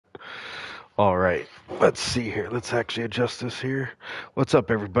All right, let's see here. Let's actually adjust this here. What's up,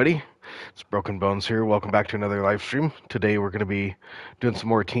 everybody? It's Broken Bones here. Welcome back to another live stream. Today we're going to be doing some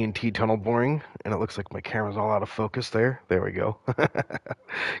more TNT tunnel boring, and it looks like my camera's all out of focus there. There we go.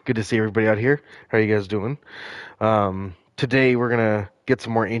 Good to see everybody out here. How are you guys doing? Today we're going to get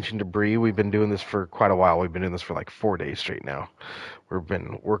some more ancient debris. We've been doing this for quite a while. We've been doing this for like 4 days straight now. We've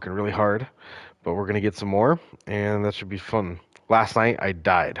been working really hard, but we're going to get some more, and that should be fun. Last night I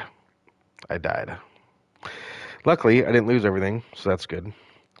died. Luckily, I didn't lose everything, so that's good.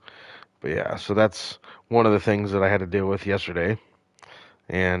 But yeah, so that's one of the things that I had to deal with yesterday.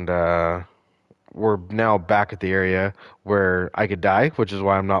 And we're now back at the area where I could die, which is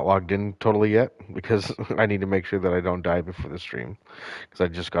why I'm not logged in totally yet, because I need to make sure that I don't die before the stream, because I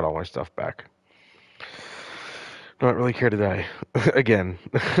just got all my stuff back. Don't really care to die again.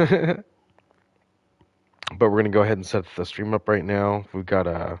 But we're going to go ahead and set the stream up right now. We've got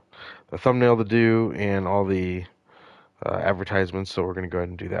a thumbnail to do and all the advertisements, so we're going to go ahead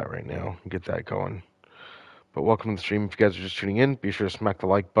and do that right now and get that going. But welcome to the stream. If you guys are just tuning in, be sure to smack the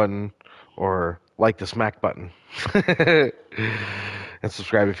like button or like the smack button. And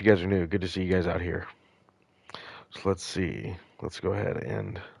subscribe if you guys are new. Good to see you guys out here. So let's see. Let's go ahead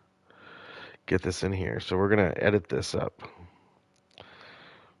and get this in here. So we're going to edit this up.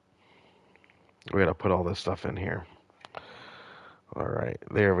 We got to put all this stuff in here. All right.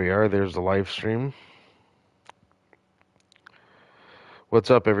 There we are. There's the live stream. What's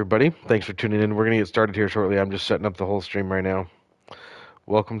up, everybody? Thanks for tuning in. We're going to get started here shortly. I'm just setting up the whole stream right now.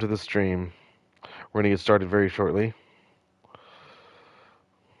 Welcome to the stream. We're going to get started very shortly.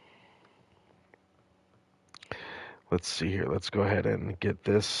 Let's see here. Let's go ahead and get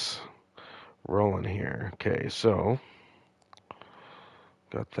this rolling here. Okay, so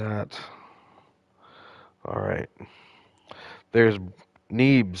got that. All right. There's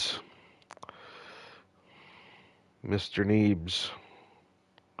Neebs. Mr. Neebs.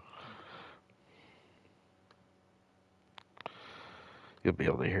 You'll be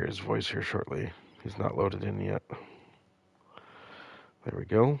able to hear his voice here shortly. He's not loaded in yet. There we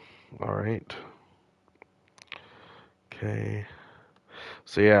go. All right. Okay.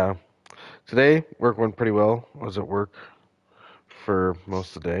 So yeah, today work went pretty well. I was at work for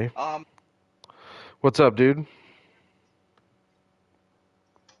most of the day. What's up, dude?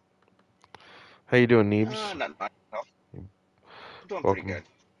 How you doing, Neebs? Not much. No. I'm doing Welcome. pretty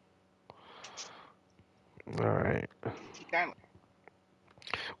good. All right. Kindly.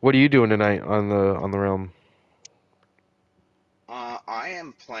 What are you doing tonight on the realm? I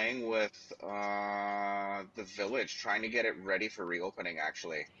am playing with the village, trying to get it ready for reopening,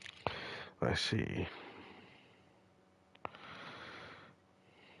 actually. I see.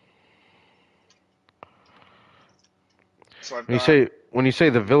 So I've When you got say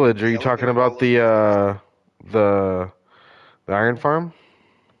the village, are you yellow talking hair about all of the iron farm?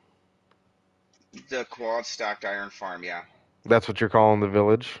 the quad stacked iron farm, yeah. That's what you're calling the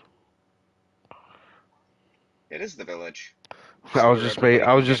village? It is the village. I It's was where just everybody can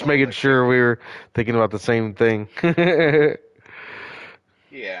get all making their shit. sure we were thinking about the same thing.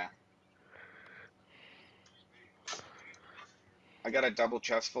 Yeah. I got a double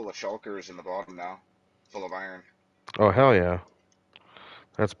chest full of shulkers in the bottom now, full of iron. Oh hell yeah.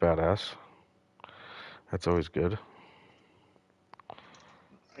 That's badass. That's always good.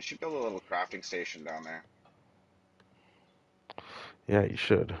 I should build a little crafting station down there. Yeah, you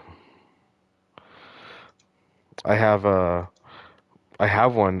should. I have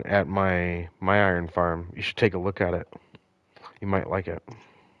one at my iron farm. You should take a look at it. You might like it.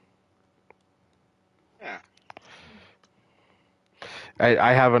 Yeah.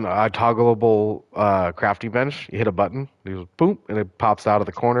 I have a toggleable crafting bench. You hit a button, it goes boop, and it pops out of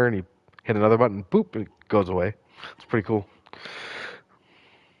the corner, and you hit another button, boop, and it goes away. It's pretty cool.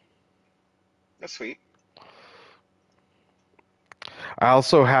 That's sweet. I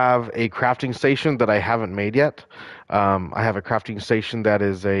also have a crafting station that I haven't made yet. I have a crafting station that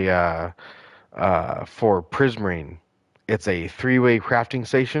is for Prismarine. It's a three-way crafting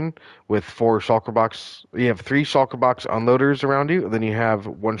station with 4 shulker box. You have 3 shulker box unloaders around you, and then you have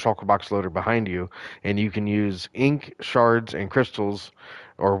 1 shulker box loader behind you, and you can use ink, shards, and crystals,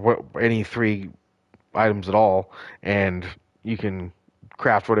 or any 3 items at all, and you can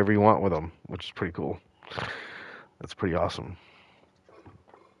craft whatever you want with them, which is pretty cool. That's pretty awesome.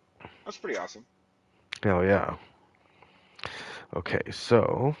 That's pretty awesome. Hell yeah. Okay,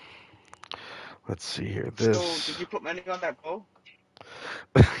 so let's see here. This. So, did you put mending on that bow?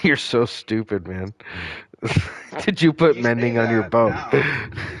 You're so stupid, man. Did you put You say mending on your that bow? now.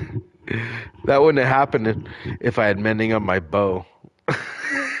 That wouldn't have happened if I had mending on my bow.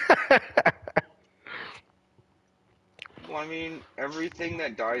 mean, everything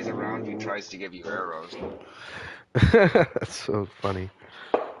that dies around you tries to give you arrows. That's so funny.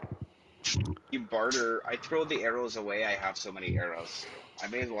 You barter. I throw the arrows away. I have so many arrows. I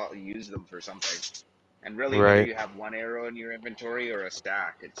may as well use them for something. And really, whether Right. you have one arrow in your inventory or a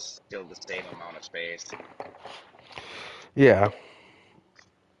stack, it's still the same amount of space. Yeah.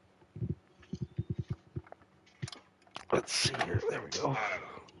 Let's see here. There we go. I don't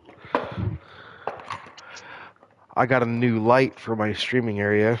know. I got a new light for my streaming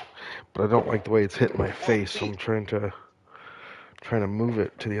area, but I don't like the way it's hitting my Oh, face, so sweet. I'm trying to move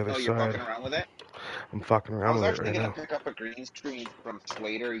it to the other Oh, you're side. fucking around with it? I'm fucking I around was with it actually right gonna now. pick up a green screen from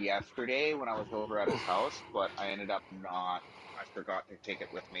Slater yesterday when I was over at his house, but I ended up not. I forgot to take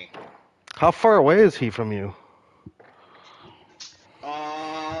it with me. How far away is he from you?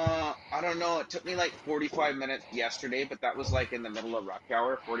 I don't know. It took me like 45 minutes yesterday, but that was like in the middle of rush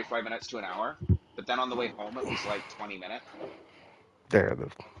hour, 45 minutes to an hour. But then on the way home, it was like 20 minutes. There, the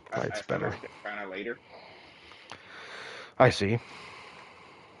I, light's I better. left it kind of later. I see.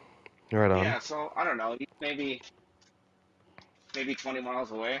 Right on. Yeah, so I don't know. Maybe 20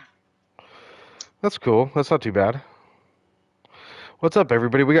 miles away. That's cool. That's not too bad. What's up,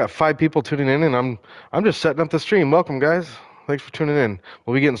 everybody? We got 5 people tuning in, and I'm just setting up the stream. Welcome, guys. Thanks for tuning in.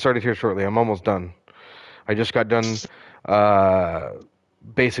 We'll be getting started here shortly. I'm almost done. I just got done uh,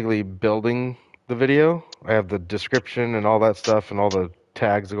 basically building the video. I have the description and all that stuff and all the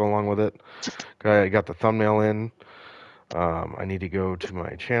tags that go along with it. I got the thumbnail in. I need to go to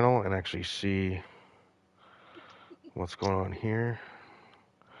my channel and actually see what's going on here.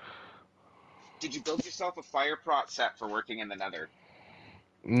 Did you build yourself a fire prot set for working in the nether?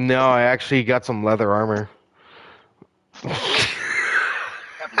 No, I actually got some leather armor. You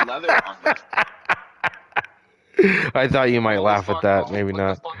have leather armor. I thought you might What the laugh at fuck, that. bro? Maybe What the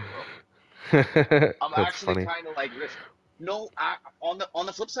not. fuck, bro? I'm That's actually funny. kind of like rich. No, on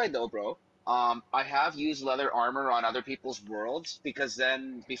the flip side though, bro. I have used leather armor on other people's worlds because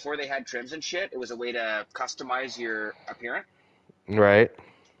then before they had trims and shit, it was a way to customize your appearance. Right.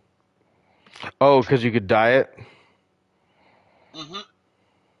 Oh, because you could dye it? Hmm.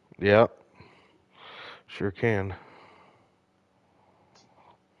 Yep. Sure can.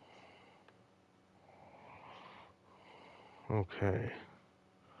 Okay.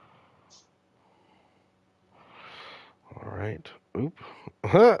 All right. Oop.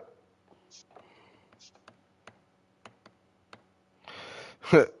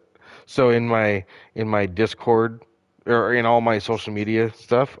 So in my Discord or in all my social media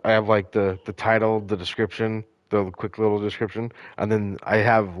stuff, I have like the title, the description, the quick little description, and then I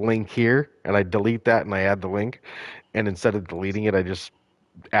have link here, and I delete that and I add the link, and instead of deleting it, I just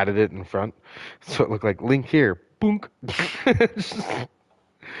added it in front, so it looked like link here, boonk.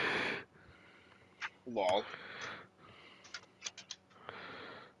 Lol.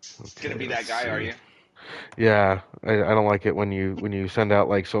 Gonna Okay, be let's that guy, are see. you? Yeah, I don't like it when you send out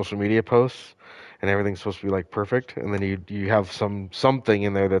like social media posts and everything's supposed to be like perfect, and then you have something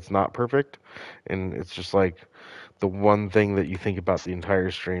in there that's not perfect, and it's just like the one thing that you think about the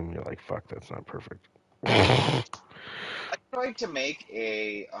entire stream. You're like, fuck, that's not perfect. I tried to make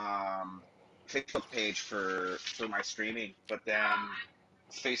a Facebook page for my streaming, but then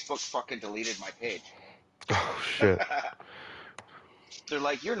Facebook fucking deleted my page. Oh shit. They're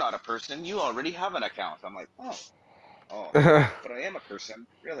like, "You're not a person. You already have an account." I'm like, "Oh, oh, And but I am a person,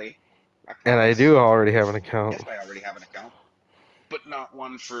 really. I I promise. do already have an account. Yes, I already have an account, but not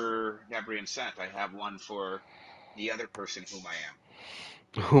one for Debris and Scent. I have one for the other person whom I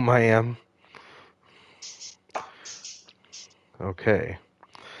am." Whom I am. Okay.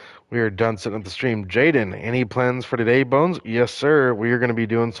 We are done setting up the stream. Jaden, any plans for today, Bones? Yes, sir. We are going to be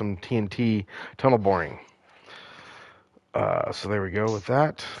doing some TNT tunnel boring. So there we go with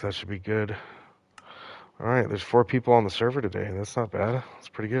that. That should be good. All right, there's 4 people on the server today. That's not bad. That's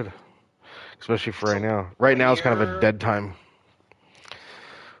pretty good, especially for right So now. Right when now is kind of a you're dead time,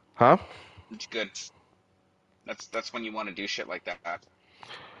 huh? it's good. That's when you want to do shit like that.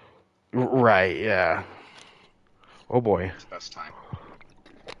 Right, yeah. Oh boy, It's the best time.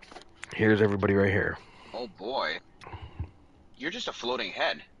 here's everybody right here. Oh boy, you're just a floating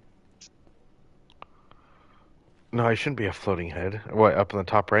head. No, I shouldn't be a floating head. What, up in the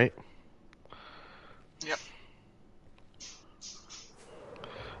top right? Yep.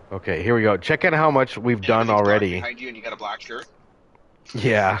 Okay, here we go. Check out how much we've And done everything's dark already. behind you, and you got a black shirt.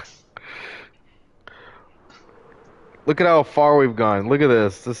 Yeah. Look at how far we've gone. Look at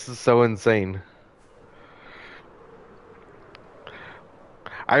this. This is so insane.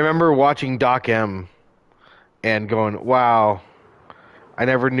 I remember watching Doc M and going, wow, I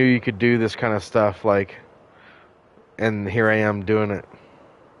never knew you could do this kind of stuff. Like, And here I am doing it.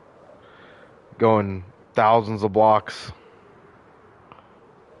 Going thousands of blocks.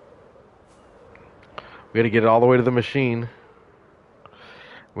 We gotta get it all the way to the machine.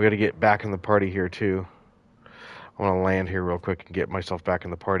 We gotta get back in the party here too. I wanna land here real quick and get myself back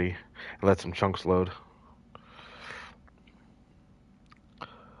in the party and let some chunks load.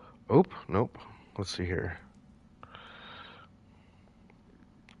 Oop, nope. Let's see here.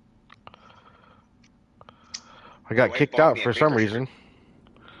 I My got wife kicked bought out me a for some creeper shirt. reason.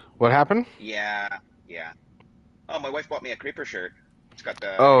 What happened? Yeah, yeah. Oh, my wife bought me a creeper shirt. It's got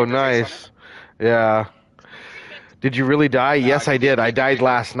the Oh, creeper face on it. nice. Yeah. Did you really die? Yes, I did. I You can died pick up.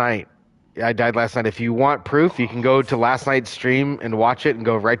 last night. Yeah, I died last night. If you want proof, you can go to last night's stream and watch it and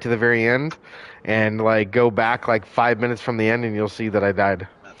go right to the very end and like go back like 5 minutes from the end and you'll see that I died.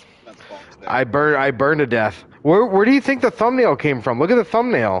 That's bones I there. burned I burned to death. Where do you think the thumbnail came from? Look at the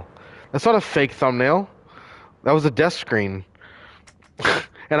thumbnail. That's not a fake thumbnail. That was a death screen.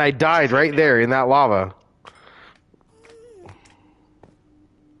 And I It's a died fake right nail. there in that lava.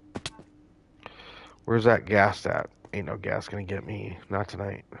 Where's that gas at? Ain't no gas gonna get me. Not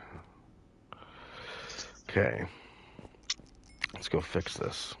tonight. Okay. Let's go fix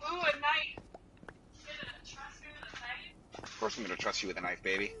this. Of course, I'm gonna trust you with a knife,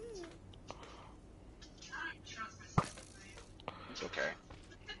 baby. It's okay.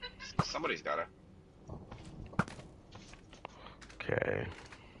 Somebody's gotta. Okay.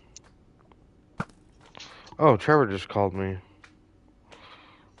 Oh, Trevor just called me.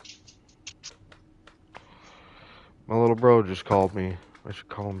 My little bro just called me. I should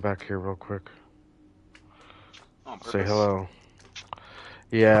call him back here real quick. On Say purpose. hello.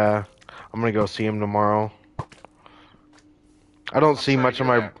 Yeah. I'm gonna go see him tomorrow. I don't I'm see sorry to much of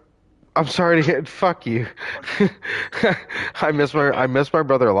hear my. that. I'm sorry to hit. Fuck you. I miss my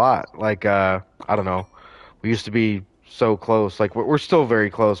brother a lot. Like I don't know. We used to be so close. Like we're still very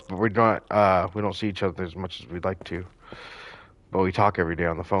close, but we're not. We don't see each other as much as we'd like to. But we talk every day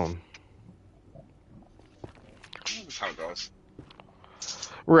on the phone. That's how it goes.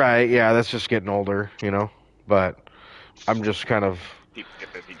 Right. Yeah. That's just getting older, you know. But I'm just kind of. People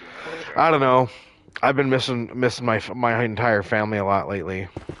get busy doing other shit. I don't know. I've been missing my entire family a lot lately.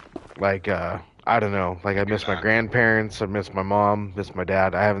 Like I don't know. Like I Hear miss my that? grandparents. I miss my mom. Miss my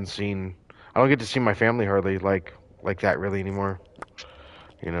dad. I don't get to see my family hardly like that really anymore.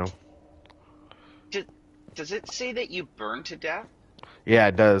 You know. Did, does it say that you burned to death? Yeah,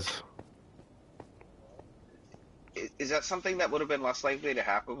 it does. Is that something that would have been less likely to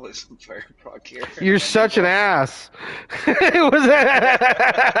happen with some fire proc here and a You're mending such an bow? ass. It was.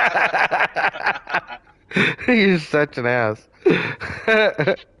 You're such an ass.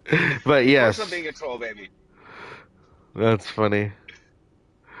 But Of course, I'm yes, being a troll, baby. that's funny.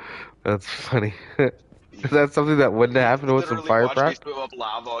 That's funny. You, Is that something that wouldn't you happen with some literally fire watch me proc? spew up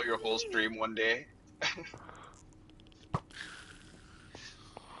lava your whole stream one day.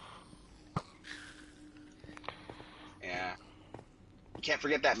 Yeah. You can't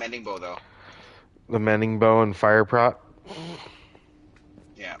forget that mending bow, though. The mending bow and fire proc.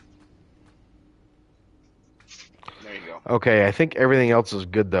 Yeah. There you go. Okay, I think everything else is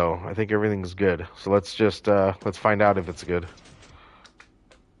good though. I think everything's good. So let's just let's find out if it's good.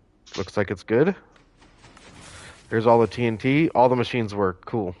 Looks like it's good. There's all the TNT. All the machines work.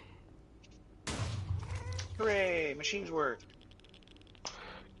 Cool. Hooray! Machines work.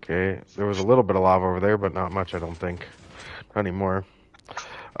 Okay, there was a little bit of lava over there, but not much, I don't think. Not anymore.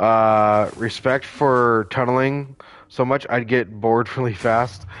 Respect for tunneling so much, I'd get bored really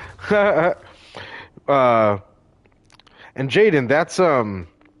fast. uh, and Jaden,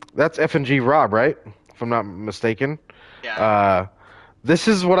 that's F&G Rob, right? If I'm not mistaken. Yeah. Uh, this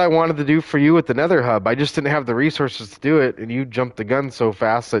is what I wanted to do for you with the Nether Hub. I just didn't have the resources to do it, and you jumped the gun so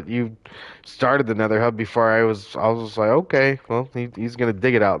fast that you started the Nether Hub before I was. I was just like, okay, well, he's gonna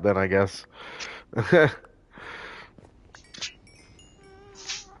dig it out then, I guess.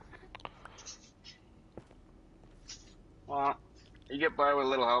 Well, you get by with a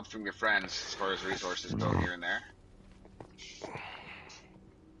little help from your friends as far as resources go here and there.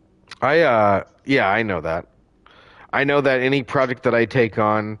 Yeah, I know that. I know that any project that I take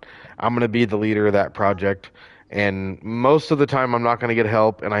on, I'm going to be the leader of that project. And most of the time, I'm not going to get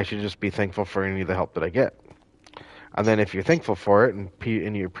help, and I should just be thankful for any of the help that I get. And then, if you're thankful for it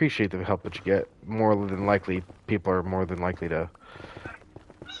and you appreciate the help that you get, more than likely, people are more than likely to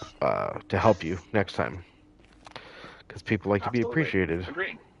help you next time, because people like to be Absolutely. appreciated.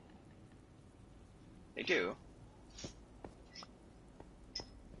 Agreed. They do.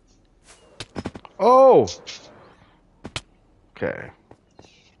 Oh, okay.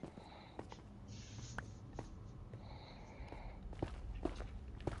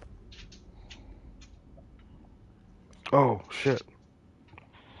 Oh, shit.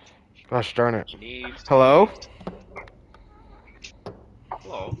 Gosh darn it. Jeez, Hello? jeez.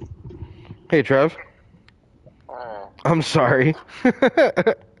 Hello. Hey, Trev. Hey, I'm sorry.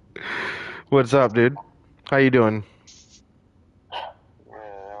 What's up, dude? How you doing? yeah, how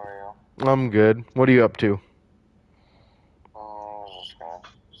are I'm good. What are you up to? you? I was just gonna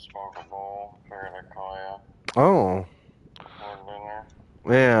smoke a bowl. Figured I'd call Oh, you. Had dinner.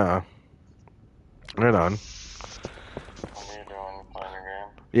 yeah. Right on. What are you doing? Playing a game?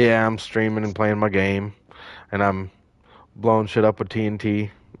 Yeah, I'm streaming and playing my game, and I'm blowing shit up with TNT.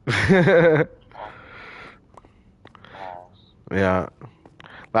 Oh, nice. Yeah.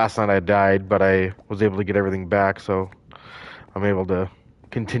 Last night I died, but I was able to get everything back, so I'm able to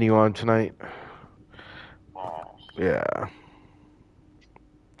continue on tonight. Nice. Yeah.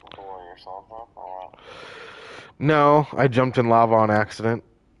 Blow yourself up or what? No, I jumped in lava on accident.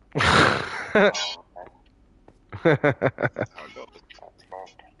 Oh, okay. That's how it goes.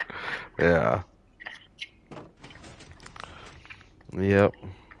 That's good. Yeah. Yep.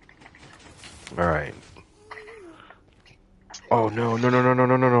 All right. Oh no, no, no, no, no,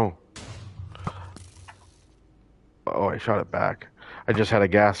 no, no, no. Oh, I shot it back. I just had a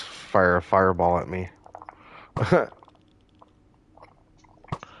gas fire a fireball at me.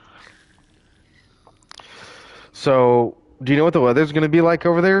 So, do you know what the weather's going to be like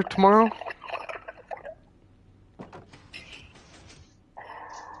over there tomorrow?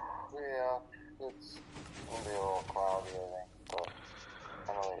 Yeah, it's gonna be a little cloudy, I think, but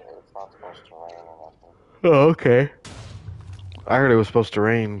I know it's not supposed to rain or nothing. Oh, okay. I heard it was supposed to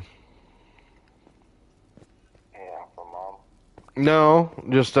rain. Yeah, for mom. No,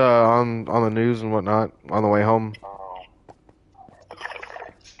 just on the news and whatnot on the way home. Oh.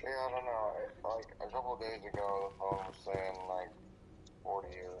 Yeah, I don't know. Like a couple of days ago, the phone was saying like 40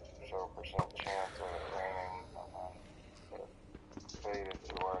 or so% chance of it raining, and then it faded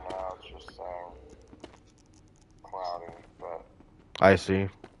to where now it's just saying cloudy. But I see.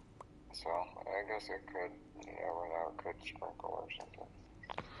 so I guess it could, you never know, it could sprinkle or something.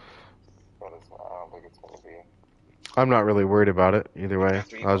 But it's not, I don't think it's gonna be. I'm not really worried about it either way.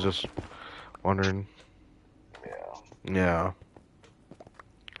 After you I was go. just wondering. Yeah, Yeah.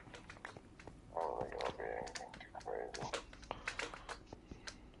 I don't think it'll be anything too crazy.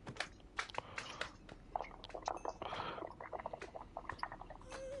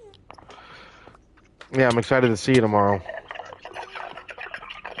 Yeah, I'm excited to see you tomorrow. Me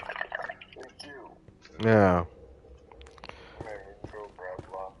too. Yeah. Maybe we can go grab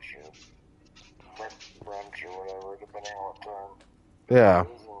lunch or brunch or whatever, depending on what time Yeah, it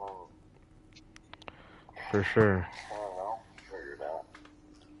is, and then for sure. I don't know, figure it out.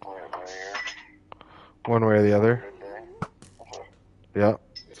 Play it by ear. One way or the Have a other. good day. Yeah.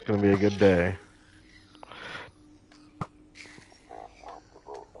 It's going to be a good day.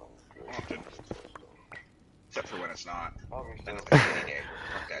 Often. Except for when it's not. I'll be Then it's stoked. a rainy day.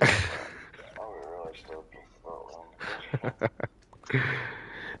 Fuck that shit. I'll be really stoked with the boat run.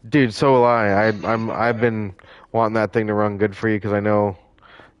 Dude, so will I. I've been wanting that thing to run good for you because I know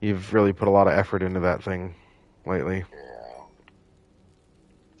you've really put a lot of effort into that thing lately. Yeah.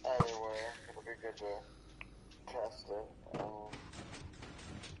 Either way, it'll be good to test it and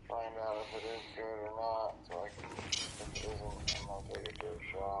find out if it is good or not. So I can, if it isn't, I'm gonna take it to a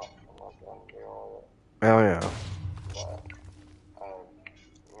shop and let them deal with it. Hell yeah. But I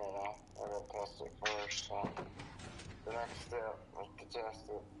gotta test it first. So the next step is to test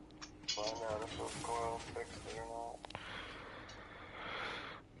it, find out if those coils fixed it or not.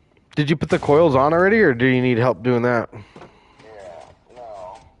 Did you put the coils on already, or do you need help doing that? Yeah,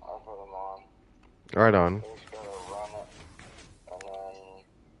 no, I put them on. Right on. I just gotta run it, and then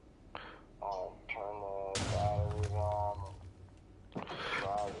turn the batteries on, and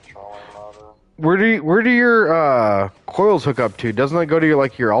try the trolling motor. Where do your coils hook up to? Doesn't that go to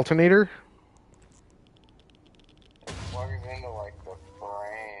your alternator? It plugs into like the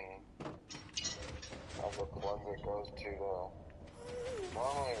brain of the plug that goes to the.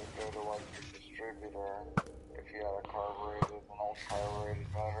 Normally it would go to like your distributor if you had an old carbureted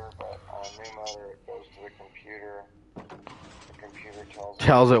motor, but on a new motor it goes to the computer. The computer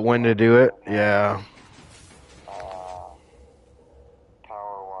Tells it when to do it. Yeah.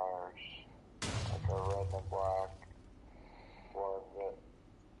 Power wires, like a red and a black plug that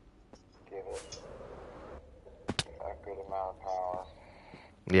give it a good amount of power.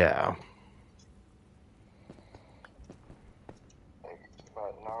 Yeah.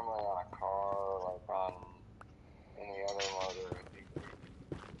 But normally on a car, like on any other motor, I think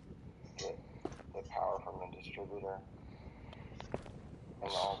you get the power from the distributor and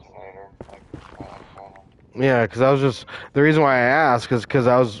the alternator, like kind of. Yeah, because I was just the reason why I asked is because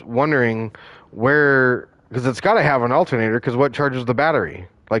I was wondering where because it's got to have an alternator because what charges the battery?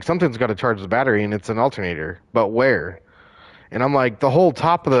 Like something's got to charge the battery and it's an alternator, but where? And I'm like the whole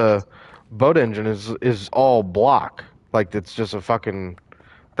top of the boat engine is all block. Like it's just a fucking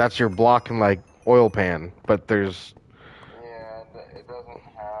that's your block and like oil pan, but there's Yeah, it doesn't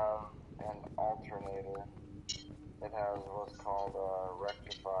have an alternator. It has what's called a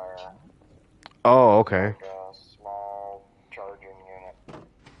rectifier. oh It's okay, like a small charging unit.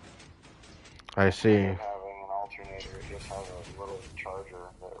 I Instead see, of having an alternator, it just has a little charger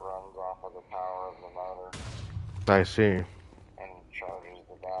that runs off of the power of the motor I see. and charges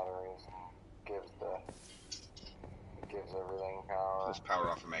the batteries and gives everything power. Pulls power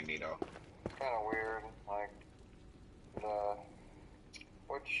off of Magneto. It's kind of weird, like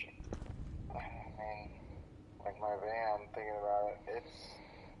which I mean, like my van. Thinking about it, it's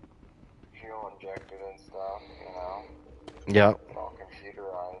fuel injected and stuff, you know. Yep, It's all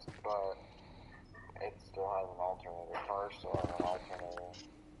computerized, but it still has an alternator. Cars still have an alternator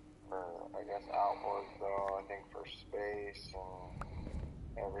for, I guess, outboard though. I think for space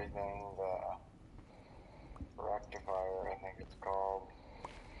and everything. The rectifier, I think it's called.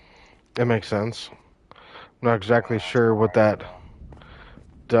 that makes sense. I'm not exactly Yeah, sure what that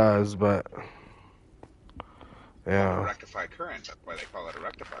does, but Well, to yeah, rectify current, that's why they call it a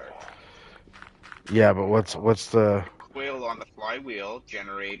rectifier. yeah. But what's the? The coil on the flywheel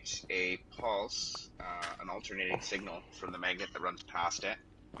generates a pulse, an alternating signal from the magnet that runs past it,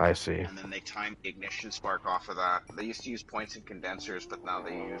 I see. and then they time the ignition spark off of that. They used to use points and condensers, but now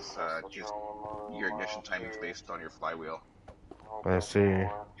they use just your ignition timing's based on your flywheel, Hope I this one see.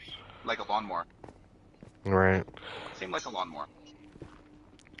 works. like a lawnmower. Right. Same like a lawnmower.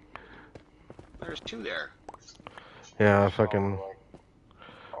 There's two there. Yeah, So, fucking. like,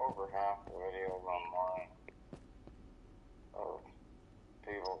 over half the videos online of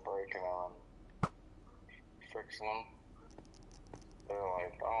people breaking them and fixing them. They're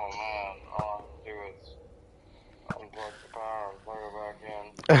like, oh man, all I have to do is unplug the power and plug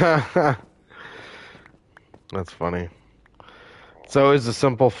it back in. That's funny. It's always a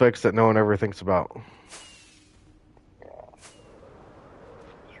simple fix that no one ever thinks about. Yeah.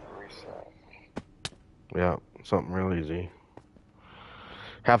 Just reset. Yeah, something real easy.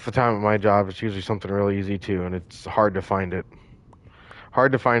 Half the time at my job, it's usually something really easy too, and it's hard to find it.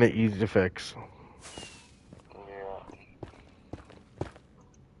 Hard to find it, easy to fix. Yeah.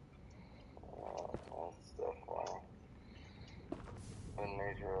 That's definitely the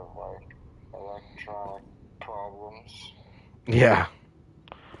nature of like electronic problems. Yeah.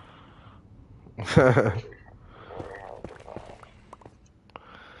 Very, very hard to find.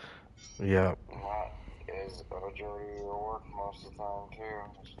 Yeah. And that is a majority of your work most of the time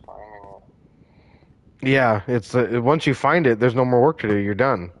too, is finding it. Yeah, it's once you find it, there's no more work to do. You're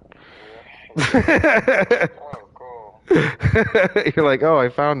done. Yeah. Oh, cool. You're like, oh, I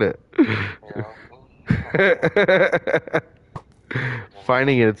found it. Yeah.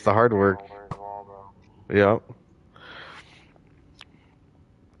 Finding it's the hard work. Yep.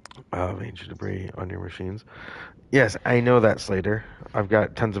 Ancient debris on your machines. Yes, I know that, Slater. I've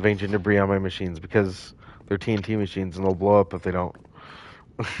got tons of ancient debris on my machines because they're TNT machines and they'll blow up if they don't.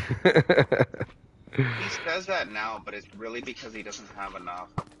 He says that now, but it's really because he doesn't have enough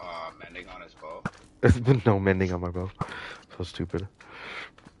mending on his bow. There's been no mending on my bow. So stupid.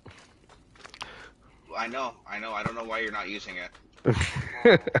 I know. I don't know why you're not using it.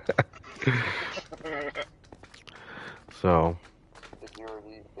 So, Did you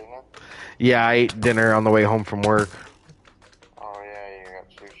already eat dinner? yeah, I ate dinner on the way home from work. Oh yeah, you got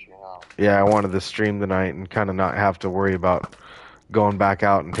sushi, huh? Yeah, I wanted to stream tonight and kind of not have to worry about going back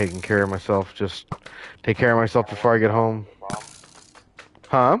out and taking care of myself. Just take care of myself before I get home.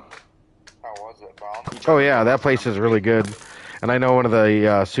 Huh? How was it, Bomb? Oh yeah, that place is really good. And I know one of the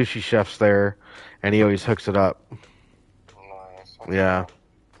sushi chefs there, and he always hooks it up. Nice. Yeah.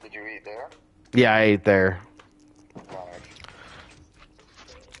 Did you eat there? Yeah, I ate there. Nice.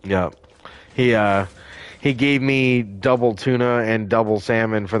 Yep. He gave me double tuna and double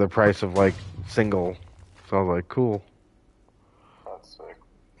salmon for the price of like single. So I was like, cool. That's sick.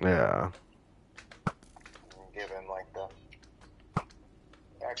 Yeah. You give him like the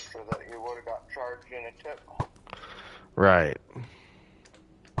extra that you would have got charged in a tip. Right.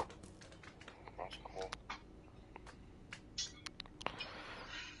 That's cool.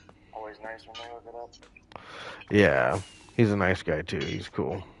 Always nice when they hook it up. Yeah. He's a nice guy too. He's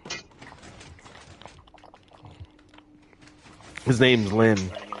cool. His name's Lynn. Linh.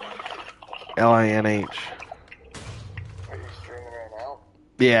 Are you streaming right now?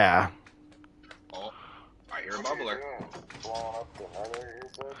 Yeah. Oh,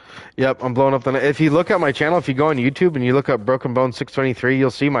 Yep, I'm blowing up the. If you look at my channel, if you go on YouTube and you look up Broken Bone 623,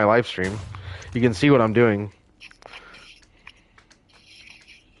 you'll see my live stream. You can see what I'm doing.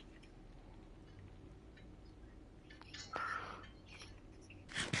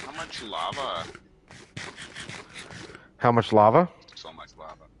 How much lava? How much lava? So much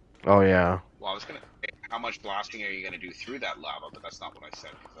lava. Oh yeah. Well, I was gonna say, how much blasting are you gonna do through that lava? But that's not what I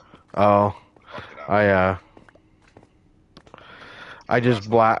said because Oh, I fucked it up. I So just that's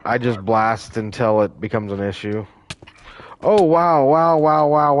not gonna be far. blast until it becomes an issue. Oh wow, wow, wow,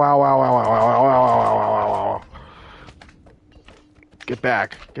 wow, wow, wow, wow, wow, wow, wow, wow, wow, wow, wow. Get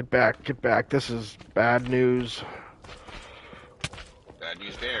back, get back, get back. This is bad news. Bad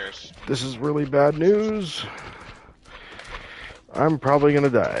news bears. This is really bad news. I'm probably gonna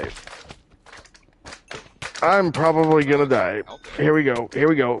die. I'm probably gonna die. Here we go. Here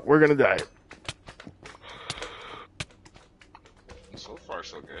we go. We're gonna die. So far,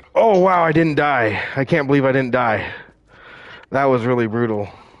 so good. Oh wow, I didn't die. I can't believe I didn't die. That was really brutal.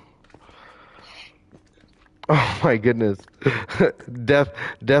 Oh my goodness.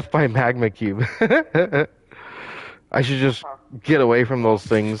 Death by magma cube. I should just get away from those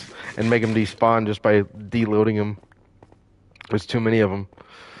things and make them despawn just by deloading them. There's too many of them.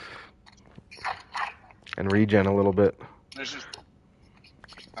 And regen a little bit. There's just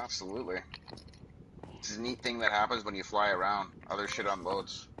absolutely. It's a neat thing that happens when you fly around. Other shit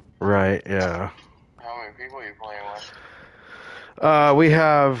unloads. Right, yeah. How many people are you playing with? We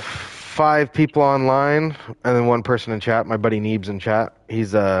have 5 people online and then 1 person in chat. My buddy Neeb's in chat.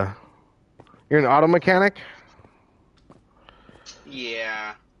 He's you're an auto mechanic?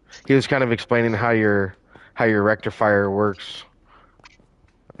 Yeah. He was kind of explaining how your rectifier works.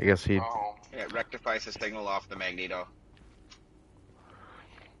 I guess he. Oh. It rectifies the signal off the magneto.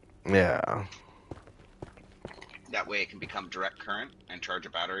 Yeah. That way it can become direct current and charge a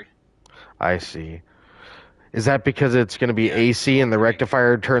battery. I see. Is that because it's going to be AC and the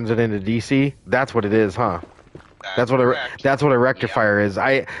rectifier turns it into DC? That's what it is, huh? That's what a rectifier is.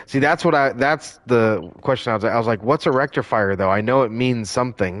 I see. That's the question I was like, what's a rectifier though? I know it means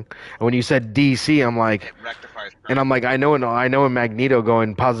something. And when you said DC, I'm like, It rectifies current. and I'm like, I know a magneto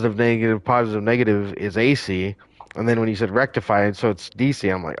going positive negative is AC. And then when you said rectify, so it's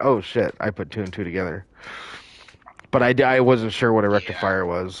DC, I'm like, oh shit, I put 2 and 2 together. But I wasn't sure what a rectifier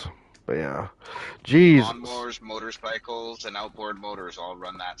was. But yeah. Jeez. Lawnmowers, motorcycles, and outboard motors all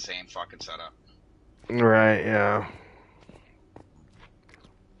run that same fucking setup. Right, yeah.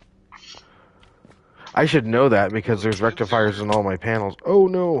 I should know that because there's rectifiers in all my panels. Oh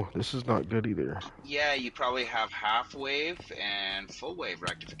no, this is not good either. Yeah, you probably have half wave and full wave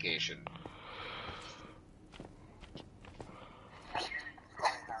rectification.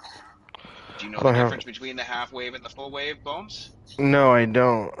 Do you know the difference between the half wave and the full wave, Bones? No, I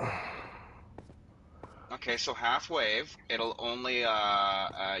don't. Okay, so half wave, it'll only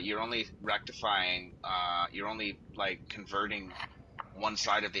you're only rectifying you're only like converting one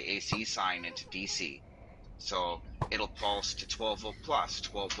side of the AC sign into DC. So it'll pulse to 12 volt plus,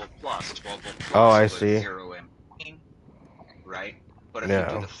 12 volt plus, 12 volt plus. Oh, I see. 0 in between, right? But if you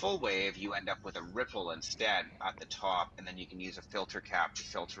do the full wave, you end up with a ripple instead at the top, and then you can use a filter cap to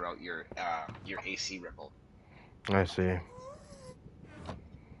filter out your AC ripple. I see.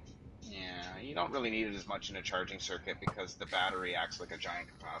 Yeah, you don't really need it as much in a charging circuit because the battery acts like a giant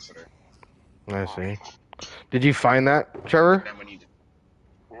capacitor. I see. Did you find that, Trevor? And when you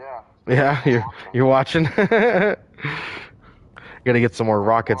Yeah. Yeah, you're watching. Gotta get some more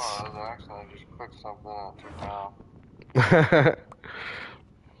rockets. Oh, I was actually just clicked something and it took me off.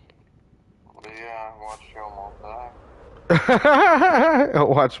 But yeah, watch you almost die.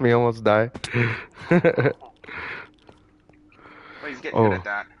 Watch me almost die. well, he's getting good at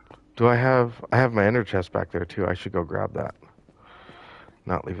that. Do I have my ender chest back there too? I should go grab that.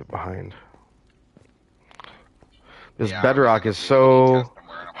 Not leave it behind. This bedrock is so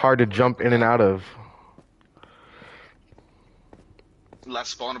hard to jump in and out of.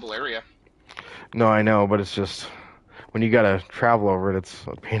 Less spawnable area. No, I know, but it's just when you gotta travel over it, it's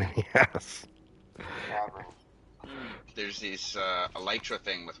a pain in the ass. There's this elytra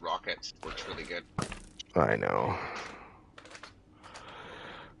thing with rockets. Works really good. I know.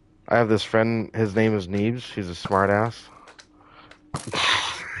 I have this friend. His name is Neebs. He's a smartass.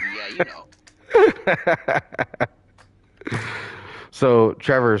 Yeah, you know. So,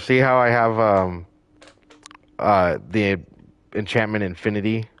 Trevor, see how I have the enchantment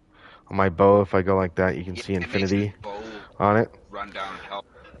infinity on my bow? If I go like that, you can see infinity on it. Run downhill.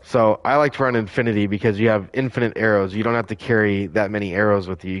 So I like to run infinity because you have infinite arrows. You don't have to carry that many arrows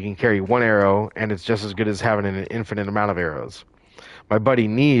with you. You can carry 1 arrow, and it's just as good as having an infinite amount of arrows. My buddy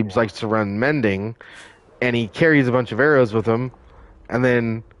Neebs likes to run mending, and he carries a bunch of arrows with him, and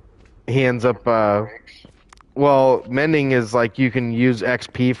then he ends up. Breaks. Well, mending is like you can use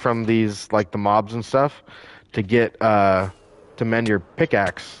XP from these, like the mobs and stuff, to get to mend your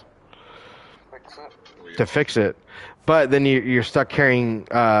pickaxe Fix it. to fix it. But then you're stuck carrying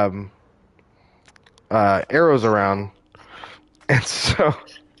arrows around, and so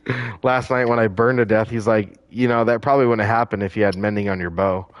last night when I burned to death, he's like, that probably wouldn't have happened if you had mending on your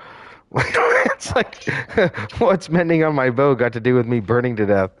bow. It's like, what's mending on my bow got to do with me burning to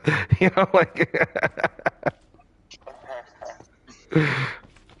death? Like.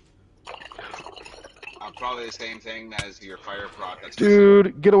 Probably the same thing as your fire prot. That's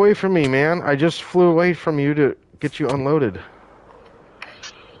Dude, get away from me, man. I just flew away from you to get you unloaded.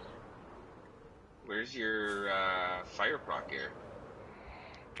 Where's your fire prot gear?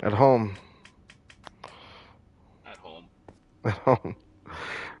 At home. At home. At home.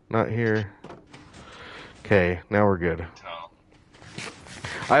 Not here. Okay, now we're good. Tell.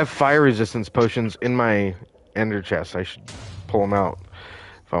 I have fire resistance potions in my ender chest. I should pull them out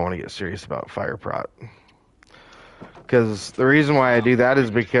if I want to get serious about fire prot. Because the reason why I do that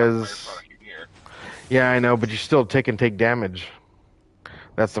is because... Yeah, I know, but you still take damage.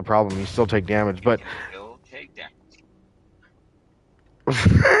 That's the problem. You still take damage, but... You still take damage.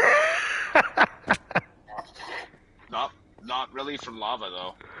 Not really from lava,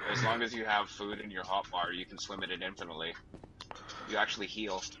 though. As long as you have food in your hotbar, you can swim in it infinitely. You actually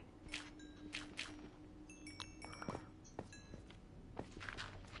heal.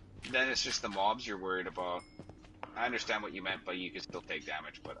 Then it's just the mobs you're worried about. I understand what you meant, but you can still take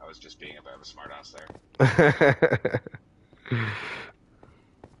damage, but I was just being a bit of a smartass there.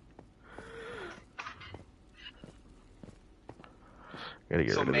 Gotta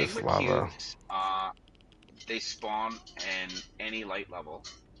get rid of this lava. Cubes, they spawn in any light level.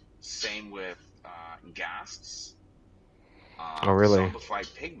 Same with ghasts. Oh, really?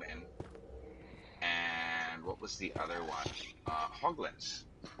 Zombified pigmen. And what was the other one? Hoglins.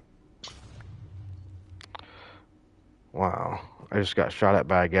 Wow. I just got shot at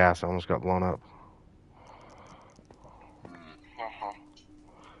by a gas. I almost got blown up. Come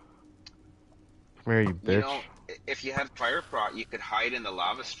here, you bitch. You know, if you had fire prot, you could hide in the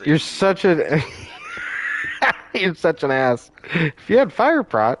lava stream. You're such an... You're such an ass. If you had fire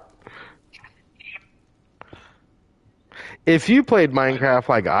prot... If you played Minecraft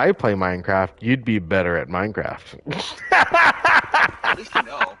like I play Minecraft, you'd be better at Minecraft. At least you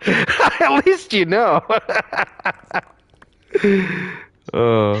know. At least you know.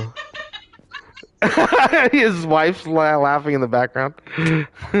 Oh. His wife's laughing in the background. Yeah,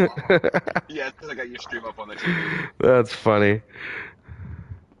 it's because I got your stream up on the TV. That's funny.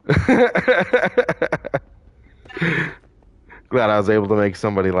 Glad I was able to make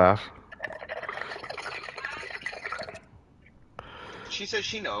somebody laugh. She says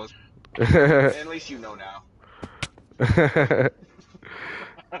she knows. At least you know now.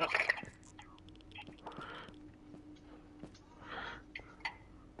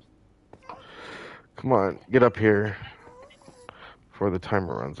 Come on, get up here before the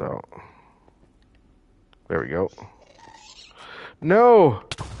timer runs out. There we go. No!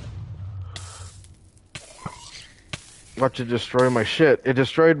 Watch it destroy my shit. It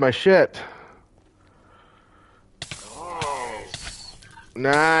destroyed my shit. Oh.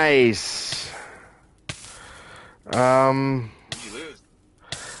 Nice. What did you lose?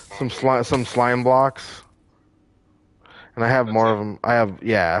 Some slime blocks. And I have more of them.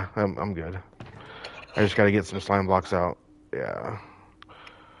 Yeah, I'm good. I just gotta get some slime blocks out. Yeah.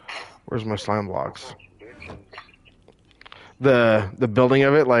 Where's my slime blocks? The building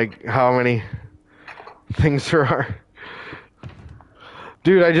of it, like how many things there are.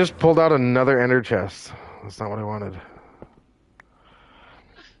 Dude, I just pulled out another ender chest. That's not what I wanted.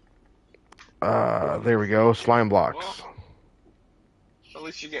 There we go. Slime blocks. Well, at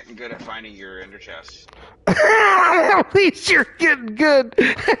least you're getting good at finding your ender chests. At least you're getting good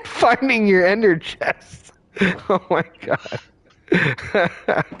at finding your ender chest. Oh my god.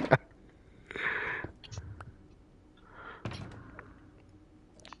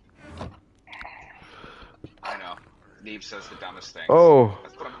 I know. Neeb says the dumbest things. Oh,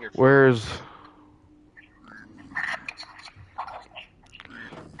 That's what I'm here for. where's...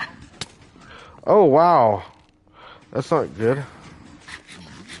 Oh, wow. That's not good.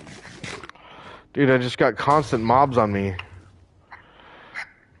 Dude, I just got constant mobs on me.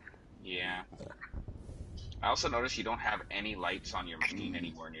 Yeah. I also noticed you don't have any lights on your machine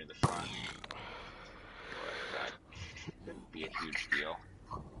anywhere near the front. But that shouldn't be a huge deal.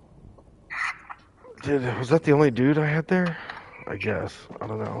 Was that the only dude I had there? I guess. I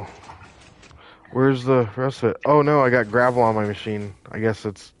don't know. Where's the rest of it? Oh no, I got gravel on my machine. I guess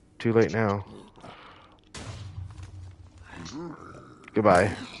it's too late now. Goodbye.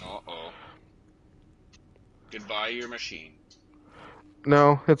 Uh-oh. Goodbye, your machine.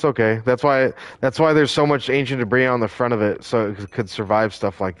 No, it's okay. That's why there's so much ancient debris on the front of it, so it could survive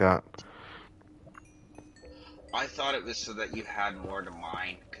stuff like that. I thought it was so that you had more to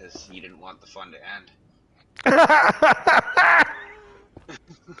mine, because you didn't want the fun to end.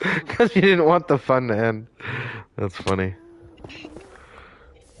 Because you didn't want the fun to end. That's funny.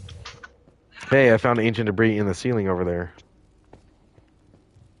 Hey, I found ancient debris in the ceiling over there.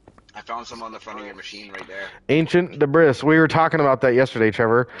 I found some on the front of your machine right there. Ancient debris. We were talking about that yesterday,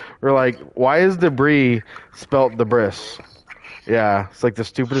 Trevor. We're like, why is debris spelt debris? Yeah, it's like the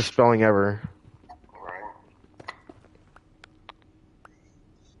stupidest spelling ever.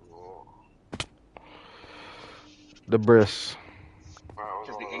 Debris.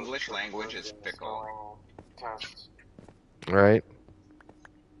 Because the English language is fickle. Right?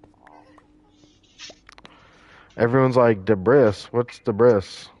 Everyone's like, debris? What's debris?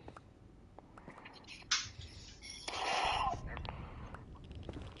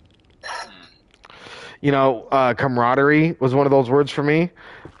 You know, camaraderie was one of those words for me.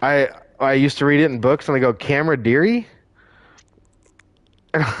 I used to read it in books, and I go, camaraderie?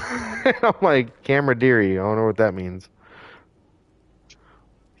 And I'm like, camaraderie. I don't know what that means.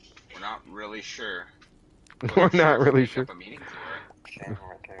 We're not really sure. We're not really sure. Up a meaning for it.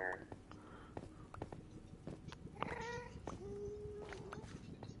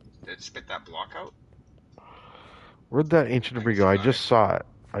 Did it spit that block out? Where'd that ancient debris go? I just saw it.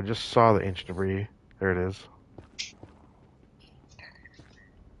 I just saw the ancient debris. There it is.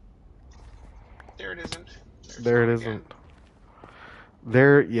 There it isn't. There it isn't.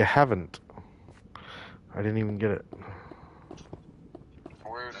 There you haven't. I didn't even get it.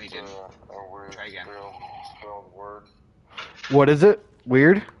 Weird. No, you didn't. Try again. Spelled word. What is it?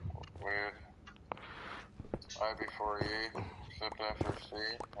 Weird? Weird. I before E, except after C,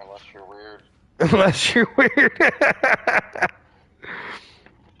 unless you're weird. Unless you're weird.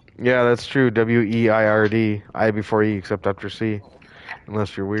 Yeah, that's true. W-E-I-R-D. I before E, except after C.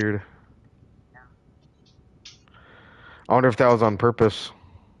 Unless you're weird. I wonder if that was on purpose.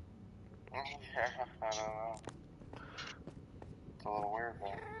 I don't know. It's a little weird,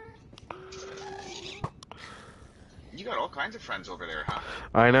 though. You got all kinds of friends over there, huh?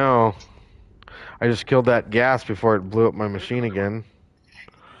 I know. I just killed that gas before it blew up my machine again.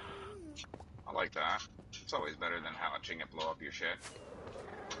 I like that. It's always better than watching it blow up your shit.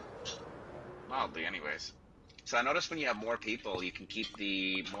 Mildly, anyways. So I noticed when you have more people, you can keep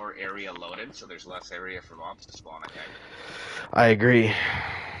the more area loaded, so there's less area for mobs to spawn, I think. I agree.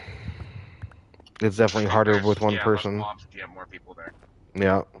 It's definitely harder with one person. Less mobs if you have more people there.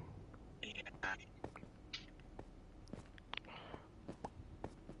 Yeah.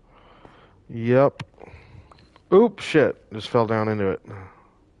 Yep. Oop, shit. Just fell down into it.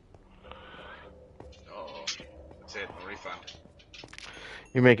 Oh, that's it. No refund.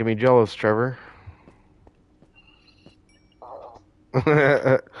 You're making me jealous, Trevor.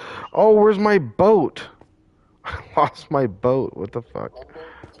 Oh, where's my boat? I lost my boat. What the fuck?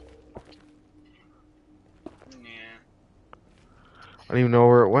 Yeah. I don't even know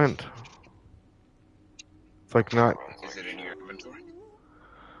where it went. It's like not... Is it in your inventory?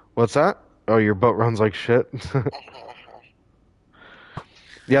 What's that? Oh, your boat runs like shit?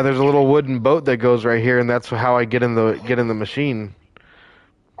 Yeah, there's a little wooden boat that goes right here, and that's how I get in the machine.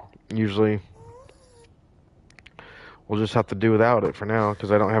 Usually. We'll just have to do without it for now,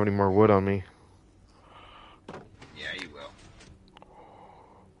 because I don't have any more wood on me. Yeah, you will.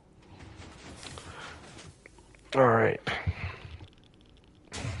 Alright.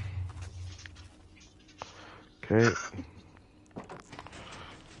 Okay.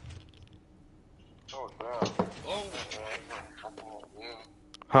 Oh.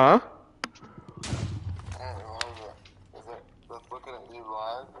 Huh? Is it that's looking at you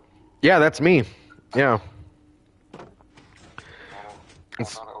live? Yeah, that's me. Yeah. I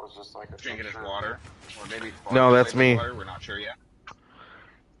thought it was just like a Drinking his water. Or maybe no, that's me. Water. We're not sure yet.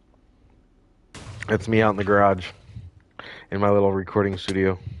 That's me out in the garage. In my little recording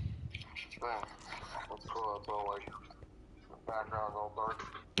studio. Yeah. That's cool. It's all like the background's all dark.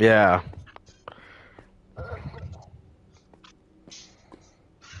 Yeah.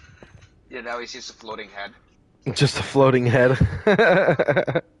 Yeah, now he's just a floating head. Just a floating head.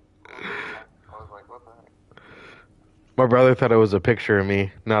 I was like, what the heck? My brother thought it was a picture of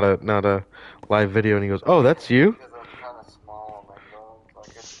me, not a live video, and he goes, "Oh, that's you?" Because I'm kind of small on my phone, so I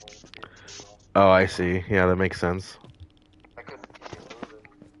couldn't really see it too well. Oh, I see. Yeah, that makes sense. I couldn't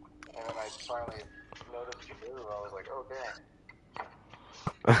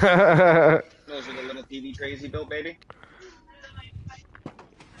Those are the little TV trays you built, baby?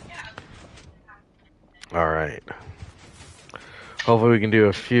 All right. Hopefully we can do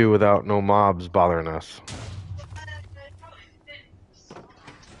a few without no mobs bothering us.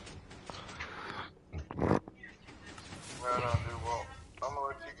 Right on, dude. Well, I'm gonna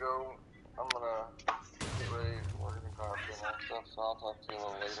let you go. I'm gonna get ready. We're gonna go have dinner and stuff, so I'll talk to you a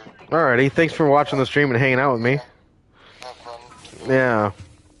little later. Alrighty, thanks for watching the stream and hanging out with me. Have fun with Yeah,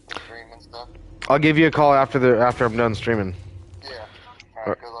 the stream and stuff. I'll give you a call after I'm done streaming. Yeah.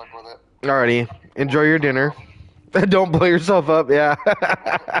 Alright, good luck with it. Alrighty, enjoy your dinner. Don't blow yourself up. Yeah.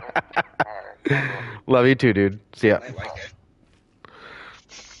 Alright. Love you too, dude. See ya. I like it.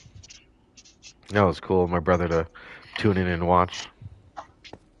 That was cool. My brother to tune in and watch.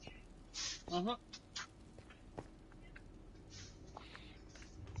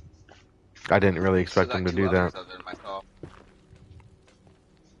 I didn't really expect him to do that. Other than myself.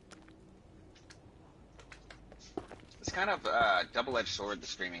 It's kind of a double-edged sword, the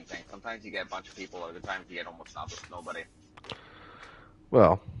streaming thing. Sometimes you get a bunch of people, other times you get almost nobody.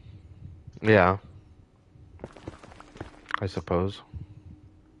 Well, yeah, I suppose.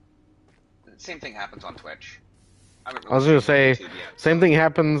 Same thing happens on Twitch. I was gonna say, same thing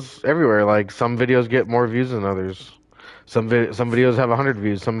happens everywhere. Like some videos get more views than others. Some videos have 100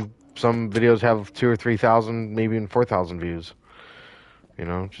 views. Some videos have 2,000 or 3,000, maybe even 4,000 views. You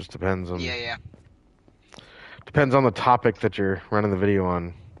know, it just depends on. Yeah. Depends on the topic that you're running the video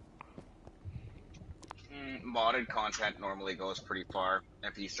on. Modded content normally goes pretty far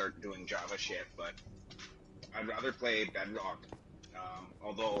if you start doing Java shit, but I'd rather play Bedrock.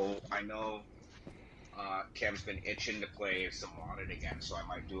 Although I know Kev's been itching to play some modded again, so I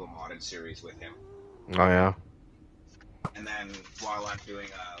might do a modded series with him. Oh yeah. And then while I'm doing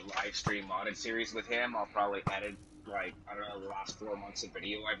a live stream modded series with him, I'll probably edit like I don't know the last 4 months of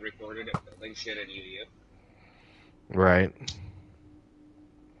video I've recorded of building shit in UU. Right.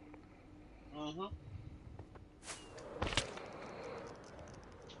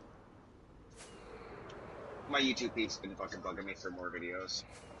 My YouTube feed's been fucking bugging me for more videos.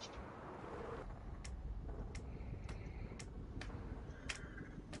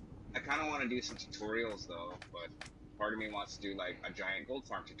 I kind of want to do some tutorials though, but part of me wants to do like a giant gold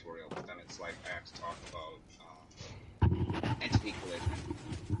farm tutorial, but then it's like I have to talk about entity collision,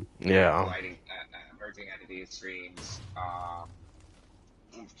 Yeah. colliding, merging entity streams,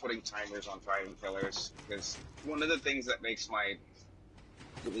 putting timers on trident pillars, because one of the things that makes my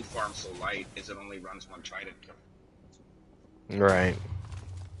gold farm so light is it only runs one trident pillar. Right.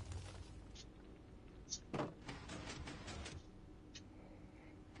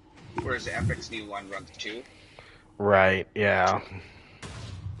 Whereas the Epic's new one runs 2. Right, yeah.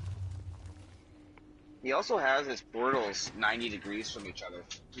 He also has his portals 90 degrees from each other.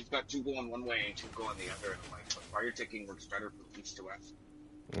 He's got 2 going one way and 2 going the other, and I'm like, but fire ticking works better from east to west.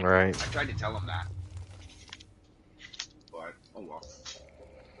 Right. I tried to tell him that. But, oh well.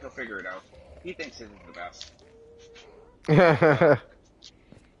 He'll figure it out. He thinks his is the best.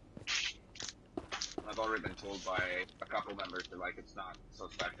 I've already been told by a couple members that like it's not so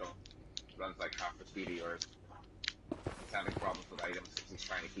special. It runs like half the speed of yours. He's having problems with items because he's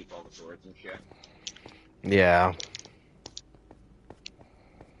trying to keep all the swords and shit. Yeah.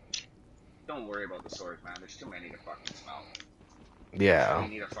 Don't worry about the swords, man. There's too many to fucking smell. Yeah. So you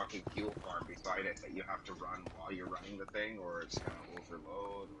need a fucking fuel farm beside it that you have to run while you're running the thing, or it's gonna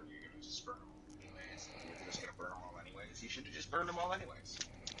overload, or you're gonna just burn them all anyways. If you're just gonna burn them all anyways, you should have just burned them all anyways.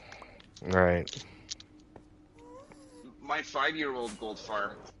 Right. My 5-year-old gold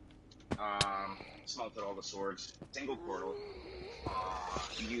farm smelted all the swords, single portal,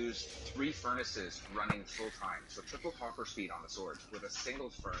 used 3 furnaces running full time, so triple copper speed on the swords with a single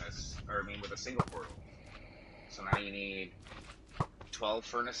furnace, with a single portal. So now you need 12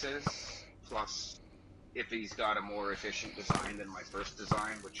 furnaces, plus if he's got a more efficient design than my first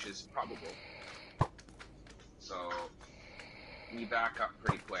design, which is probable. So you back up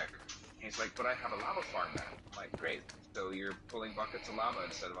pretty quick. And he's like, but I have a lava farm now. I'm like, great. So you're pulling buckets of lava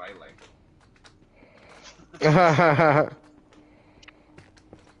instead of idling.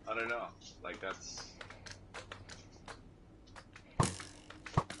 I don't know. Like, that's...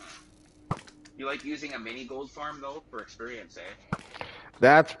 You like using a mini gold farm, though, for experience, eh?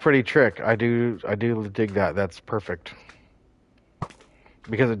 That's pretty trick. I do dig that. That's perfect.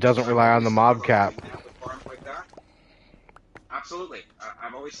 Because it doesn't rely on the mob cap. With farms like that. Absolutely.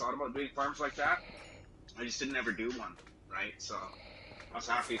 I've always thought about doing farms like that. I just didn't ever do one, right? So I was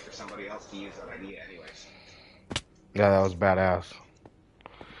happy for somebody else to use that idea anyways. Yeah, that was badass.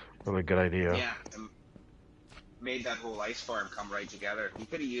 Really good idea. Yeah. made that whole ice farm come right together. You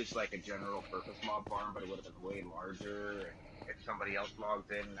could have used like a general purpose mob farm, but it would have been way larger. And if somebody else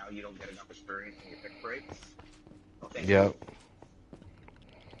logs in, now you don't get enough experience and your pick breaks. Oh, thank you. Yep.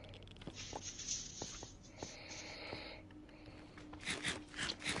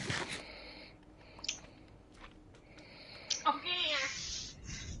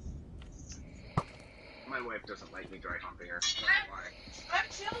 My wife doesn't like me dry humping her. I don't know why. I'm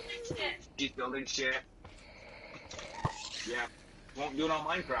building shit. She's building shit. Yeah. Won't do it on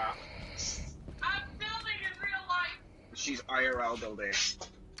Minecraft. I'm building in real life. She's IRL building.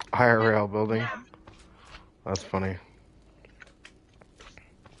 IRL building. Yeah. That's funny.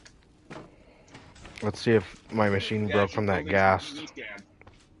 Let's see if my machine broke from that gas.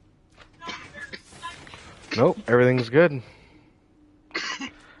 Nope, everything's good.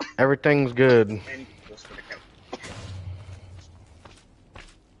 Everything's good.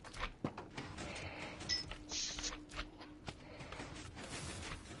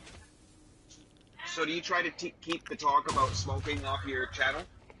 So do you try to keep the talk about smoking off your channel?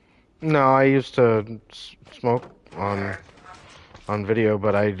 No, I used to smoke on video,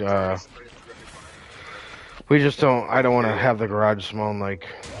 but we just don't. I don't want to have the garage smelling like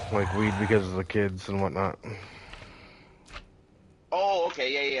weed because of the kids and whatnot. Oh,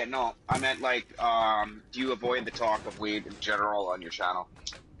 okay, yeah. No, I meant like, do you avoid the talk of weed in general on your channel?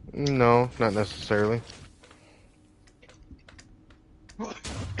 No, not necessarily.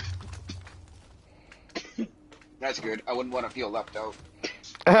 That's good. I wouldn't want to feel left out.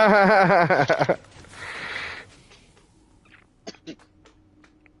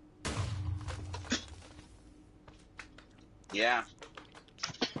 Yeah.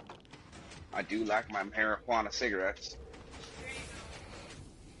 I do like my marijuana cigarettes.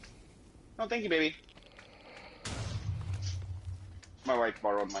 Oh, thank you, baby. My wife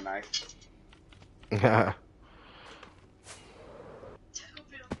borrowed my knife. The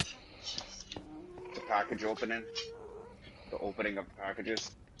package opening. The opening of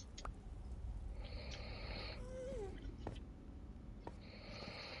packages.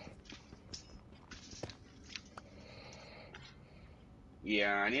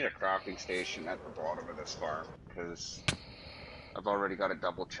 Yeah, I need a crafting station at the bottom of this farm, because I've already got a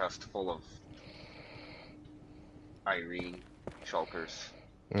double chest full of Irene shulkers.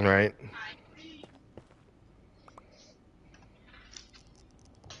 Right.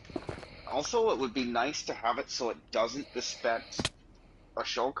 Also, it would be nice to have it so it doesn't dispense a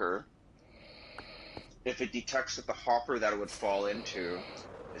shulker if it detects that the hopper that it would fall into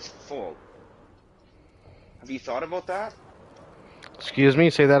is full. Have you thought about that? Excuse me,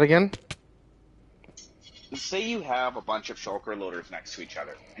 say that again? Say you have a bunch of shulker loaders next to each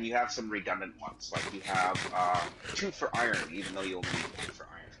other, and you have some redundant ones, like you have 2 for iron, even though you only need 1 for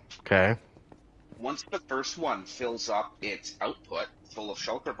iron. Okay. Once the first one fills up its output full of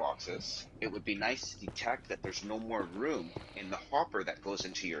shulker boxes, it would be nice to detect that there's no more room in the hopper that goes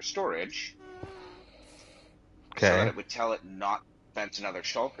into your storage, Okay. so that it would tell it not to dispense another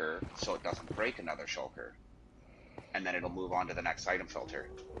shulker, so it doesn't break another shulker, and then it'll move on to the next item filter.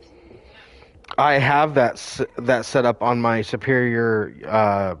 I have that set up on my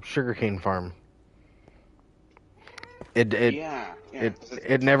superior sugarcane farm.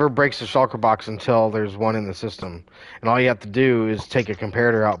 It never breaks the shulker box until there's one in the system, and all you have to do is take a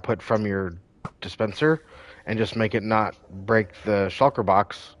comparator output from your dispenser and just make it not break the shulker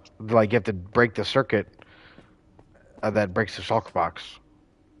box. Like you have to break the circuit that breaks the shulker box.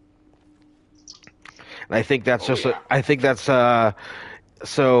 And I think that's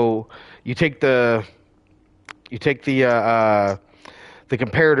so you take the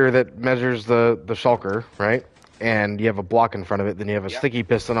comparator that measures the shulker, right? And you have a block in front of it. Then you have a sticky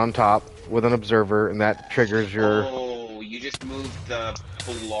piston on top with an observer, and that triggers your. Oh, you just moved the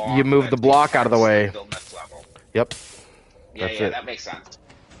block. You move the block out of the way. Level. Yep. That's it. That makes sense.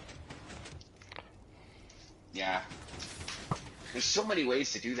 Yeah. There's so many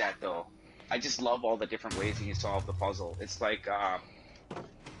ways to do that, though. I just love all the different ways that you solve the puzzle. It's like,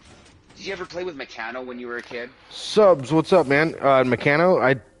 did you ever play with Meccano when you were a kid? Subs, what's up, man? Meccano,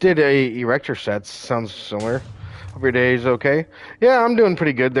 I did a erector sets. Sounds similar. Hope your day's okay. Yeah, I'm doing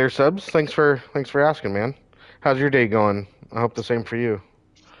pretty good there, Subs. Thanks for asking, man. How's your day going? I hope the same for you.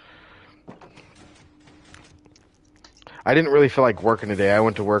 I didn't really feel like working today. I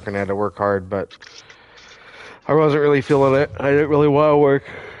went to work and I had to work hard, but I wasn't really feeling it. I didn't really want to work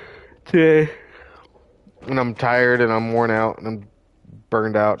today. And I'm tired and I'm worn out and I'm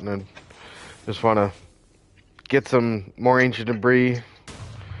burned out and I just want to get some more ancient debris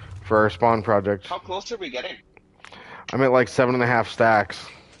for our spawn project. How close are we getting? I'm at like 7.5 stacks.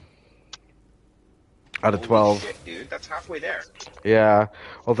 out of Holy 12. shit, dude. That's halfway there. Yeah.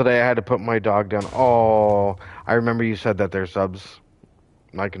 Well, today I had to put my dog down. Oh, I remember you said that there, Subs.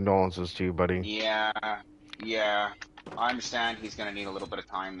 My condolences to you, buddy. Yeah. Yeah. I understand he's gonna need a little bit of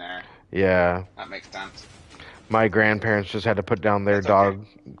time there. Yeah. That makes sense. My grandparents just had to put down their That's okay. dog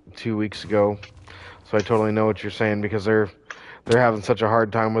 2 weeks ago. So I totally know what you're saying because they're having such a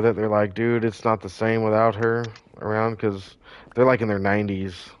hard time with it. They're like, dude, it's not the same without her around because they're like in their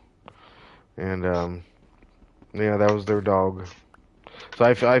 90s. And yeah, that was their dog. So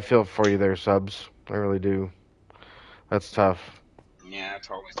I feel for you there, Subs. I really do. That's tough. Yeah, it's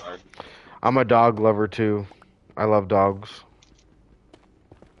always hard. I'm a dog lover too. I love dogs.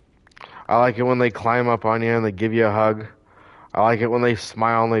 I like it when they climb up on you and they give you a hug. I like it when they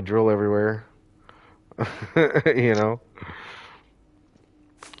smile and they drool everywhere. you know.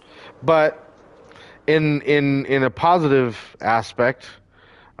 But in a positive aspect,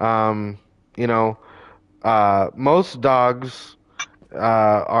 um, you know, most dogs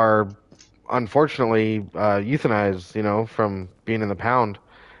are unfortunately euthanized. You know, from being in the pound.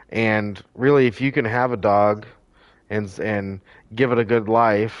 And really, if you can have a dog and give it a good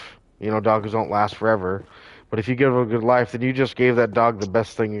life, you know, dogs don't last forever. But if you give it a good life, then you just gave that dog the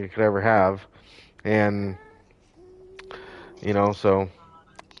best thing you could ever have. And you know, so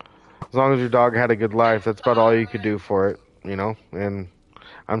as long as your dog had a good life, that's about all you could do for it, you know. And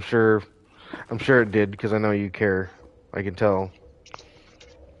I'm sure, I'm sure it did because I know you care. I can tell.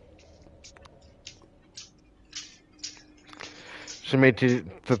 She made to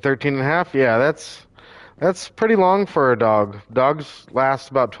 13 and a half. Yeah, that's pretty long for a dog. Dogs last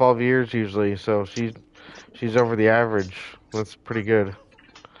about 12 years usually, so she's over the average. That's pretty good.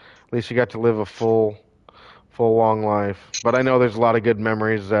 At least she got to live a full long life. But I know there's a lot of good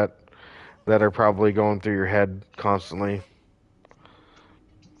memories that are probably going through your head constantly,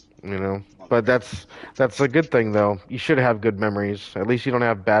 you know. Well, But there is. that's a good thing though. You should have good memories. At least you don't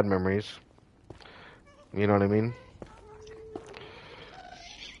have bad memories. You know what I mean?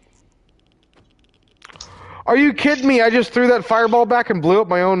 Are you kidding me? I just threw that fireball back and blew up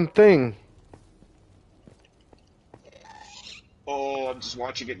my own thing. Oh, I'm just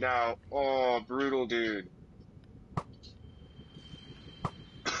watching it now. Oh, brutal, dude.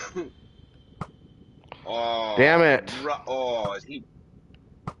 Damn Oh, it. oh, is he?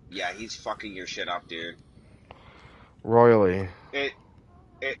 Yeah, he's fucking your shit up, dude. Royally. It,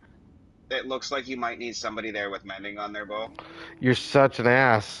 it, it looks like you might need somebody there with mending on their bow. You're such an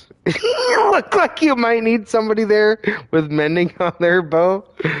ass. You look like you might need somebody there with mending on their bow.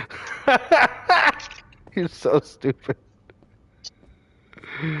 You're so stupid.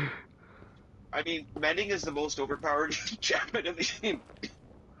 I mean, mending is the most overpowered enchantment in the game.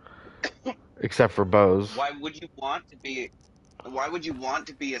 Except for bows. Why would you want to be? Why would you want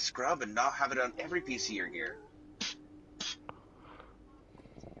to be a scrub and not have it on every piece of your gear?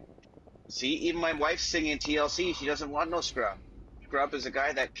 See, even my wife's singing TLC. She doesn't want no scrub. Scrub is a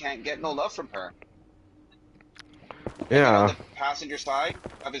guy that can't get no love from her. Hanging on Yeah. the passenger side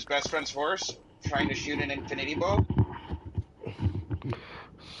of his best friend's horse, trying to shoot an infinity bow.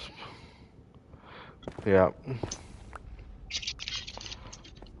 Yeah.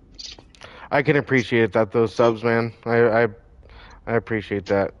 I can appreciate that those So, subs, man. I appreciate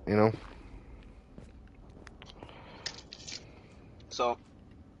that, you know. so,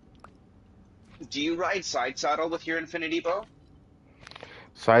 do you ride side saddle with your infinity bow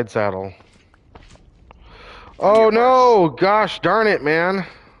Side saddle. from your Oh horse? no! Gosh darn it, man.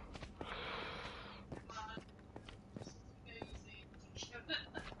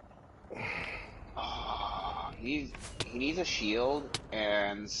 Ah, he needs a shield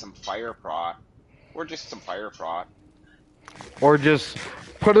and some fire prot, or just some fire prot. Or just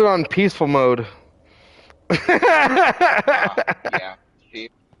put it on peaceful mode. Yeah.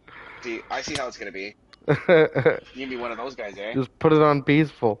 See, I see how it's gonna be. You'd be one of those guys, eh? Just put it on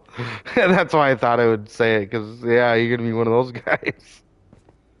peaceful. That's why I thought I would say it, because, yeah, you're going to be one of those guys.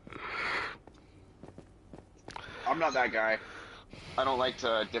 I'm not that guy. I don't like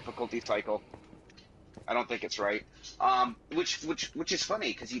to difficulty cycle. I don't think it's right. Which is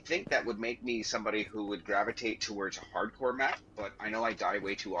funny because you'd think that would make me somebody who would gravitate towards a hardcore map, but I know I die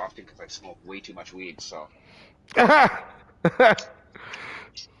way too often because I smoke way too much weed. So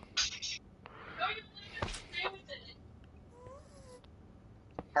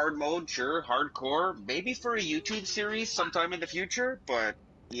hard mode, sure. Hardcore, maybe for a YouTube series sometime in the future, but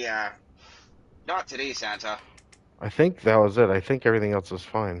yeah, not today, Santa. I think that was it. I think everything else is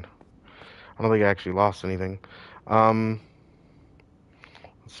fine. I don't think I actually lost anything. Um,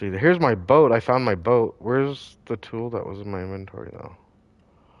 let's see. Here's my boat. I found my boat. Where's the tool that was in my inventory, though?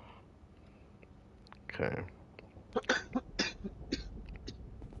 Okay.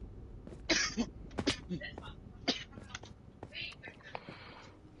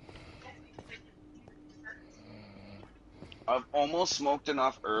 I've almost smoked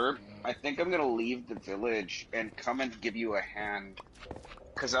enough herb. I think I'm gonna leave the village and come and give you a hand.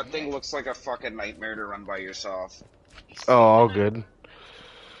 Cause that thing looks like a fucking nightmare to run by yourself. Oh, all good.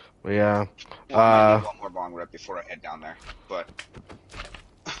 Yeah. Well, I might need one more bong rip before I head down there. But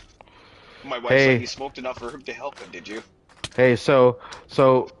my wife's like, Hey, you smoked enough herb to help him, did you? hey. So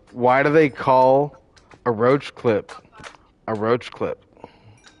why do they call a roach clip a roach clip?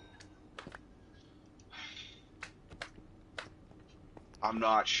 I'm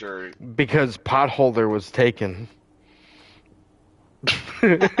not sure. Because potholder was taken.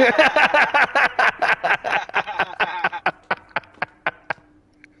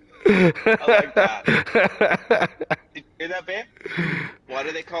 I like that. Did you hear that, babe? Why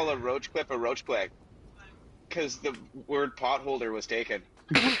do they call a roach clip a roach clip? Because the word potholder was taken.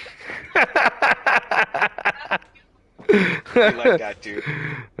 You like that, too?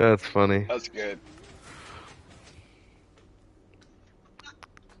 That's funny. That's good.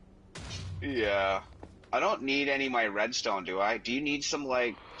 Yeah. I don't need any of my redstone, do I? Do you need some,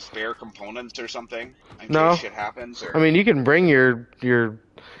 like, spare components or something in case No, shit happens? I Or mean you can bring your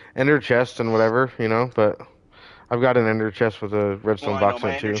ender chest and whatever, but I've got an ender chest with a well, redstone I know box in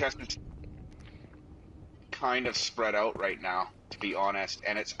my it ender too. chest is kind of spread out right now, to be honest,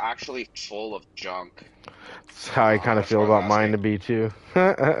 and it's actually full of junk. That's how I kind of That's feel why I was about mine asking. to be too.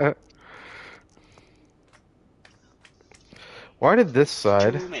 Why did this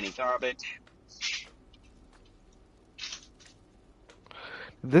side? Too many garbage.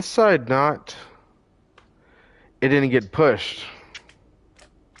 This side not? It didn't get pushed.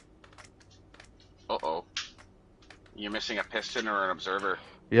 Uh-oh. You're missing a piston or an observer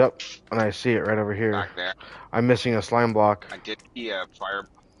Yep, and I see it right over here. back there. I'm missing a slime block. I did see a fire.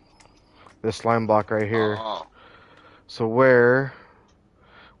 This slime block right here. Oh, So where's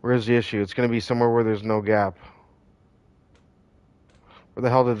the issue? It's gonna be somewhere where there's no gap. Where the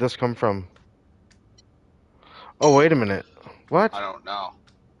hell did this come from? Oh, wait a minute. What? I don't know.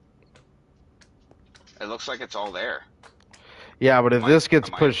 It looks like it's all there. Yeah, but if Am I? this gets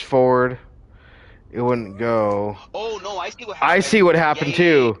Am I? pushed forward, it wouldn't go. Oh no! I see what I happened. see what Yeah, happened yeah,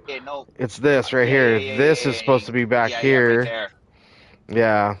 yeah, too. yeah. No. It's this right Yeah, yeah, here. yeah, yeah, This is yeah, supposed to be back yeah, yeah. Right here. there.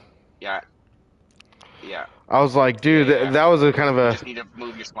 Yeah. Yeah, yeah, I was like, yeah, dude, yeah. that was a kind of You a. just need to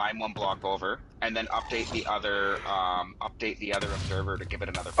move your slime one block over, and then update the other observer to give it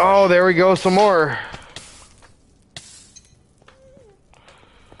another Oh, push. there we go. Some more.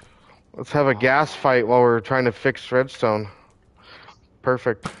 Let's have a gas fight while we're trying to fix redstone.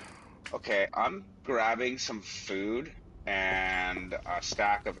 Perfect. Okay, I'm grabbing some food and a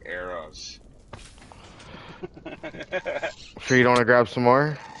stack of arrows. Sure you don't want to grab some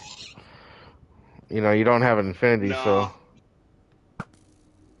more? You don't have an infinity, so. No.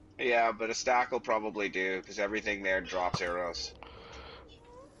 Yeah, but a stack will probably do, because everything there drops arrows.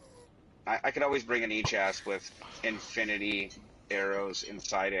 I could always bring an e-chest with infinity arrows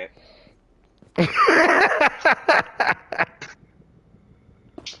inside it.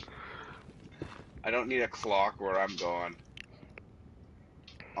 I don't need a clock where I'm going.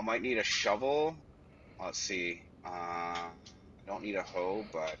 I might need a shovel. Let's see. I don't need a hoe,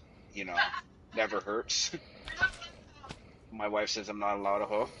 but, never hurts. My wife says I'm not allowed a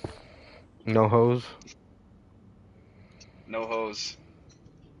hoe. No hose. No hose.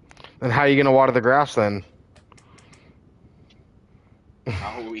 Then how are you gonna water the grass then?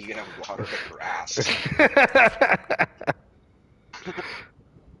 How are we gonna water the grass?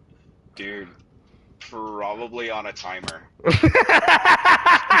 Dude, probably on a timer.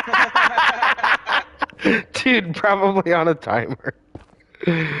 Dude, probably on a timer.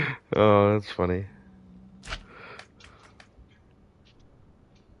 Oh, that's funny.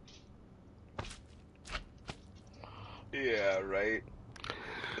 Yeah, right.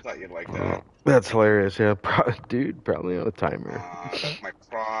 I thought you'd like that. That's hilarious. Yeah, dude, probably on a timer. That's my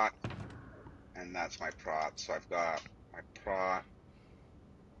prot, and that's my prot. So I've got my prot,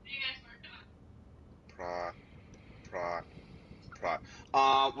 prot, prot,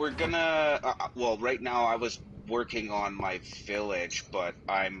 prot. We're gonna. Well, right now I was working on my village, but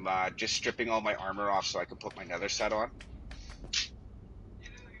I'm just stripping all my armor off so I can put my nether set on.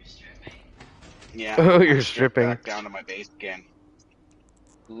 Yeah, Oh, I'm you're stripped stripping. back down to my base skin.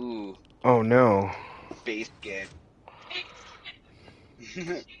 Ooh, Oh no. base skin.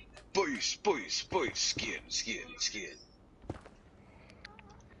 Boys, skin.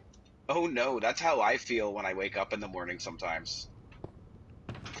 Oh no, that's how I feel when I wake up in the morning sometimes.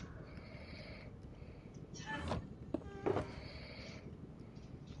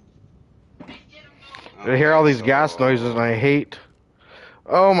 I hear all Okay, these gas noises and so I hate.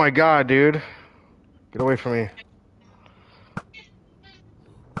 Oh my god, dude. Get away from me.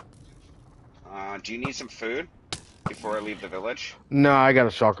 do you need some food before I leave the village? No, I got a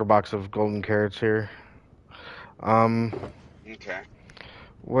shulker box of golden carrots here. Um, Okay.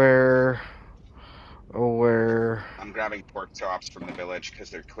 where? Oh, where? I'm grabbing pork chops from the village because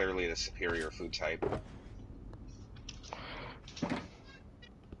they're clearly the superior food type.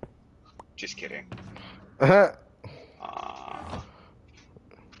 Just kidding. Might Uh,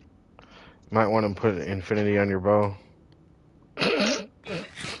 want to put infinity on your bow.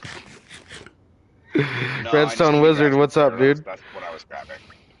 no, I just Redstone need to grab Wizard, some what's up, arrows. dude? That's what I was grabbing.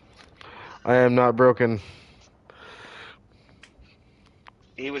 I am not broken.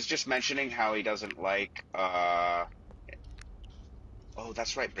 He was just mentioning how he doesn't like. Oh,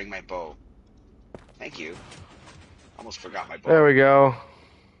 that's right. Bring my bow. Thank you. Almost forgot my There bow. we go.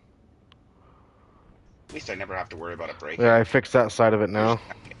 At least I never have to worry about it There, breaking. I fixed that side of it Or just now.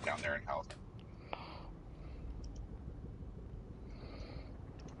 get down there and help.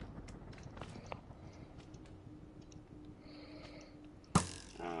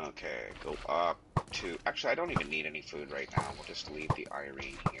 Okay, go up to. Actually, I don't even need any food right now. We'll just leave the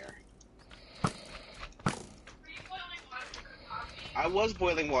Irene here. I was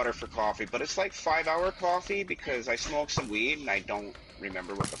boiling water for coffee, but it's like 5 hour coffee because I smoked some weed and I don't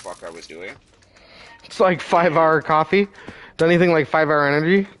remember what the fuck I was doing. It's like 5 And hour coffee. Is anything like 5 hour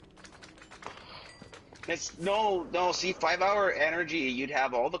energy? it's no. See, 5 hour energy, you'd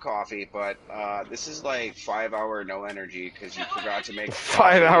have all the coffee, but this is like 5 hour no energy because you forgot to make the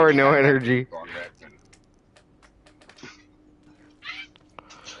 5 coffee and hour you no had that energy. on it. And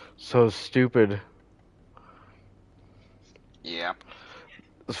So stupid. yeah,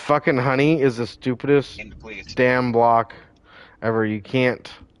 This fucking honey is the stupidest and please, damn block ever. You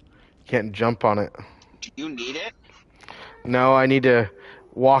can't jump on it. do you need it? No, I need to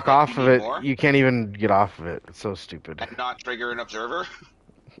walk Like you off of need it. more You can't even get off of it. It's so stupid. and not trigger an observer?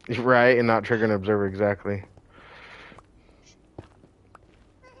 Right, and not trigger an observer exactly.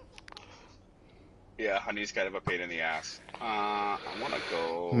 Yeah, honey's kind of a pain in the ass. I want to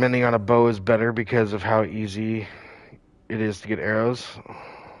go. Mending on a bow is better because of how easy it is to get arrows.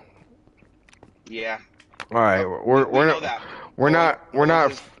 Yeah, All right, we know that. we're not we're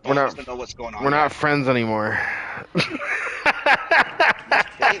not we're Bo not doesn't know what's going we're on not yet. friends anymore. You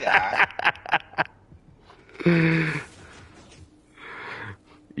say that.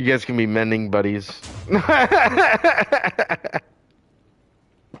 You guys can be mending buddies.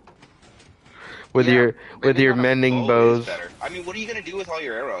 with Yeah, your mending on a mending bow is bows. better. I mean, what are you gonna do with all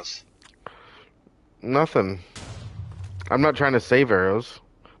your arrows? Nothing. I'm not trying to save arrows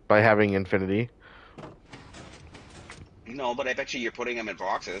by having infinity. No, but I bet you you're putting them in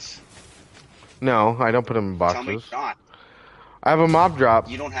boxes. No, I don't put them in Tell me boxes. you're not. I have a mob drop.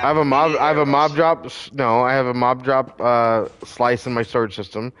 You don't I have have a mob. infinity I have a mob arrows. drop. No, I have a mob drop slice in my storage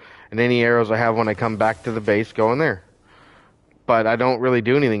system, and any arrows I have when I come back to the base go in there. But I don't really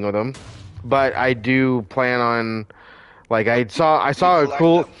do anything with them. But I do plan on, like, But I you saw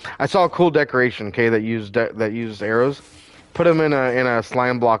collect them. a cool decoration. Okay, that used arrows. Put them in a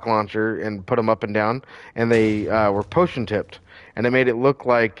slime block launcher and put them up and down, and they were potion tipped, and it made it look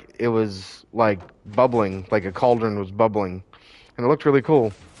like it was like bubbling, like a cauldron was bubbling, and it looked really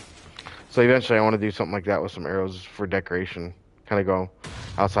cool. So eventually, I want to do something like that with some arrows for decoration, kind of go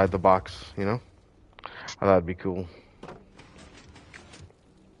outside the box, you know. I thought that'd be cool.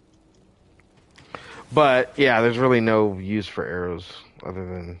 But yeah, there's really no use for arrows other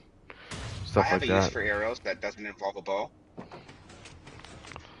than I stuff have like a use that. for arrows that doesn't involve a bow.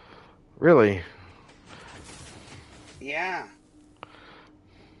 Really? Yeah,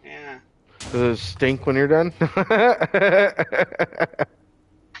 yeah. Does it stink when you're done?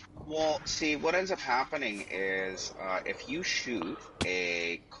 Well, see, what ends up happening is if you shoot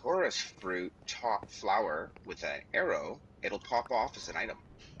a chorus fruit top flower with an arrow, it'll pop off as an item.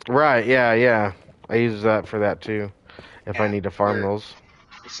 Right, yeah, yeah. I use that for that too, if I Yeah. need to farm those.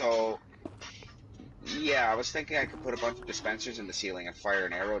 So, yeah, I was thinking I could put a bunch of dispensers in the ceiling and fire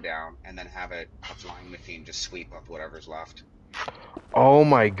an arrow down, and then have a flying machine just sweep up whatever's left. Oh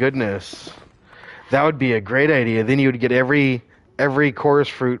my goodness. That would be a great idea. Then you would get every chorus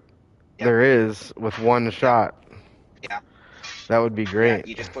fruit Yep. there is with one shot. Yeah. That would be Yeah. great.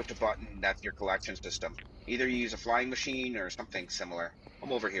 You just push a button. That's your collection system. Either you use a flying machine or something similar.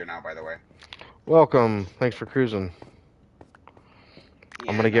 I'm over here now, by the way. Welcome. Thanks for cruising.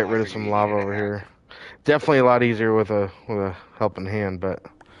 I'm Yeah. gonna No, get I rid of figured some you lava needed a over hand. here. Definitely a lot easier with a helping hand, but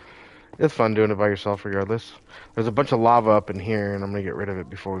it's fun doing it by yourself regardless. There's a bunch of lava up in here, and I'm gonna get rid of it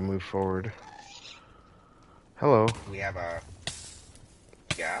before we move forward. Hello. We have a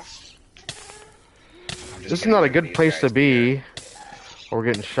gas. I'm just This is getting not a rid of good these place to guys here. be. We're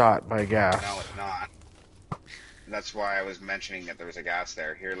getting shot by No, gas. it's not. That's why I was mentioning that there was a gas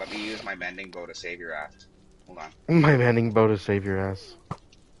there. Here, let me use my mending bow to save your ass. Hold on. My mending bow to save your ass.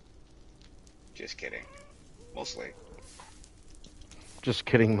 Just kidding. Mostly. Just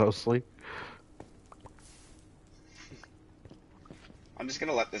kidding, mostly. I'm just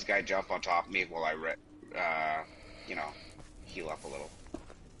gonna let this guy jump on top of me while I, you know, heal up a little.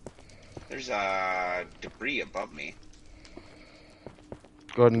 There's debris above me.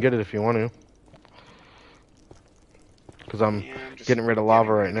 Go ahead and get it if you want to. Because I'm Yeah, I'm just getting rid of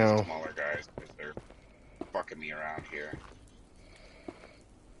lava getting rid right of these now. smaller guys because they're fucking me around here.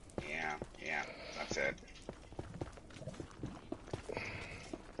 Yeah, that's it.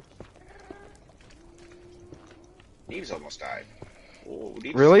 Neve's almost died. Oh, Neve's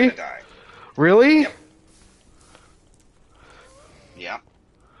is gonna Really? die. Really? Yep. Yep.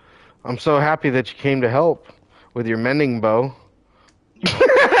 I'm so happy that you came to help with your mending bow. You're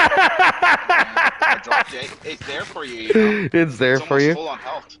welcome. I dropped it. It's there for you, you know? It's there It's for almost you. full on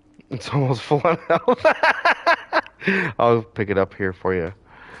health. It's almost full on health. I'll pick it up here for you.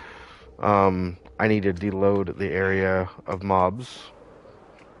 I need to deload the area of mobs.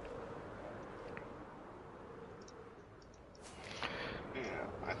 Yeah,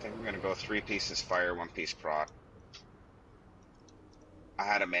 I think I'm gonna go 3 pieces fire, 1 piece prot. I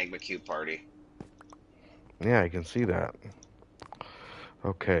had a magma cube party. Yeah, I can see that.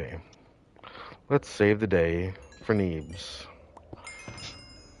 Okay. Let's save the day for Neebs.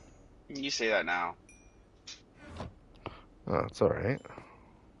 You say that now. Oh, it's alright.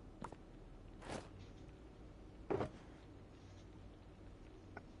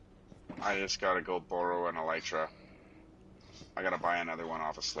 I just gotta go borrow an elytra. I gotta buy another one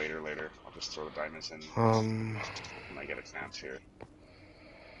off of Slater later. I'll just throw the diamonds in when I get a chance here.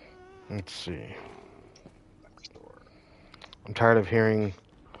 Let's see. Next door. I'm tired of hearing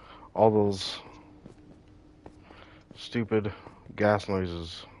all those stupid gas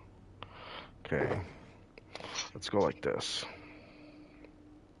noises. Okay. Let's go like this.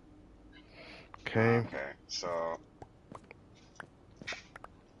 Okay. Okay, so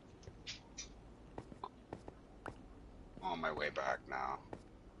on my way back now.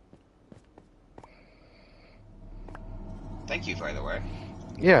 Thank you, by the way.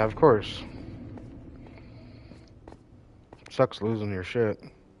 Yeah, of course. Sucks losing your shit.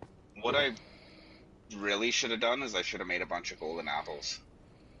 What I really should have done is I should have made a bunch of golden apples.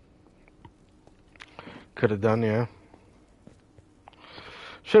 Could have done, yeah.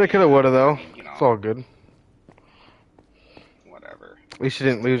 Shoulda, coulda, Yeah, woulda, but I though. mean, you It's know, all good. whatever. At least you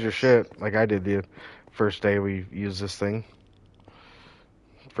Is didn't what it lose your is. shit like I did the first day we used this thing.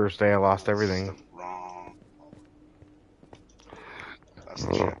 First day I lost That's the everything. wrong. That's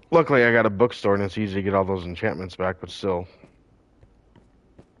the shit. Luckily I got a bookstore and it's easy to get all those enchantments back, but still.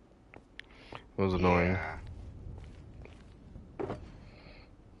 It was annoying. Yeah,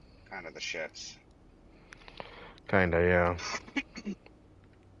 kind of the shits. Kinda, yeah.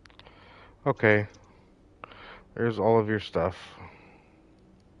 Okay. There's all of your stuff.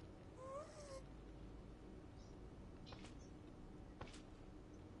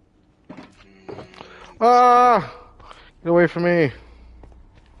 This way. Ah! Get away from me.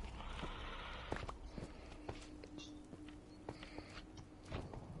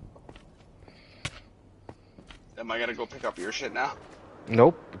 Am I gonna go pick up your shit now?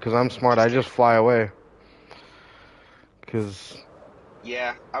 Nope, because I'm smart. I just fly away. Because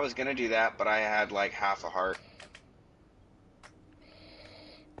Yeah, I was gonna do that, but I had like half a heart.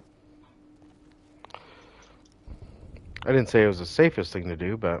 I didn't say it was the safest thing to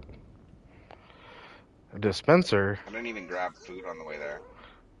do, but a dispenser. I didn't even grab food on the way there.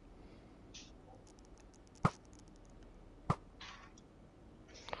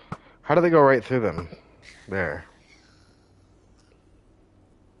 How do they go right through them? There.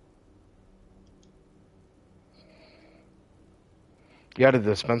 You had a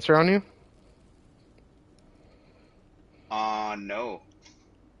dispenser on you? No.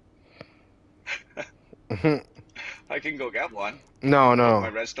 I can go get one, No, but my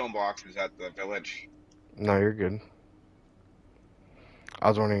no. redstone box is at the village. No, you're good. I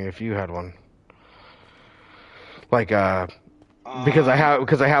was wondering if you had one. Like, because Um,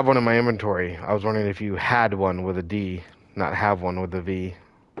 I have one in my inventory. I was wondering if you had one with a D, not have one with a V.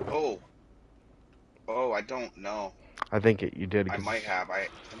 oh, I don't know. I think you did. I Cause might have. I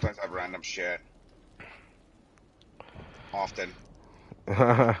sometimes have random shit. Often.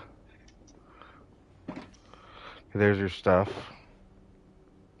 there's your stuff.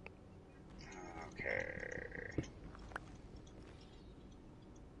 Okay.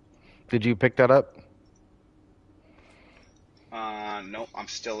 Did you pick that up? No, I'm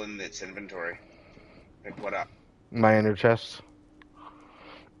still in its inventory. Pick what up? My ender chest.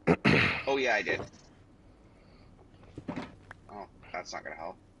 Oh yeah, I did. Oh, that's not gonna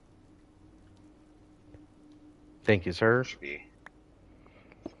help. Thank you, sir. Should be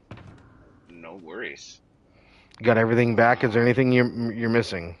no worries. Got everything back? Is there anything you're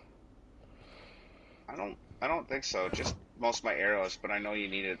missing? I don't think so. Just most of my arrows, but I know you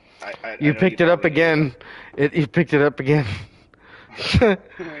need it. I You know you picked it up probably need again. You picked it up again. Yeah,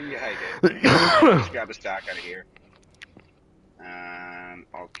 I did. I'll just grab a stack out of here, and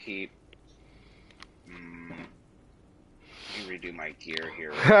I'll keep. Let me redo my gear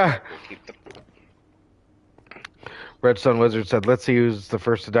here real quick. We'll keep the. Redstone Wizard said, "Let's see who's the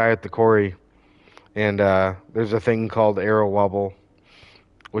first to die at the quarry." And there's a thing called arrow wobble,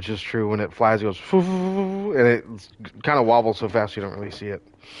 which is true. When it flies, it goes, and it kind of wobbles so fast you don't really see it.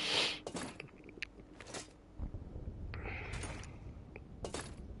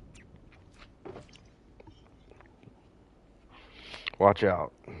 Watch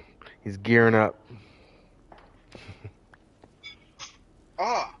out. He's gearing up.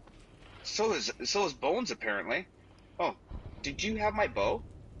 Ah, so is Bones apparently. Oh, did you have my bow?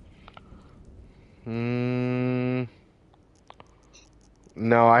 No,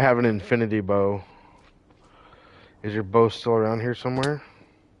 I have an infinity bow. Is your bow still around here somewhere?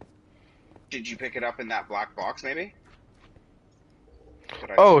 Did you pick it up in that black box, maybe? Did I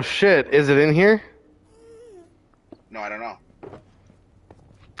just... Oh, shit. Is it in here? No, I don't know.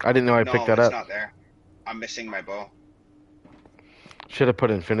 I didn't know I picked No, that it's up. not there. I'm missing my bow. Should have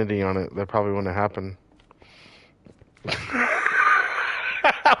put infinity on it. That probably wouldn't have happened.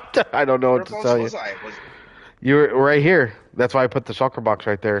 I don't know what to Whereabouts tell you. was I? You were right here. That's why I put the shulker box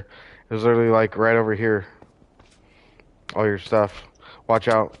right there. It was literally like right over here. All your stuff. Watch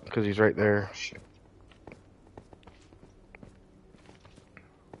out, because he's right there. Oh shit.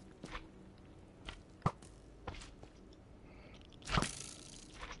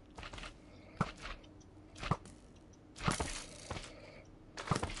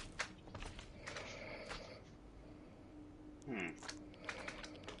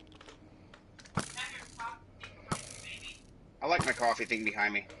 I like my coffee thing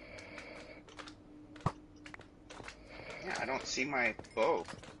behind me. Yeah, I don't see my bow.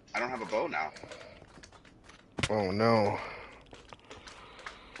 I don't have a bow now. Oh no.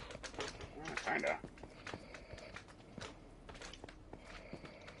 Kinda.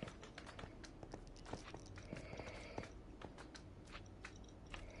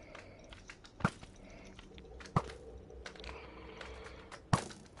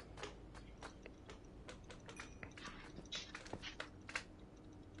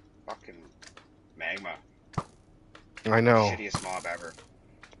 Fucking magma. I know. Shittiest mob ever.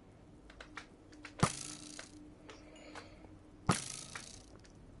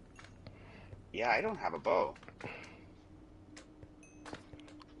 Yeah, I don't have a bow.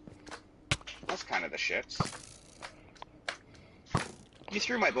 That's kind of the shits. You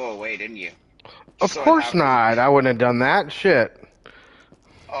threw my bow away, didn't you? Of So I'd course have to... not. I wouldn't have done that. Shit.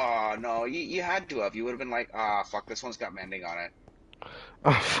 Oh, no, you had to have. You would have been like, ah, fuck, this one's got mending on it.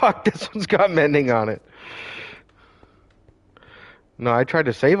 Oh, fuck, this one's got mending on it. No, I tried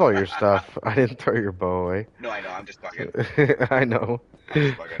to save all your stuff. I didn't throw your bow away. No, I know, I'm just bugging. I know. I'm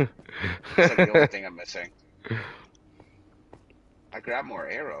just bugging. It's like the only thing I'm missing. I grab more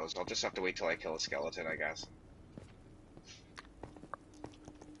arrows. I'll just have to wait till I kill a skeleton, I guess.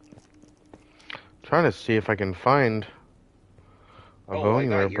 Trying to see if I can find a bow I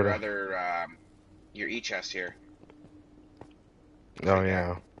anywhere, got your but other, your e-chest here. oh Right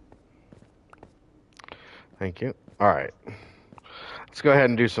yeah. Thank you. All right. Let's go ahead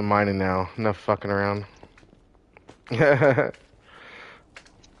and do some mining now. Enough fucking around.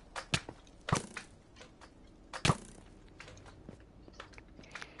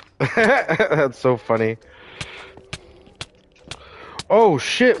 That's so funny. Oh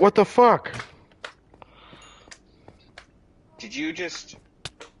shit, what the fuck? Did you just...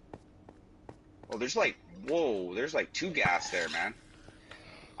 Oh, there's like... Whoa, there's like 2 gas there, man.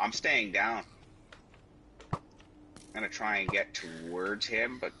 I'm staying down. I'm gonna try and get towards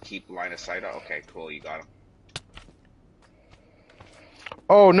him, but keep line of sight. Okay, cool, you got him.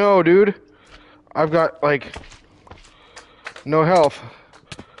 Oh no, dude. I've got like no health.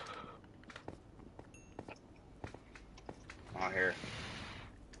 Oh, here.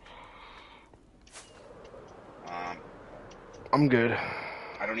 I'm good.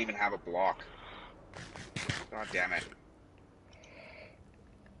 I don't even have a block. God damn it.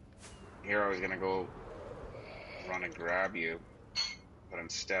 Here I was gonna go run and grab you. But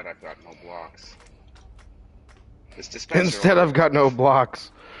instead, I've got no blocks. This dispenser Instead, over. I've got no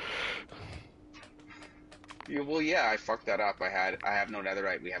blocks. Well, yeah, I fucked that up. I have no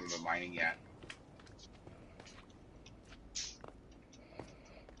netherite. We haven't been mining yet.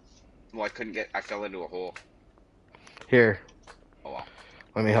 Well, I couldn't get. I fell into a hole. Here, Oh well.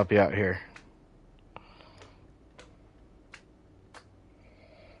 let me help you out here.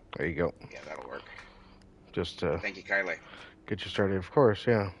 There you go. Yeah, that'll work. Just Thank you, Kylie. get you started, of course,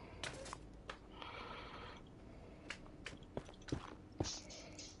 yeah.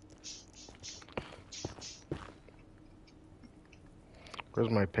 Where's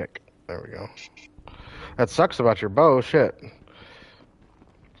my pick? There we go. That sucks about your bow, shit.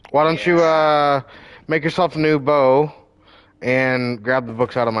 Why don't you make yourself a new bow and grab the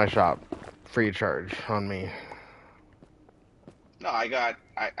books out of my shop? Free charge on me. No, I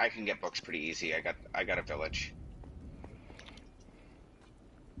can get books pretty easy. I got a village.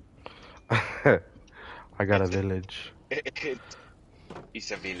 I got a village.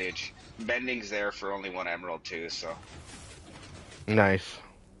 It's a village. Bending's there for only 1 emerald too, so. Nice.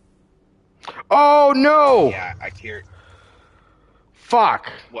 Oh no! Yeah, I hear.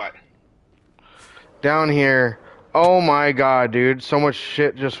 Fuck. What? Down here. Oh my god, dude. So much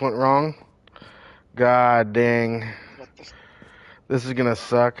shit just went wrong. God dang. What the? This is gonna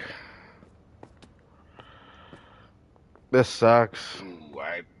suck. This sucks. Ooh,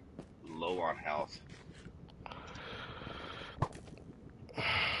 I'm low on health.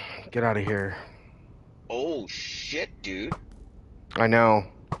 Get out of here. Oh shit, dude. I know.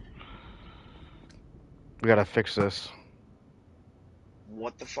 We gotta fix this.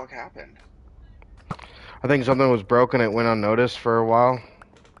 What the fuck happened? I think something was broken. It went unnoticed for a while.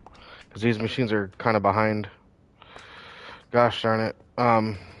 Because these machines are kind of behind. Gosh darn it.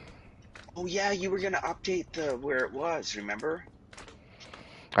 Oh yeah, you were gonna update the where it was, remember?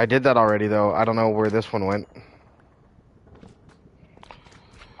 I did that already, though. I don't know where this one went.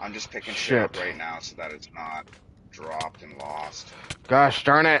 I'm just picking shit up right now so that it's not dropped and lost. Gosh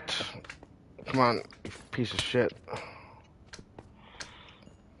darn it. Come on, you piece of shit.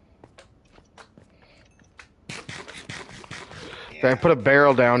 Yeah. I put a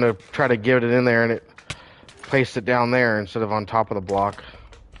barrel down to try to get it in there, and it placed it down there instead of on top of the block.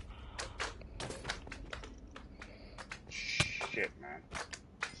 Shit, man.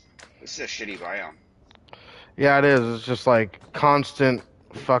 This is a shitty biome. Yeah, it is. It's just like constant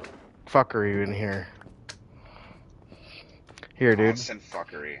fuckery in here. Here, dude. Constant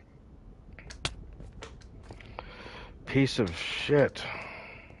fuckery. Piece of shit.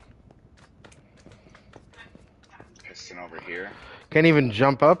 Piston over here. Can't even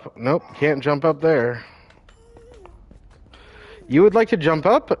jump up? Nope, can't jump up there. You would like to jump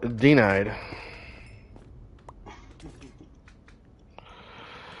up? Denied.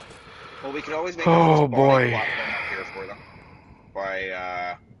 Well, we could always make Oh, a spawning boy. platform up here for them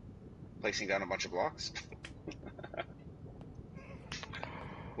by placing down a bunch of blocks.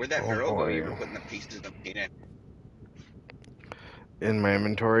 Where'd that barrel go? You were putting the pieces of the paint in. In my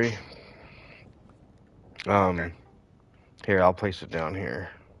inventory. Okay. Here, I'll place it down here.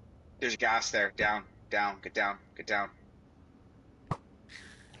 There's gas there. Down, down, get down, get down.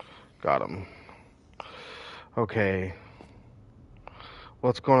 Got him. Okay.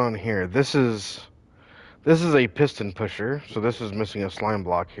 What's going on here? This is a piston pusher, so this is missing a slime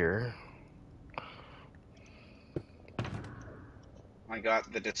block here. I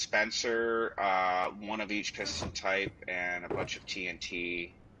got the dispenser, one of each piston type, and a bunch of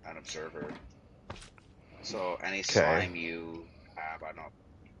TNT, an observer. So any slime you have, I don't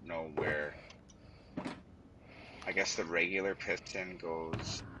know where. I guess the regular piston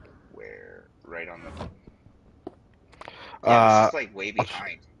goes where? Right on the. Yeah, this is like way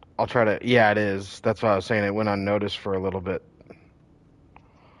behind. I'll try to. Yeah, it is. That's why I was saying it went unnoticed for a little bit.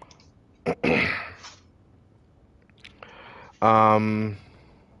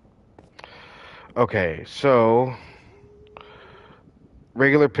 Okay, so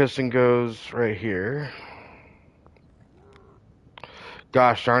regular piston goes right here.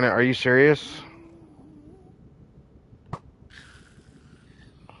 Gosh darn it, are you serious?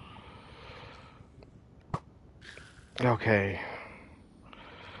 Okay.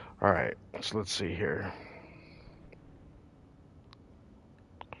 Alright, so let's see here.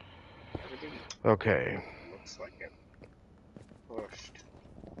 Everything Okay. looks like it pushed.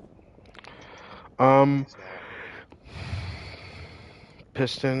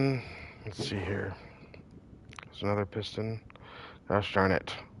 Piston. Let's see here. There's another piston. Gosh darn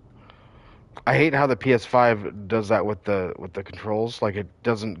it. I hate how the PS5 does that with the controls. Like, it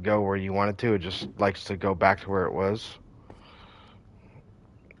doesn't go where you want it to. It just likes to go back to where it was.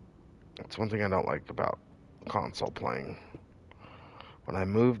 That's one thing I don't like about console playing. When I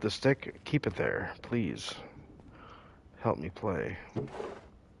move the stick, keep it there, please. Help me play.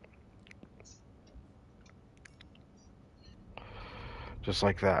 Just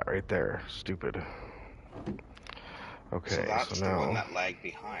like that, right there. Stupid. Okay, So that's so the one now... that lagged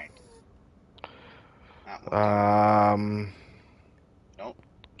behind. Not looking. Nope,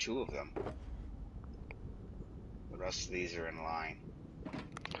 2 of them. The rest of these are in line.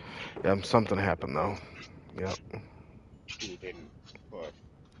 Yeah, something happened, though. Yep. 2 didn't put.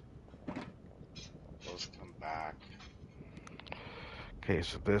 Those come back Okay,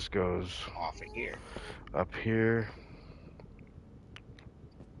 so this goes off of here. up here.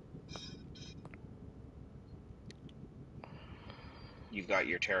 You've got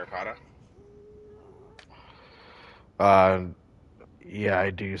your terracotta. Yeah, I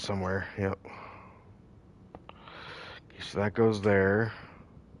do somewhere. Yep. Okay, so that goes there.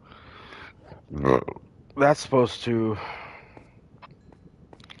 That's supposed to...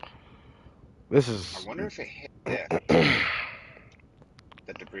 This I is... wonder if it hit this,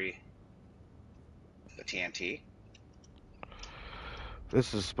 the debris, the TNT.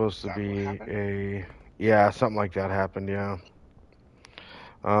 This is supposed Is to that what be happened? a... Yeah, something like that happened, yeah.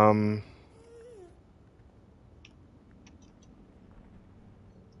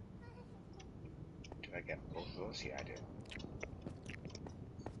 Did I get both of those? Yeah, I did.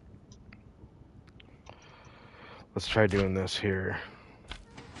 Let's try doing this here.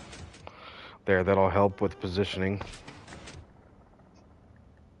 There, that'll help with positioning.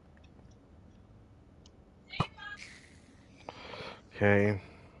 Okay.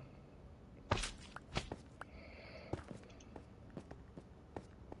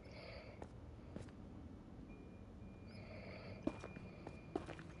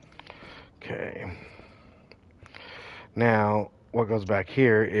 Okay. Now, what goes back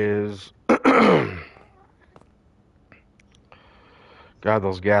here is... God,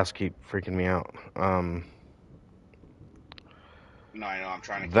 those gas keep freaking me out. No, I know. I'm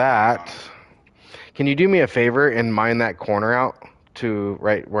trying to keep an eye on That... them. Can you do me a favor and mine that corner out to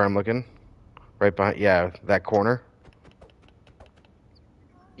right where I'm looking? Right behind... Yeah, that corner.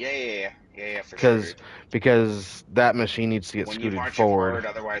 Yeah, for sure, dude. Because that machine needs to get When you scooted march it forward. forward,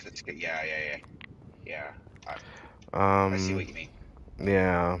 otherwise it's good. Yeah. I see Um, what you mean.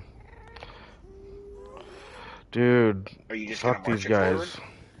 yeah. Dude, Are you just gonna fuck these march it forward? guys.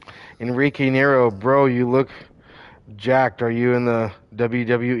 Enrique Nero, bro, you look jacked. Are you in the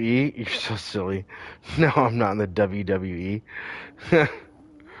WWE? You're so silly. No, I'm not in the WWE.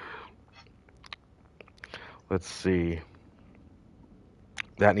 Let's see.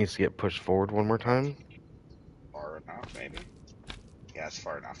 That needs to get pushed forward one more time. Far enough, maybe. Yeah, it's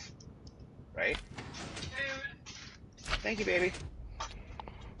far enough, right? Thank you, baby.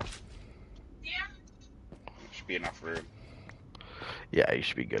 There should be enough room. Yeah, you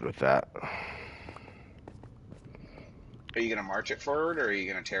should be good with that. Are you gonna march it forward, or are you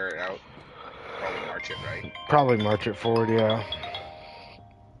gonna tear it out? Probably march it, right? Probably march it forward, yeah.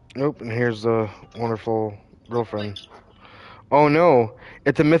 Nope, and here's the wonderful girlfriend. Oh no,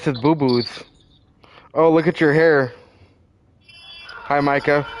 it's a Mrs. Boo Boo's. Oh, look at your hair. Hi,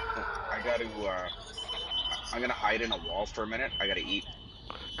 Micah. Oh, I'm gonna hide in a wall for a minute. I gotta eat.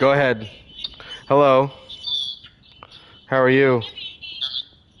 Go ahead. Hello. How are you?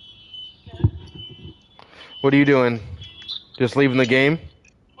 What are you doing? Just leaving the game?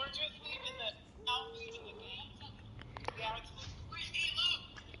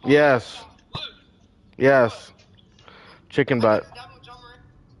 Yes. Yes. Chicken butt.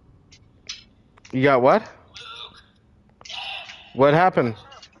 You got what? What happened?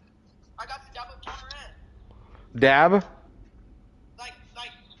 Dab?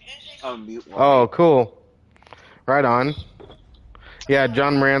 Mute Oh, Wally. cool. Right on. Yeah,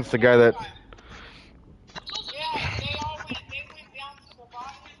 John Morant's the guy that...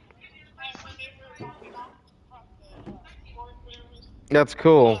 That's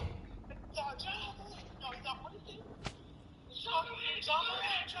cool.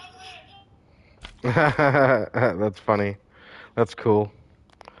 That's funny. That's cool.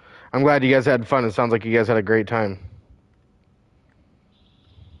 I'm glad you guys had fun. It sounds like you guys had a great time.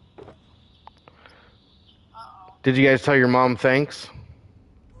 Did you guys tell your mom thanks?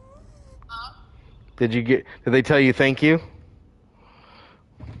 Did they tell you thank you?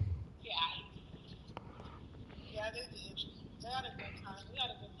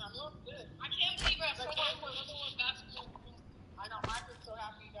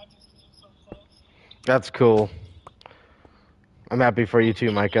 That's cool. I'm happy for you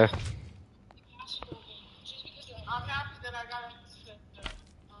too, Micah.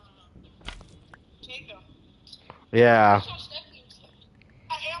 Yeah.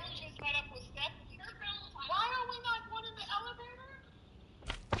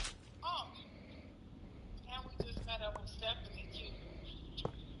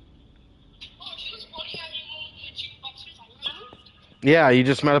 Yeah, you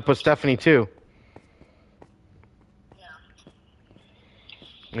just met up with Stephanie too.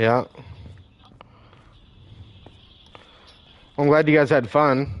 Yeah. I'm glad you guys had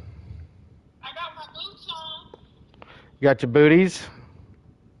fun. You got your booties?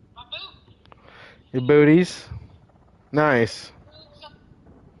 Your booties? Nice.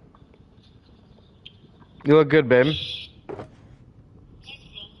 You look good, babe.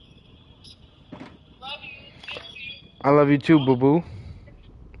 I love you too, boo boo.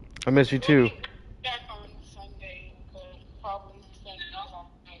 I miss you too.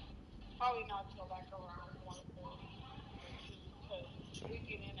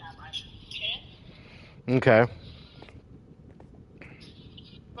 Okay.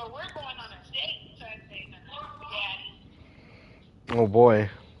 Oh boy.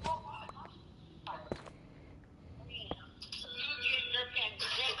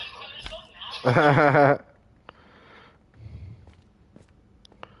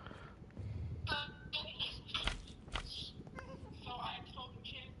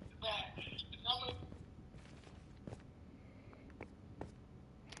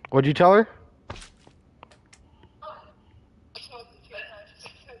 What'd you tell her?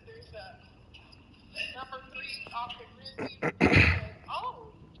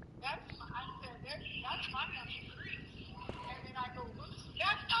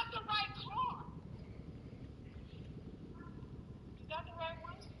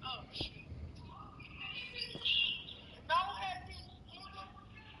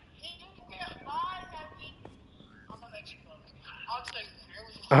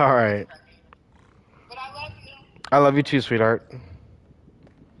 All right. I love you too, sweetheart.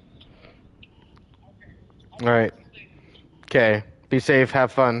 All right. Okay. Be safe.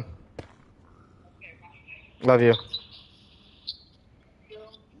 Have fun. Love you.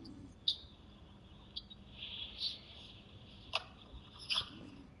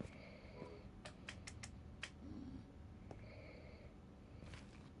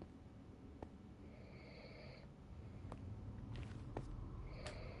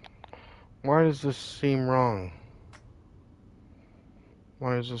 Why does this seem wrong?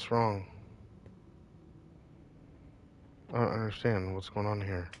 Why is this wrong? I don't understand what's going on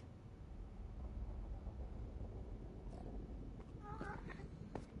here.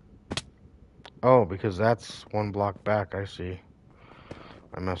 Oh, because that's one block back. I see.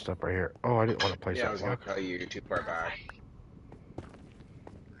 I messed up right here. Oh, I didn't want to place Yeah, I that was gonna block. tell you you're too far back.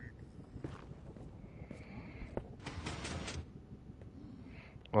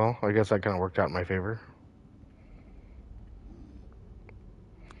 Well, I guess that kind of worked out in my favor.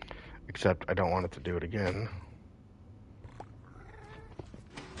 Except I don't want it to do it again.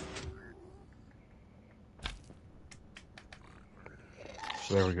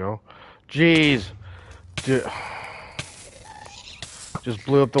 So there we go. Jeez. Just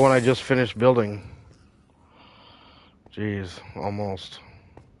blew up the one I just finished building. Jeez. Almost.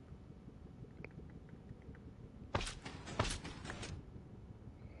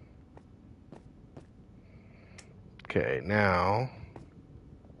 Okay, now.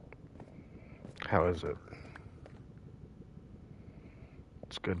 How is it?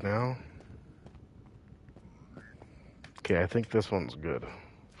 It's good now. Okay, I think this one's good.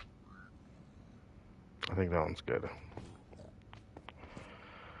 I think that one's good.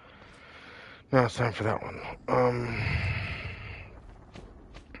 Now it's time for that one.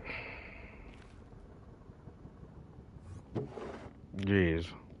 Jeez.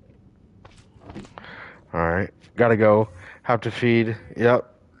 Alright. Gotta go. Have to feed. Yep.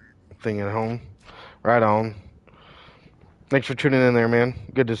 Thing at home. Right on. Thanks for tuning in there, man.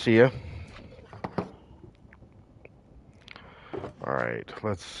 Good to see you. Alright,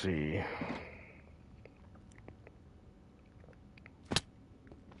 let's see.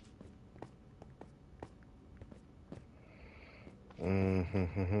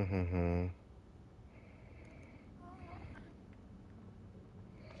 Mm-hmm.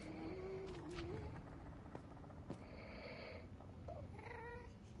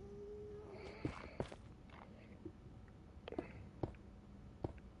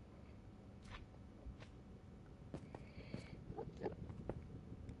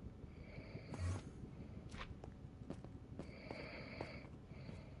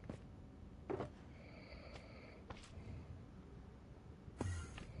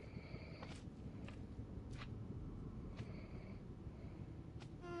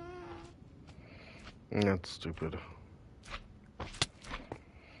 That's stupid.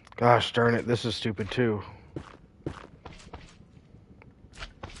 Gosh darn it, this is stupid too.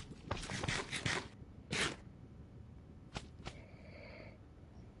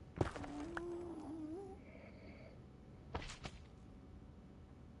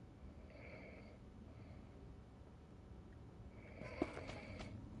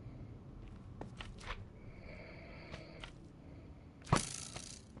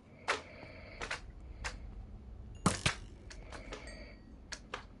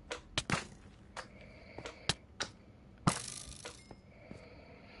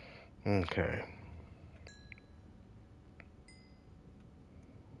 Okay.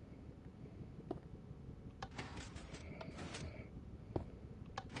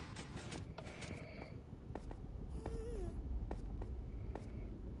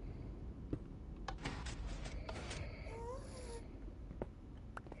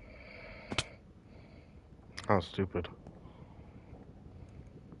 How stupid.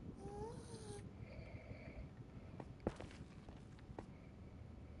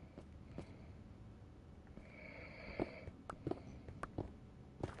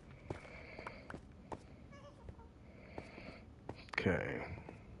 Okay.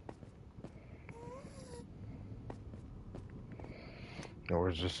 Now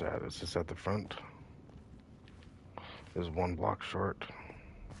where's this at? Is this at the front? Is 1 block short.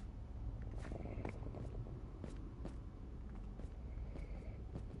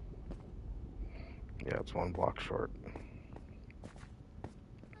 Yeah, it's 1 block short.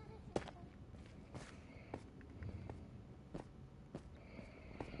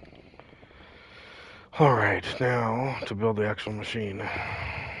 Alright, now to build the actual machine.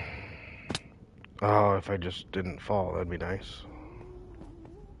 Oh, if I just didn't fall, that'd be nice.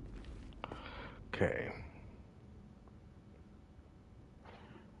 Okay.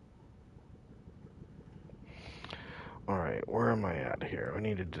 Alright, where am I at here? I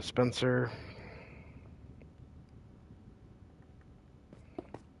need a dispenser.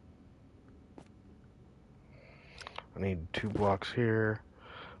 I need 2 blocks here.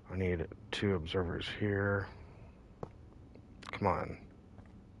 I need 2 observers here. Come on.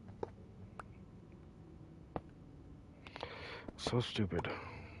 So stupid.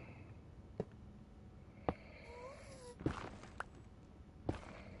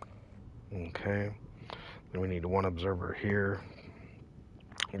 Okay. Then we need 1 observer here.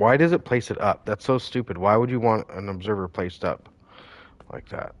 Why does it place it up? That's so stupid. Why would you want an observer placed up like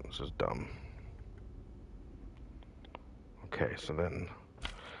that? This is dumb. Okay, so then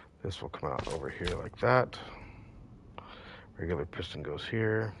this will come out over here like that. Regular piston goes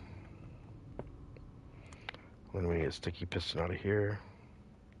here. Then we need a sticky piston out of here.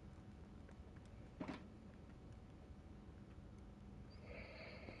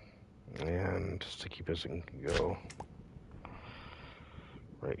 And sticky piston can go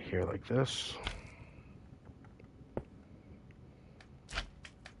right here like this.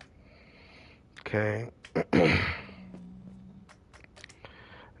 Okay.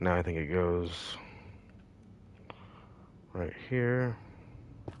 Now I think it goes right here.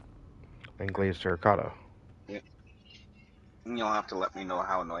 And glazed terracotta. Yeah. You'll have to let me know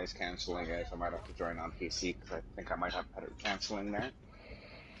how noise canceling is. I might have to join on PC because I think I might have better canceling there.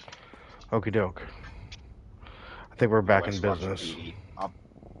 Okie doke. I think we're back in Otherwise, watching business. TV.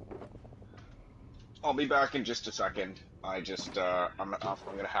 I'll be back in just a second. I'm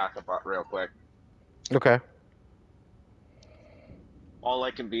gonna hack a bot real quick. Okay. All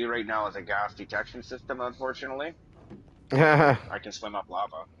I can be right now is a gas detection system, unfortunately. I I can swim up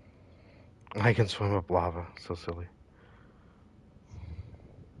lava. can swim up lava. So silly.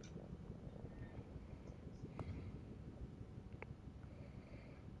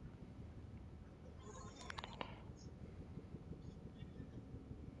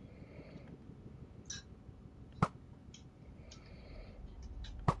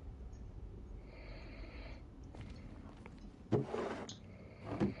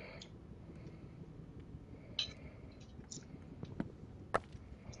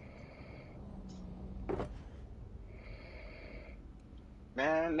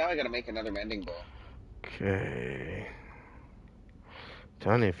 Man, now I gotta make another mending bow. Okay.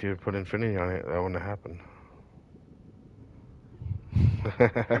 Telling you, if you had put infinity on it, that wouldn't have happened.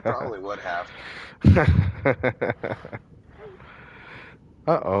 It probably would have.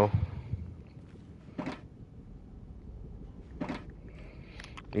 Uh-oh.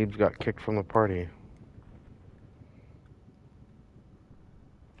 Eve's got kicked from the party.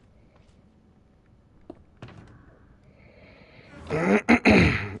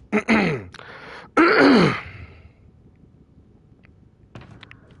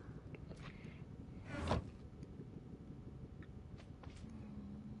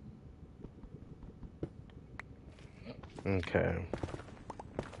 Okay.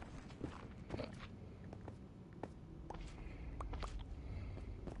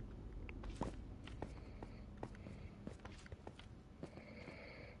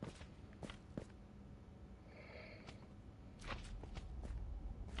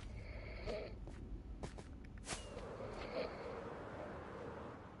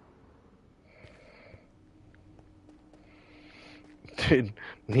 Dude,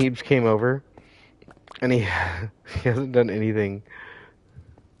 Neebs came over, and he hasn't done anything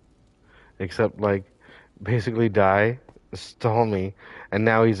except, like, basically die, stall me, and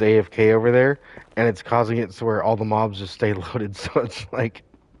now he's AFK over there, and it's causing it to where all the mobs just stay loaded, so it's like...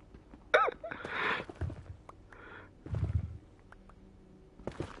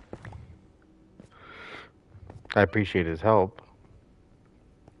 I appreciate his help.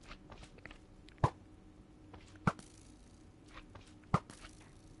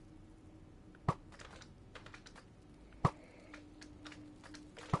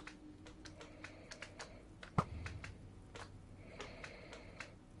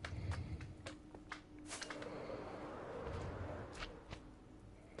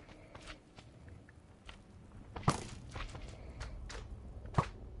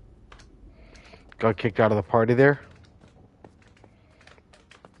 Got kicked out of the party there.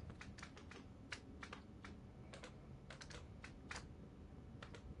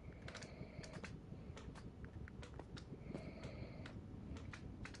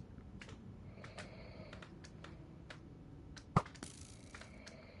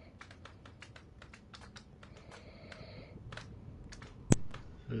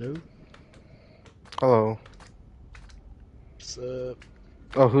 Hello? Hello. What's up?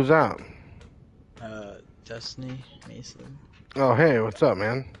 Oh, who's that? Destiny Mason. Oh, hey, what's up,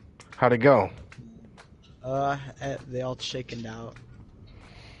 man? How'd it go? They all chickened out.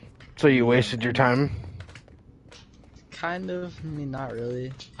 So you Yeah, wasted your time? Kind of. I mean, not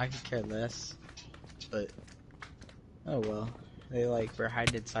really. I could care less. But, oh well. They, like, were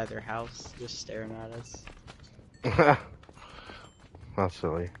hiding inside their house, just staring at us. That's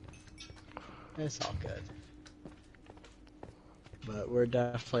silly. It's all good. But we're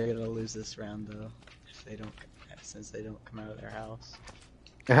definitely gonna lose this round, though. If they don't, since they don't come out of their house.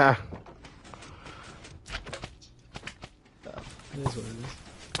 Yeah. So, it is what it is.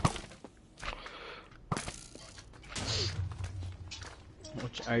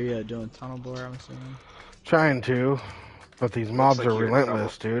 Which, are you doing tunnel bore, I'm assuming? Trying to, but these mobs like are you're in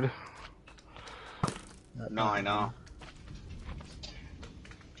relentless, dude. No, I know.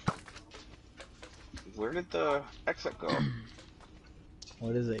 Where did the exit go?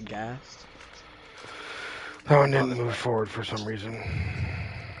 What is it, gassed? That one Oh, didn't this move way. forward for some reason.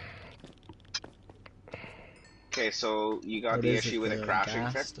 Okay, so you got What the is issue it, with it the crashing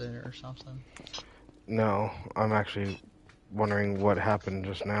gas fixed? or something? No, I'm actually wondering what happened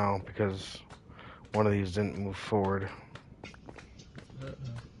just now because one of these didn't move forward.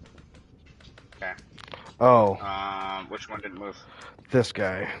 Okay. Oh, Which one didn't move? this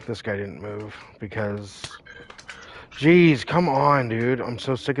guy. This guy didn't move because... Jeez, come on, dude. I'm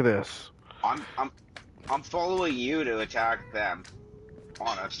so sick of this. I'm following you to attack them.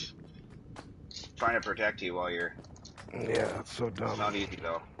 Honest. Trying to protect you while you're... Yeah, that's so It's dumb. not easy,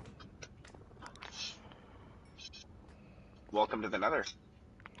 though. Welcome to the Nether.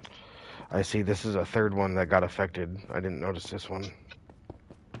 I see this is a third one that got affected. I didn't notice this one.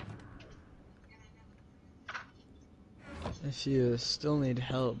 If you still need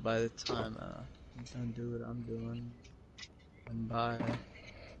help by the time I'm done doing what I'm doing, and bye.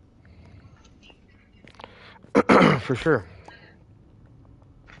 For sure.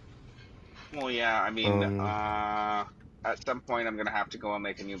 Well, yeah, I mean, Um, at some point I'm gonna have to go and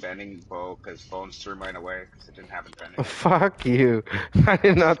make a new bending bow, because Bones threw mine away, because it didn't have bending. fuck you. I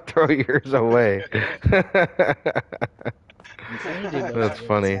did not throw yours away. Infinity knows That's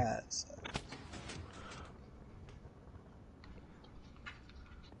where it's funny. at. So.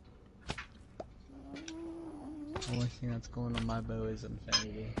 Only thing that's going on my bow is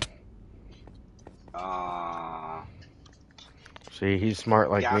infinity. Uh, See, he's smart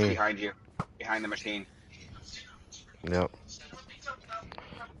like gas me. behind you, behind the machine. Yep.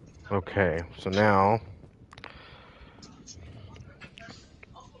 Okay, so now...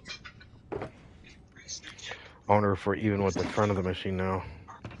 I wonder if we're even with the front of the machine now.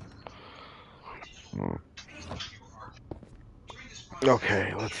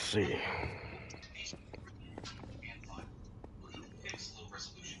 Okay, let's see.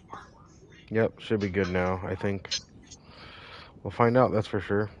 Yep, should be good now, I think. We'll find out, that's for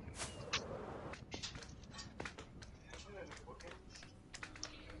sure.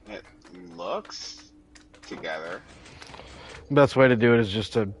 It looks together. Best way to do it is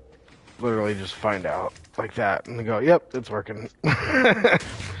just to literally just find out like that and go, yep, it's working. And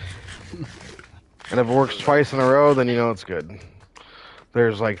if it works twice in a row, then you know it's good.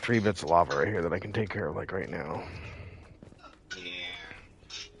 There's like 3 bits of lava right here that I can take care of like right now. Yeah.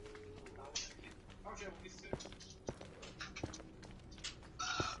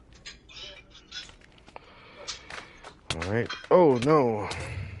 Alright. Oh, no.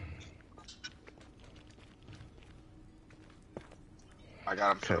 I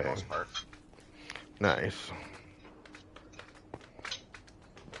got him for the Okay. most part. Nice.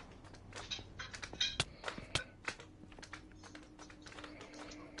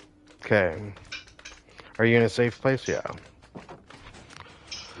 Okay. Are you in a safe place? Yeah.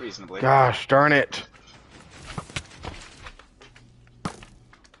 Reasonably. Gosh darn it. Are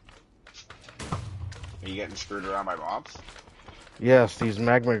you getting screwed around by mobs? Yes, these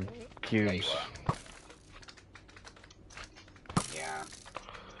magma Yeah, you cubes. are. Yeah.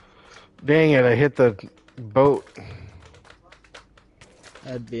 Dang it, I hit the boat.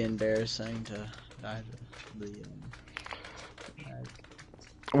 That'd be embarrassing to die to the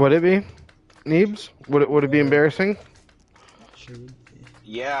Would it be? Neebs? Would it be embarrassing? sure would be.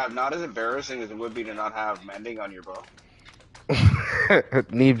 Yeah, not as embarrassing as it would be to not have mending on your bow.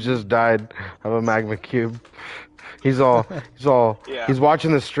 Neebs just died of a magma cube. He's Yeah.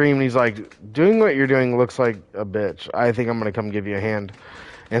 watching the stream and he's like, doing what you're doing looks like a bitch. I think I'm gonna come give you a hand.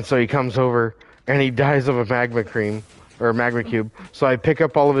 And so he comes over and he dies of a magma cream or a magma cube. So I pick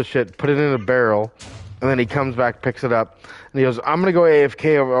up all of his shit, put it in a barrel, and then he comes back, picks it up, and he goes, I'm gonna go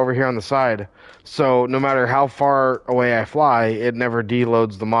AFK over here on the side. So no matter how far away I fly, it never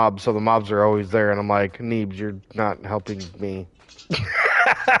deloads the mobs, so the mobs are always there. And I'm like, Neebs, you're not helping me.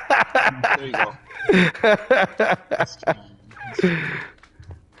 There you go.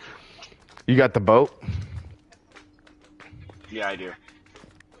 You got the boat? Yeah, I do.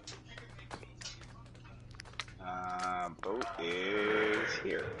 Boat is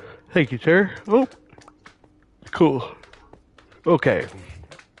here. Thank you, sir. Oh, cool. Okay.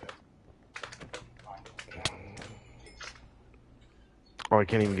 Oh, I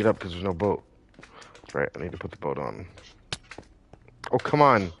can't even get up because there's no boat. That's right, I need to put the boat on. Oh, come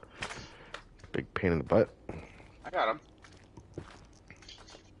on. Big pain in the butt. I got him.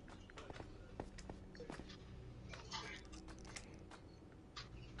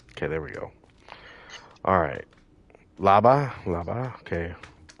 Okay, there we go. All right. Lava. Okay.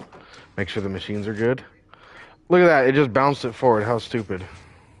 Make sure the machines are good. Look at that. It just bounced it forward. How stupid.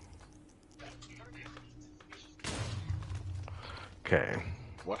 Okay.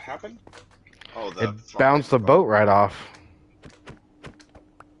 What happened? Oh, It bounced the boat right off.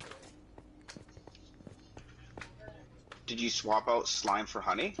 Did you swap out slime for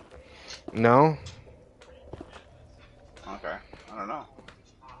honey? No? Okay. I don't know.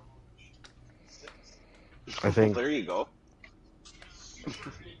 I think... There you go.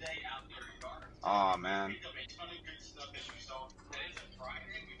 Oh man.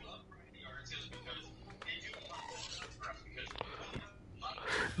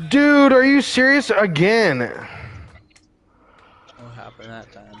 Dude, are you serious? Again? What happened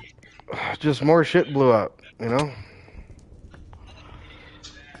that time? Just more shit blew up, you know?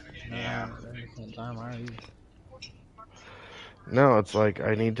 Yeah. What time are you? No, it's like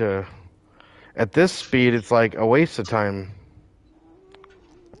I need to... At this speed, it's like a waste of time.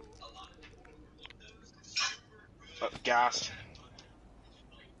 Gas.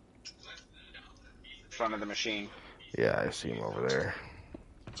 Front of the machine. Yeah, I see him over there.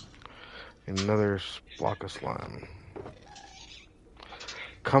 Another block of slime.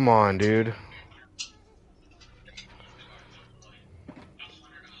 Come on, dude.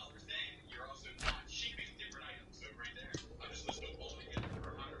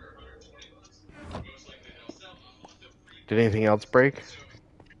 Did anything else break?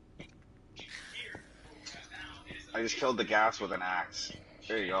 I just killed the gas with an axe.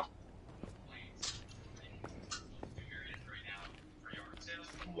 There you go.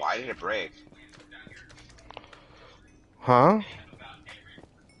 Why did it break? Huh?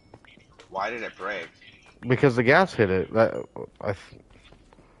 Why did it break? Because the gas hit it.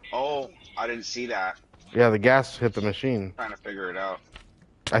 Oh, I didn't see that. Yeah, the gas hit the machine. Trying to figure it out.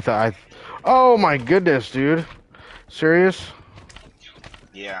 Oh my goodness, dude. Serious?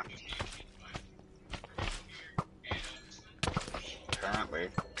 Yeah. Apparently.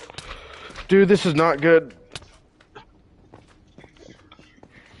 Dude, this is not good.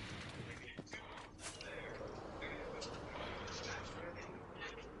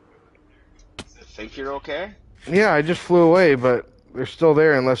 Think you're okay? Yeah, I just flew away, but they're still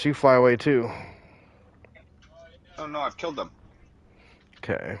there unless you fly away too. Oh no, I've killed them.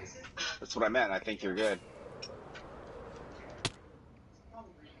 Okay. That's what I meant. I think you're good.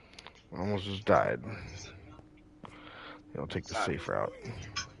 Almost just died. I'll take the Sad. safe route.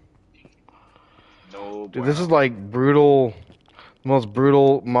 No Dude, this bueno. is like brutal, most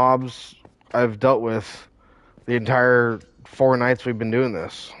brutal mobs I've dealt with the entire 4 nights we've been doing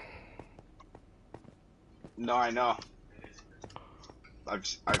this. No, I know. I've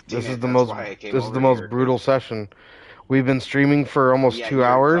seen This is it. the That's most why I came this is the over most here. brutal session. We've been streaming for almost Yeah, 2 you're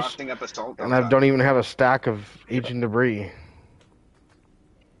hours, crafting up assault and I delta. don't even have a stack of ancient debris.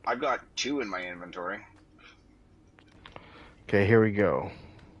 I've got 2 in my inventory. Okay, here we go.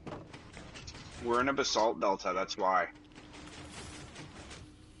 We're in a basalt delta. That's why.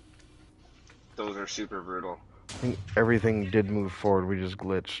 Those are super brutal. I think everything did move forward. We just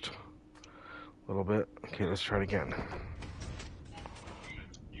glitched a little bit. Okay, let's try it again.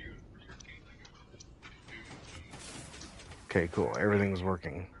 Okay, cool. Everything's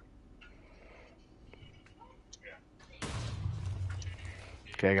working.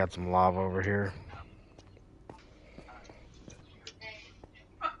 Okay, I got some lava over here.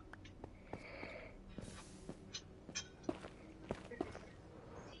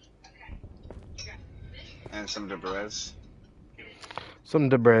 And some debris. Some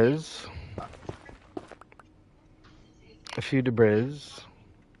debris. A few debris.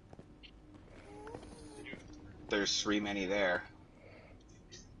 There's 3 many there.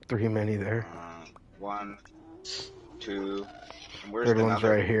 3 many there. 1, 2. And where's Third the one's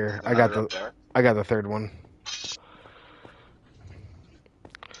nether? right here. Is the nether up there? I got the third one.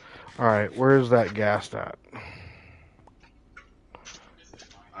 All right, where's that ghast at?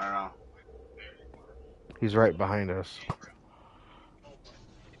 I don't know. He's right behind us.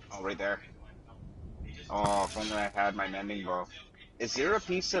 Oh, right there. Oh, if only I had my mending bow. Is there a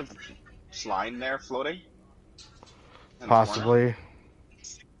piece of slime there floating? In the corner? Possibly.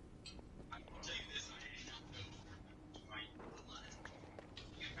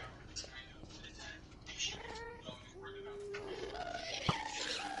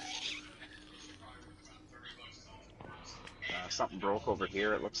 Something broke over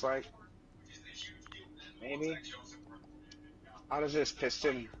here, it looks like. Maybe? How does this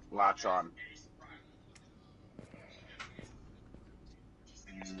piston latch on?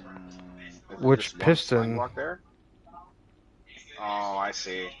 Is there Which just one slime piston? block there? Oh, I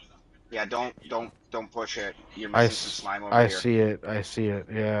see. Yeah, don't push it. You're I, missing some s- slime over I here. see it. I see it.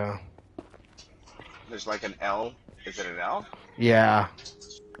 Yeah. There's like an L. Is it an L? Yeah.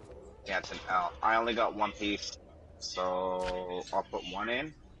 Yeah, it's an L. I only got 1 piece, so I'll put 1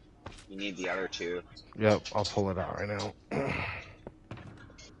 in. You need the other 2. Yep. I'll pull it out right now.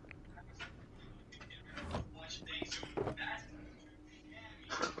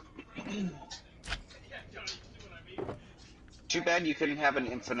 Too bad you couldn't have an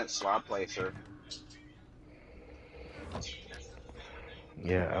infinite slot placer.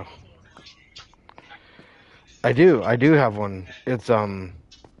 Yeah. I do. I do have one. It's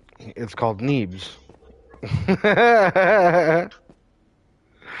called Neebs.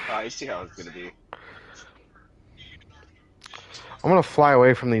 I see how it's gonna be. I'm gonna fly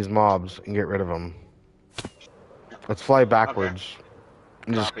away from these mobs and get rid of them. Let's fly Okay, backwards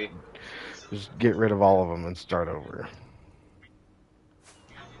and copy. just get rid of all of them and start over.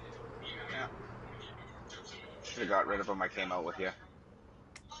 Yeah. Should have got rid of them. I came out with you.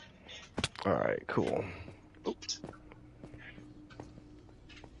 All right. Cool. Oops.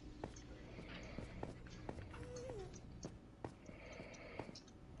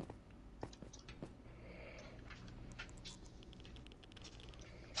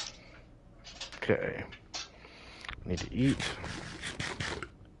 Okay. Need to eat.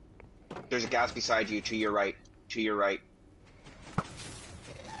 There's a gas beside you. To your right. To your right.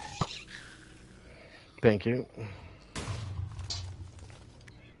 Thank you.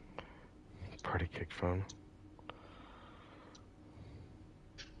 Party kick phone.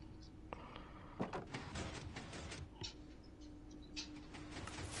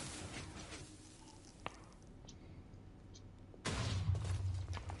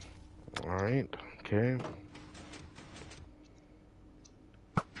 All right. Okay.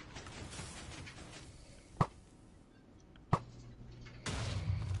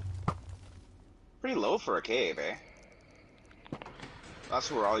 Pretty low for a cave, eh?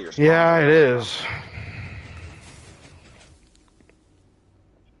 That's where all your spawns Yeah, are it coming is.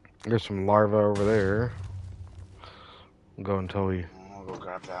 There's some larvae over there. We'll go until we. from. I'll go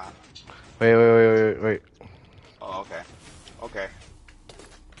grab that. Wait. Oh, okay. Okay.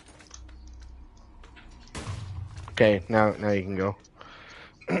 Okay, now you can go.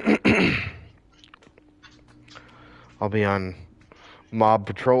 I'll be on Mob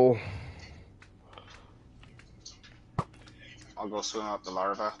patrol. I'll go swim up the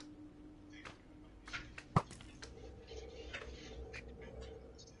larva.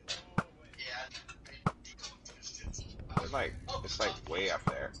 It's like way up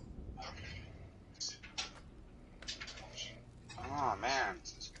there. Oh man.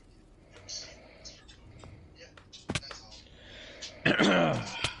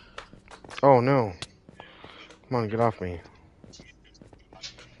 Oh no. Come on, get off me.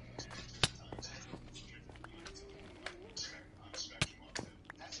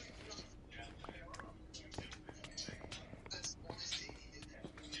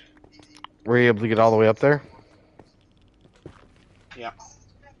 Were you able to get all the way up there? Yep.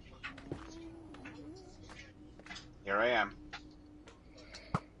 Here I am.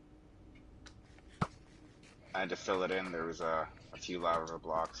 I had to fill it in. There was a few lava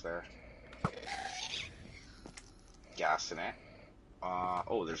blocks there. Gas in it.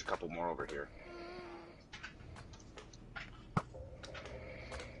 Oh, there's a couple more over here.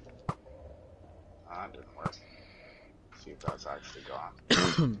 That didn't work. See if that's actually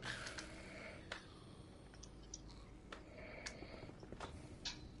gone.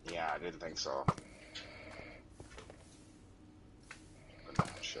 Yeah, I didn't think so. Put that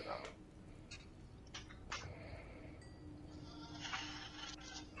shit up.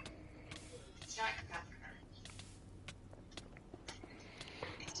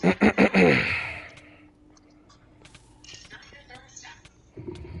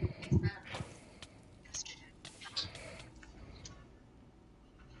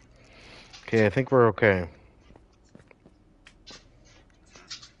 Okay, I think we're okay.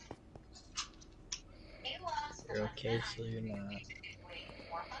 You're okay, so you're not.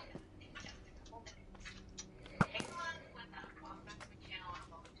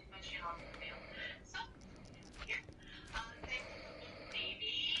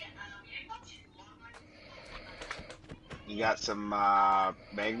 You got some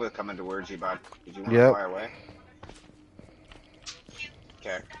magma coming towards you, bud. Did you want to Yep. fly away?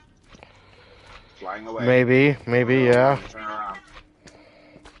 Okay. Flying away. Maybe, yeah. Turn around.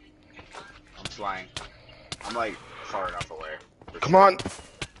 I'm flying. I'm like far enough away. Come on.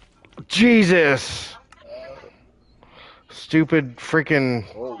 Jesus. Stupid freaking.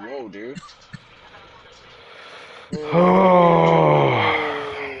 Whoa, dude.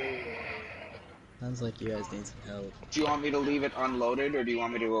 Sounds like you guys need some help. Do you want me to leave it unloaded, or do you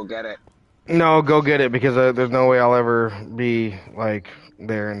want me to go get it? No, go get it because there's no way I'll ever be like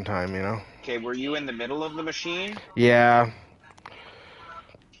there in time, you know? Okay, were you in the middle of the machine? Yeah.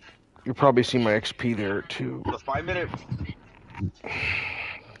 You'll probably see my XP there too. The 5-minute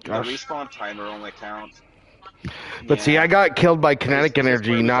Gosh. the respawn timer only counts. But see, I got killed by kinetic Is this energy,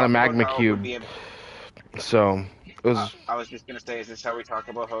 where we not a talk about magma how it cube. would be So, it was. I was just gonna say, is this how we talk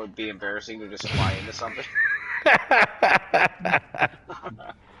about how it'd be embarrassing to just fly into something?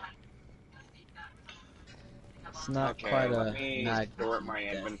 It's not Okay, quite let a me mag sort my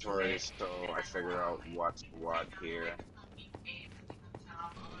death inventory yet. so I figure out what's what here.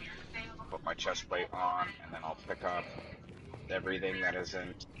 Put my chest plate on, and then I'll pick up everything that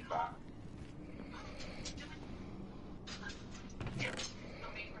isn't that.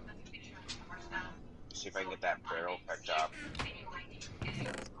 See if I can get that barrel picked up.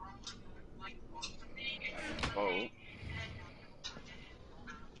 Oh.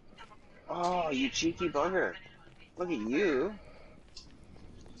 Oh, you cheeky bugger. Look at you.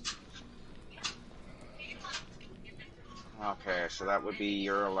 Okay, so that would be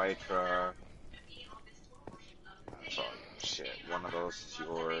your elytra. That's all shit. One of those is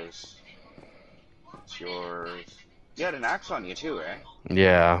yours. It's yours. You had an axe on you too, eh?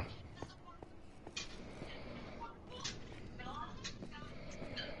 Yeah.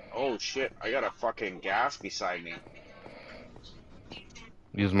 Oh shit, I got a fucking gas beside me.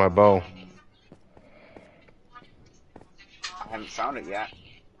 Use my bow. I haven't found it yet.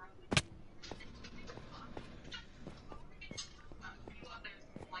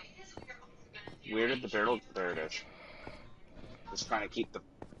 Where did the barrel? There it is. Just trying to keep the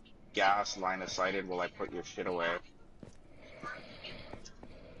gas line of sighted while I put your shit away.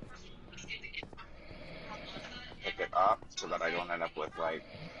 Pick it up so that I don't end up with like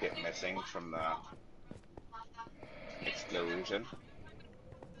shit missing from the explosion.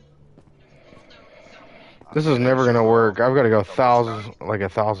 This is never gonna work. I've got to go like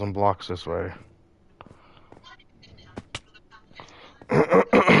 1,000 blocks this way.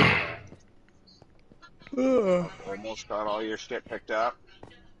 Almost got all your shit picked up.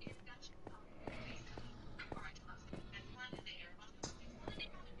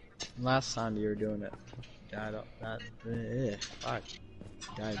 Last time you were doing it, fuck.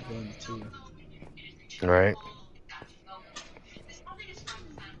 dive in too. Right.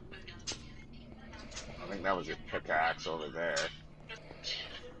 I think that was your pickaxe over there.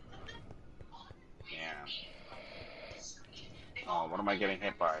 Yeah. Oh, what am I getting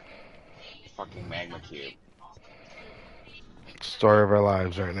hit by? Fucking magma cube. Story of our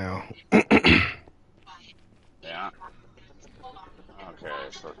lives right now. Yeah. Okay,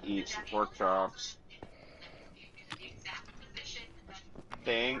 so eat some pork chops.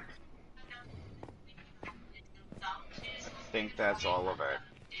 Think. I think that's all of it.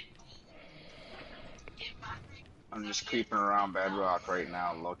 I'm just creeping around Bedrock right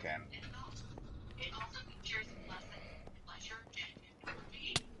now looking.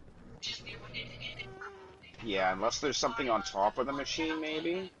 Yeah, unless there's something on top of the machine,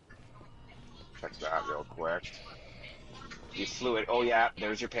 maybe. Check that real quick. You fluid. Oh yeah,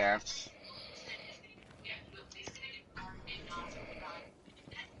 there's your pants.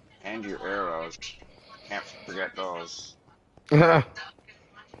 And your arrows. Can't forget those. Okay.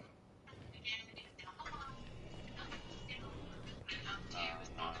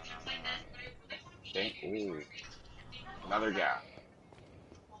 Ooh. Another gap.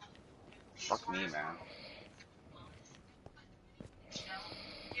 Fuck me, man.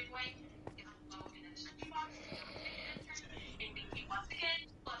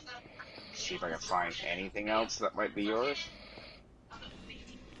 See if I can find anything else that might be yours.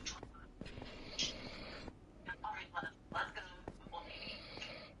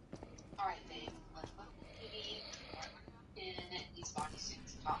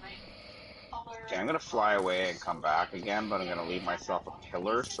 Okay, I'm gonna fly away and come back again, but I'm gonna leave myself a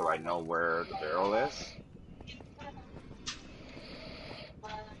pillar so I know where the barrel is.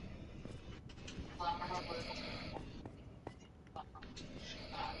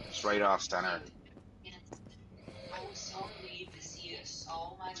 It's right off center.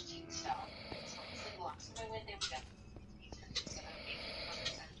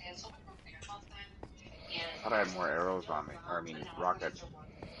 I thought I had more arrows on me, or I mean rockets.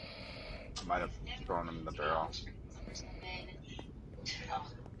 I might have thrown them in the barrel.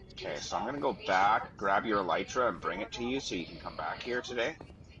 Okay, so I'm gonna go back, grab your elytra, and bring it to you so you can come back here today.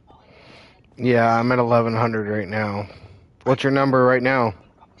 Yeah, I'm at 1100 right now. What's your number right now?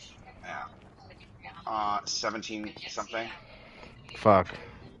 Yeah. 17 something. Fuck.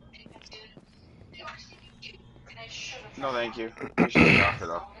 No, thank you. Appreciate the offer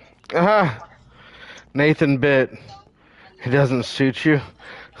though. Nathan Bit. It doesn't suit you.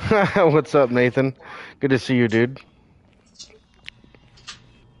 What's up, Nathan? Good to see you, dude.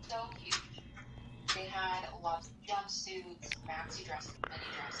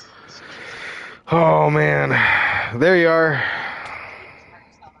 Oh, man. There you are.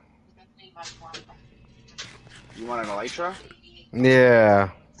 You want an elytra? Yeah.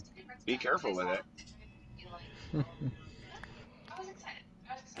 Be careful with it.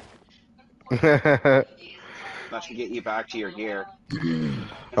 That should get you back to your gear. It's near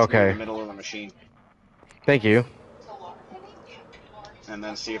the Okay. middle of the machine. Thank you. And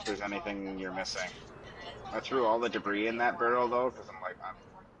then see if there's anything you're missing. I threw all the debris in that barrel though, because I'm like,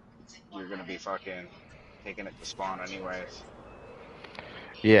 you're gonna be fucking taking it to spawn anyways.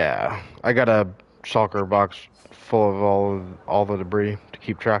 Yeah. I got a shulker box full of all the debris to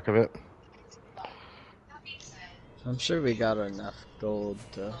keep track of it. I'm sure we got enough gold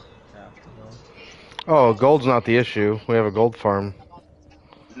to craft it all. Oh, gold's not the issue. We have a gold farm.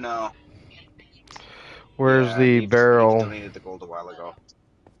 No. Where's Yeah, the you've barrel? donated the gold a while ago.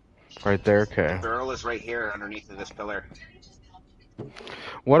 Right there, The okay. barrel is right here underneath of this pillar.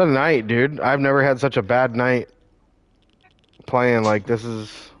 What a night, dude. I've never had such a bad night playing. Like, this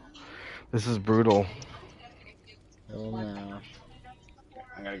is brutal. Oh no.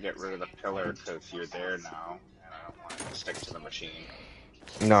 I'm gonna get rid of the pillar because you're there now, and I don't want it to stick to the machine.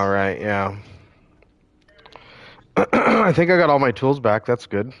 All right, yeah. I think I got all my tools back. That's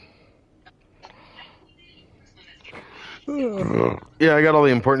good. Yeah, I got all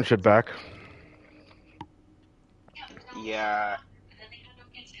the important shit back. Yeah,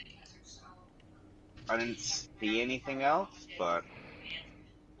 I didn't see anything else, but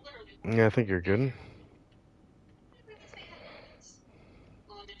Yeah, I think you're good.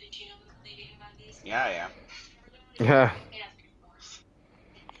 yeah, I am. Yeah.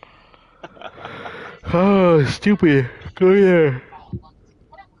 Oh, stupid. Go here.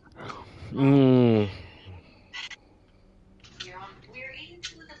 Mm.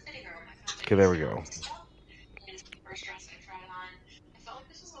 Okay, there we go.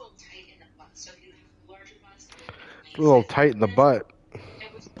 A little tight in the butt.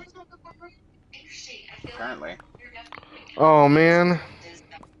 Apparently. Oh, man.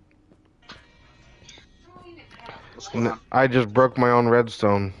 going on? I just broke my own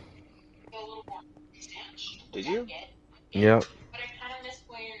redstone. Did you? Yep.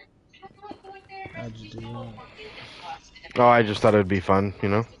 How'd you do that? Oh, I just thought it'd be fun, you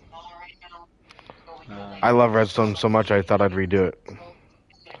know? I love redstone so much I thought I'd redo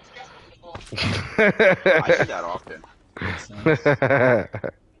I do it. that often. Makes sense.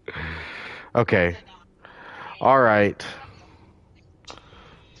 Okay. Alright.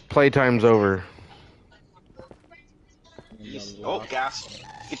 Playtime's over. And the Oh, lost. gas.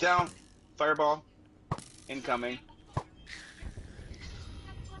 Get down. Fireball. Incoming.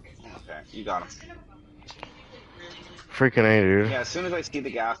 Okay, you got him. Freaking A, dude. Yeah, as soon as I see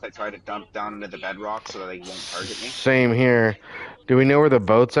the gas, I try to dump down into the bedrock so that they won't target me. Same here. Do we know where the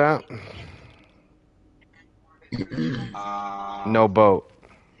boat's at? No boat.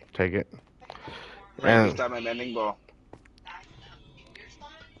 Take it. Right And beside my mending bow.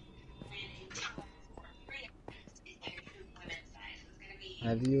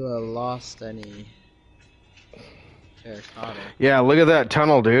 Have you lost any terracotta? yeah, look at that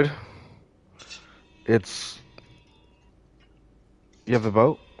tunnel, dude. It's. You have the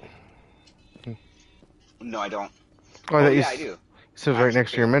boat? No, I don't. Oh, Oh, that yeah, I do. It says right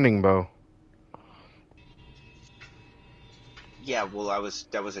next to your mending bow. Yeah, well,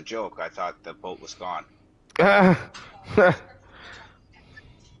 that was a joke. I thought the boat was gone.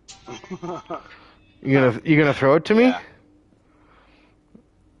 You gonna throw it to me? Yeah,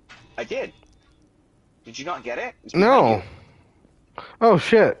 I did. Did you not get it? It's behind No. you. Oh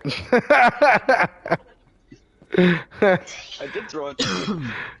shit. I did throw it to you.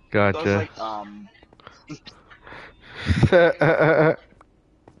 Gotcha. So I was like,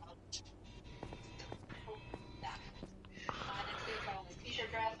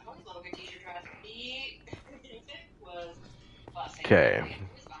 Okay.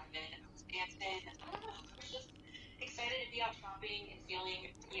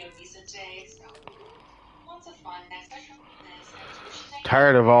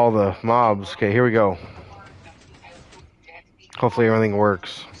 Tired of all the mobs. Okay, here we go. Hopefully everything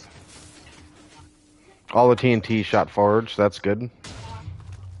works. All the TNT shot forward, so that's good.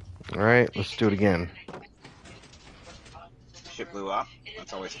 Alright, let's do it again. shit blew up.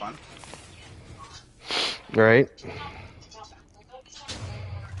 That's always fun. Alright.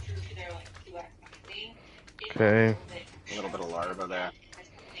 Okay. A little bit of larva there.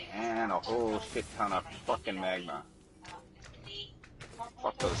 And a whole shit ton of fucking magma.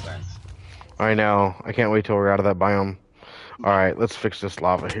 Fuck those things. I know. I can't wait till we're out of that biome. Alright, let's fix this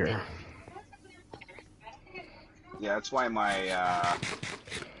lava here. Yeah, that's why my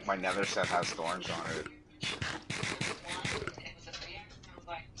nether set has thorns on it.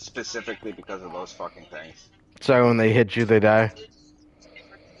 Specifically because of those fucking things. So when they hit you, they die?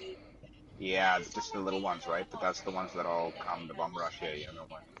 Yeah, it's just the little ones, right? But that's the ones that all come to bum rush you know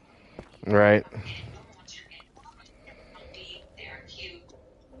what? Right.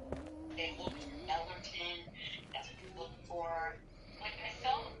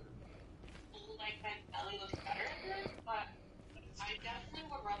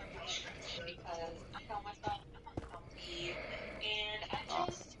 Oh.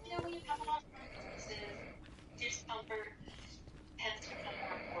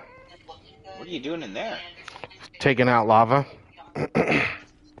 What are you doing in there? Taking out lava.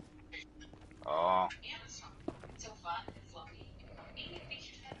 Oh.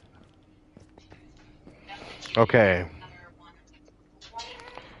 Okay.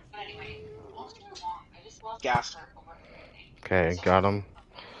 Gas. Okay, got him.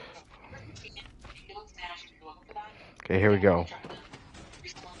 Okay, here we go.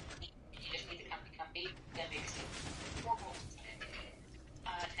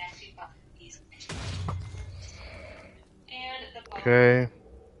 Okay.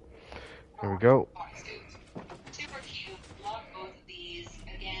 Here we go.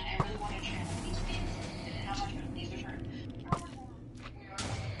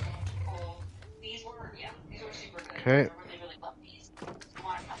 Okay.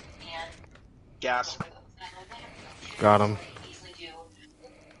 Gas. Got him.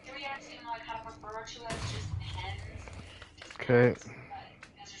 Okay.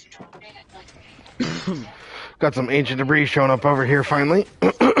 Got some ancient debris showing up over here finally.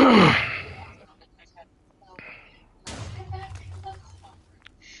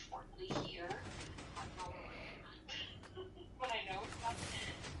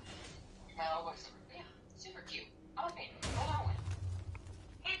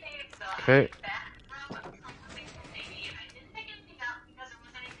 Okay.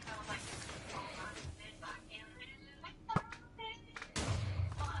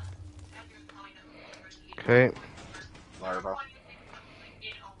 Okay.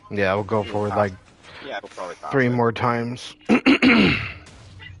 Yeah, we'll go forward like Yeah, we'll probably pass 3 it. more times.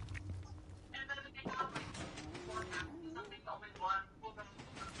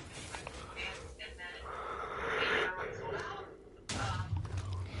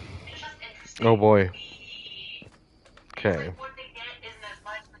 Oh boy. Okay.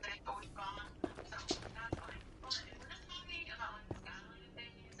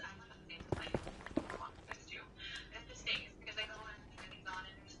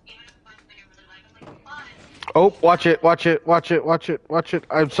 Oh, watch it, watch it, watch it, watch it, watch it.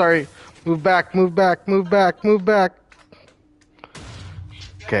 I'm sorry. Move back, move back, move back, move back.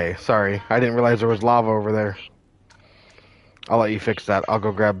 Okay, sorry. I didn't realize there was lava over there. I'll let you fix that. I'll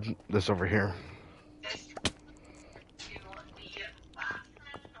go grab this over here.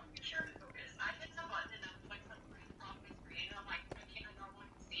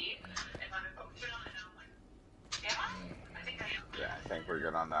 Yeah, I think we're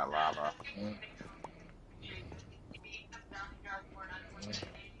good on that lava.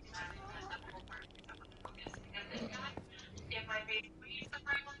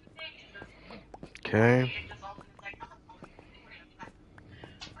 Okay.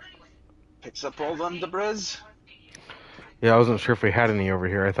 Picks up all them debris. Yeah, I wasn't sure if we had any over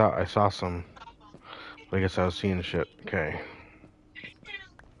here. I thought I saw some. But I guess I was seeing shit. Okay.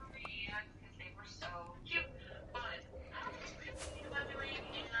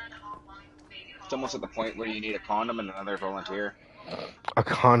 It's almost at the point where you need a condom and another volunteer. A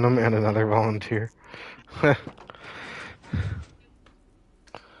condom and another volunteer.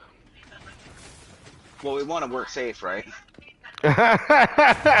 Well, we want to work safe, right?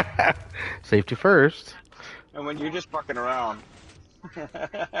 Safety first. And when you're just fucking around. I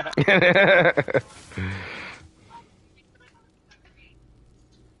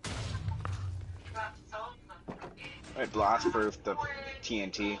blast proof the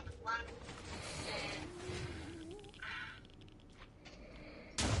TNT.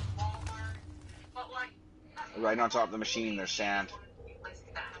 Right on top of the machine, there's sand.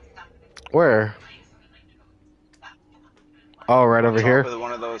 Where? Oh, right On over top here? of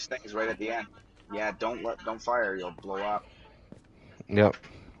one of those things right at the end. Yeah, don't fire, you'll blow up. Yep.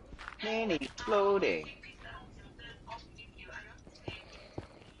 Mini exploding.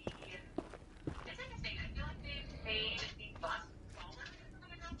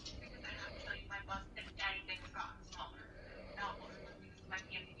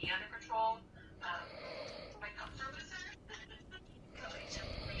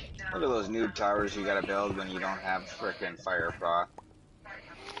 Look at those noob towers you gotta build when you don't have frickin' fire proc.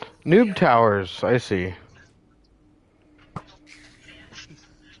 Noob towers, I see. At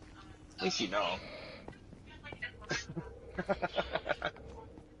least you know.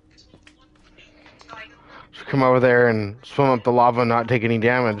 Should come over there and swim up the lava and not take any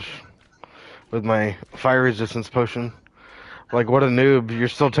damage with my fire resistance potion. Like, what a noob. You're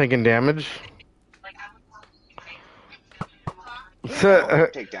still taking damage? No,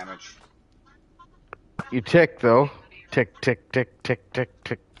 take damage. You tick, though. Tick, tick, tick, tick, tick,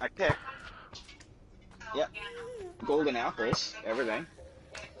 tick. I pick. Yep. Golden apples, everything.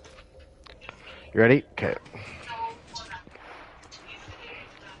 You ready? Okay.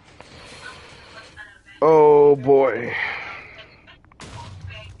 Oh, boy.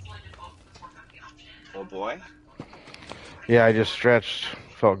 Oh boy. Yeah, I just stretched.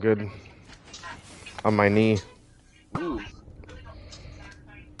 Felt good. On my knee. Ooh.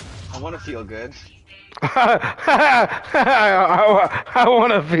 I want to feel good. I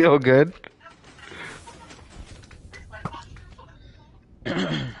want to feel good.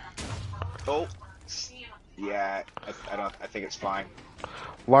 Oh. Yeah, I think it's fine.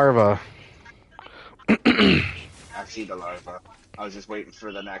 Larva. I see the larva. I was just waiting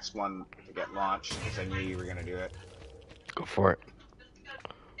for the next one to get launched because I knew you were gonna do it. Go for it.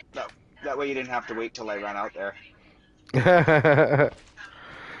 No, that way you didn't have to wait till I ran out there.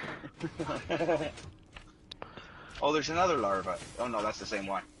 Oh, there's another larva. Oh no, that's the same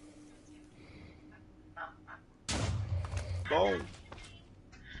one. Boom.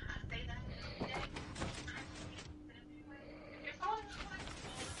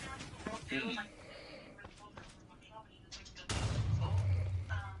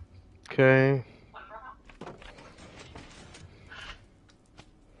 Okay.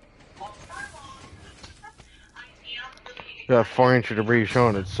 Got 4-inch of debris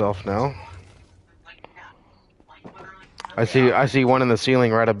showing itself now. I see one in the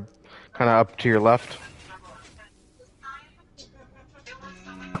ceiling right up, kind of up to your left.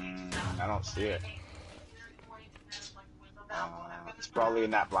 I don't see it. It's probably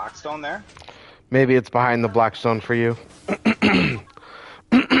in that black stone there. Maybe it's behind the black stone for you.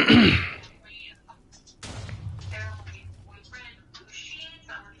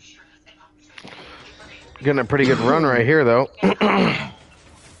 Getting a pretty good run right here, though. Yeah.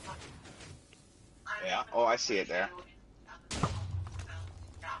 Oh, I see it there.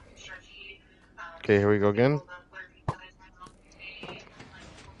 Okay, here we go again.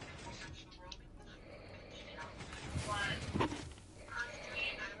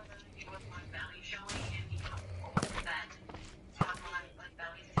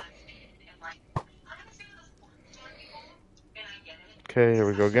 Okay, here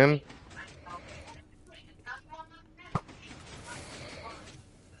we go again.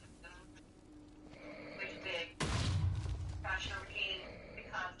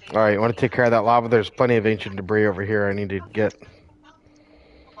 Alright, you want to take care of that lava? There's plenty of ancient debris over here I need to get.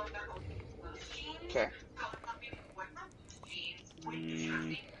 Okay.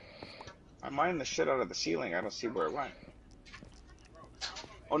 I mined the shit out of the ceiling. I don't see where it went.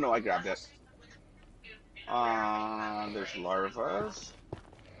 Oh no, I grabbed it. There's larvas.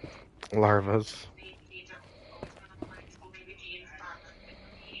 Larvas.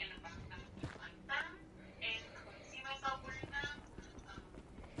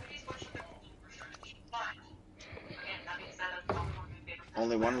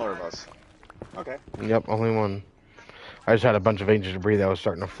 Only one larvas. Okay. Yep, only one. I just had a bunch of ancient debris that was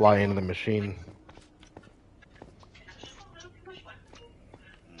starting to fly into the machine.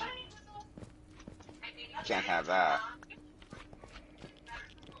 Can't have that.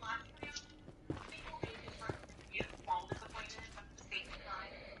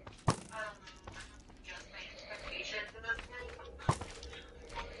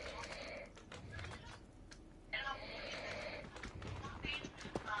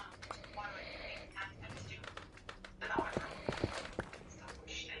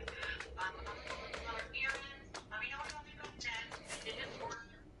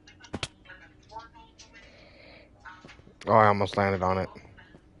 Oh, I almost landed on it.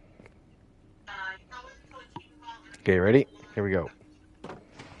 Okay, ready? Here we go.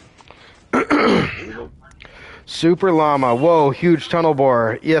 Super llama. Whoa, huge tunnel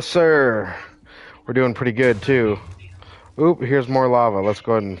bore. Yes, sir. We're doing pretty good, too. Oop, here's more lava. Let's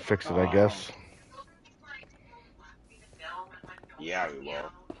go ahead and fix it, I guess. Yeah, we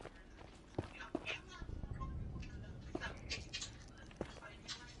will.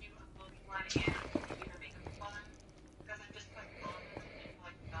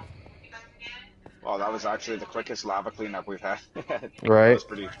 Well, that was actually the quickest lava cleanup we've had. That Right? was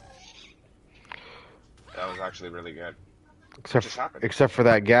pretty. That was actually really good. What Except just happened? except for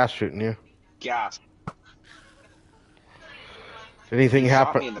that gas shooting you. Gas. Anything You shot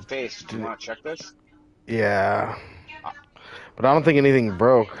happen? me in the face. Do you want to check this? Yeah. Uh, But I don't think anything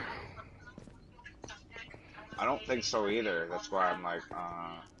broke. I don't think so either. That's why I'm like,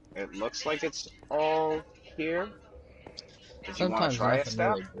 it looks like it's all here. Did you want to Sometimes try a nothing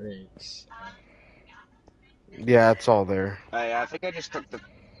step? really breaks. Yeah, it's all there. I think I just took the.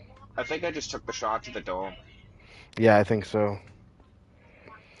 I think I just took the shot to the dome, Yeah, I think so.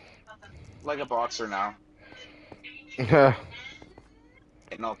 like a boxer now. Yeah.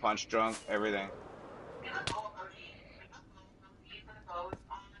 Getting all punch drunk, everything.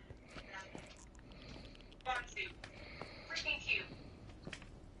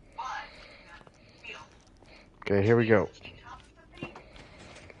 Okay, here we go.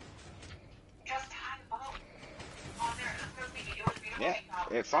 Yeah,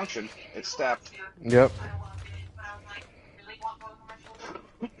 it functioned. It stepped. Yep.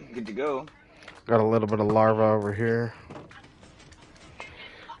 Good to go. Got a little bit of larva over here.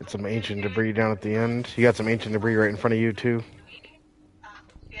 And some ancient debris down at the end. You got some ancient debris right in front of you, too.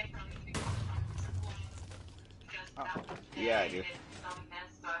 Oh, yeah, I do.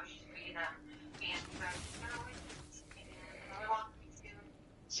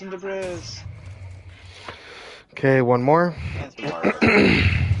 Some debris Okay, one more. and some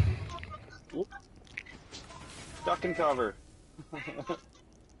larvas. Whoop. Duck and cover.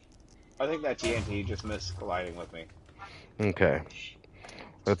 I think that TNT just missed colliding with me. Okay.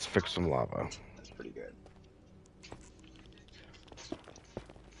 Let's fix some lava. That's pretty good.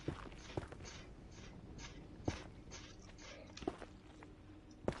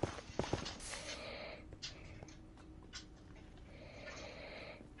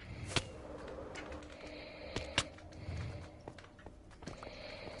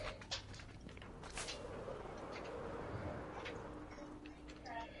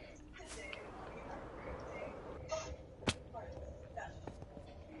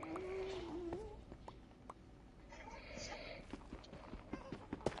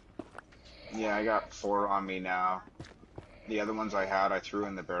 Yeah, I got 4 on me now. The other ones I had, I threw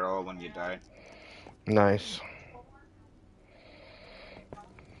in the barrel when you died. Nice.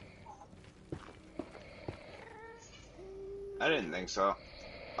 I didn't think so.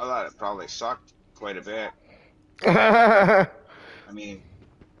 I thought it probably sucked quite a bit. All I mean,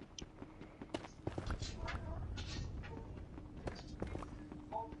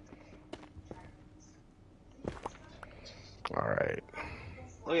 right.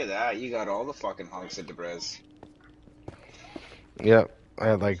 look at that. You got all the fucking hunks of debris. Yep. I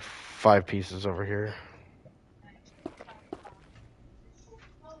had like 5 pieces over here.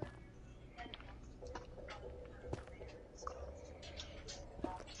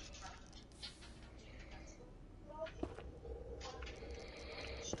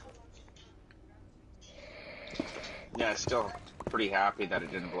 Yeah, still pretty happy that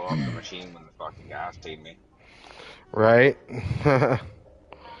it didn't blow up the machine when the fucking gas paid me. Right?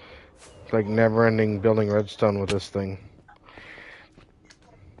 It's like never ending building redstone with this thing.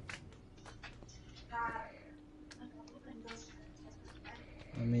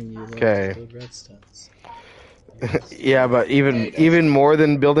 I mean, you love to Okay. build redstones. Yes. Yeah, but Yeah, he does. even more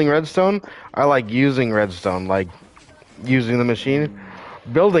than building redstone, I like using redstone, like using the machine.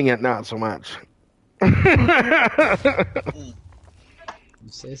 Building it, not so much. Mm. You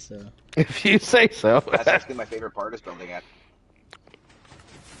say so. If you say so. That's actually my favorite part is building it.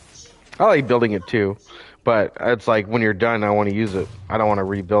 I like building it too, but it's like when you're done, I want to use it. I don't want to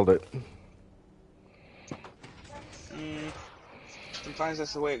rebuild it. Mm, sometimes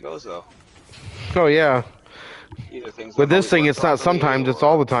that's the way it goes, though. Oh yeah. Either things With don't this always thing, work it's not properly, sometimes, it's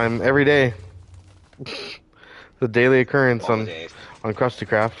all the or time, every day. The daily occurrence all the on days.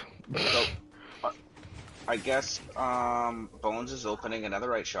 KrustyKraft. So, I guess Bones is opening a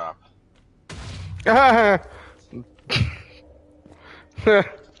netherite shop.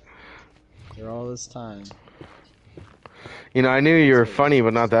 After all this time. You know, I knew you were funny,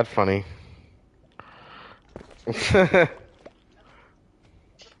 but not that funny.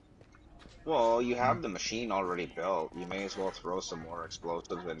 Well, you have the machine already built. You may as well throw some more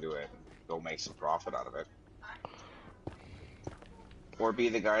explosives into it and go make some profit out of it. Or be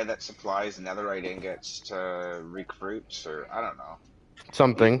the guy that supplies netherite ingots to recruits, or I don't know. Be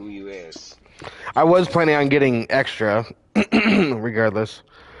Something. who you is. I was planning on getting extra, regardless.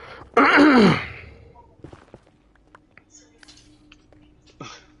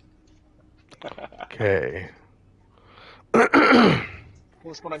 Okay. Well,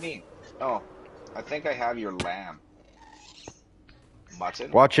 that's what I mean. Oh, I think I have your lamb.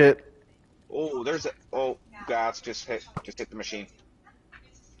 Mutton? Watch it. Oh, there's a. Oh, Gats just hit the machine.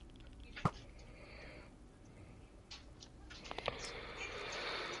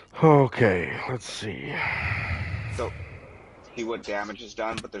 Okay, let's see. So, see what damage is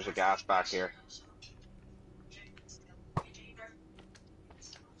done, but there's a gas back here.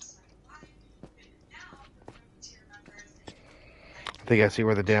 I think I see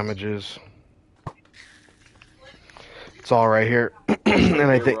where the damage is. It's all right here, It's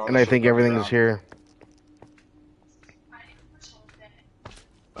right here where all the I shit think goes everything is down. here.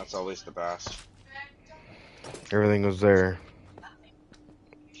 That's always the best. Everything was there.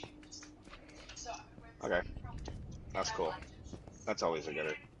 Okay, that's cool. That's always a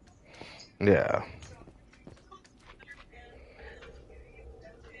gooder. Yeah.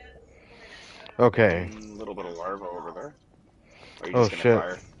 Okay. A little bit of larva over there. Or are you Oh just gonna shit.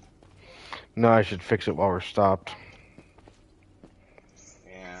 fire? No, I should fix it while we're stopped.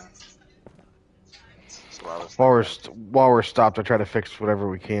 Yeah. That's what I was While thinking. while we're stopped, I try to fix whatever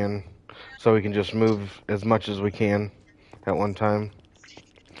we can, so we can just move as much as we can at one time.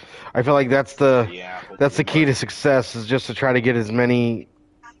 I feel like that's the Yeah, key to but success, is just to try to get as many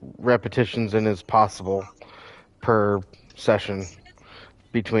repetitions in as possible per session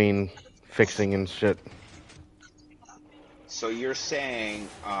between fixing and shit. so you're saying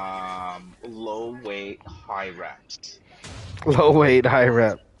low weight, high reps. Low weight, high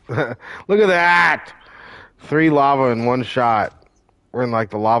rep. Look at that! 3 lava in one shot. We're in like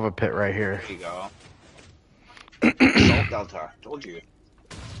the lava pit right here. There you go. Salt Delta. Told you.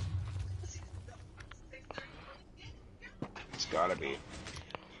 It's gotta be.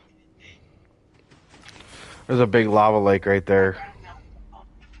 There's a big lava lake right there.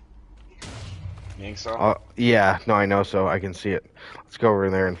 You think so? Yeah, no, I know, so I can see it. Let's go over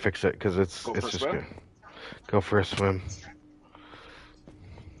there and fix it, because it's Go for a just swim? good. Go for a swim.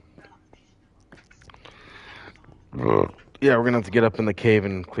 Yeah, we're gonna have to get up in the cave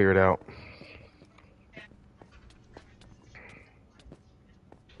and clear it out.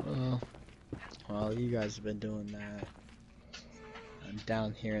 Well, you guys have been doing that. I'm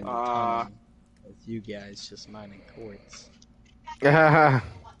down here in the Uh, tunnel with you guys just mining quartz.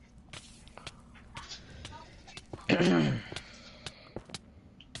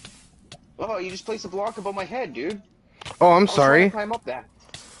 oh, you just placed a block above my head, dude. Oh, I'm I was trying to sorry. climb up that.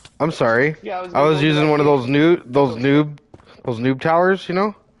 I'm sorry. Yeah, I was I gonna was go to using that one of cave those with you. That's okay. those noob towers, you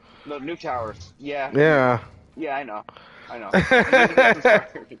know? The new towers. Yeah. Yeah. Yeah, I know. I know. You need to get some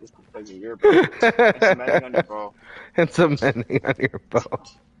fire just because of your bow. And cementing on your bow. And cementing on your bow.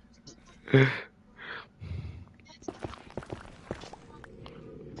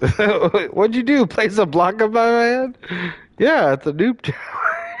 What'd you do? Place a block above my head? Yeah, it's a noob tower.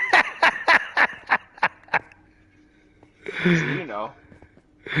 See, you know.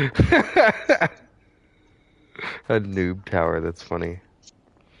 A noob tower, that's funny.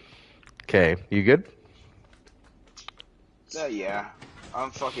 Okay, you good? Yeah.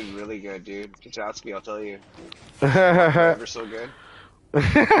 I'm fucking really good, dude. Just ask me, I'll tell you. I'm ever so good.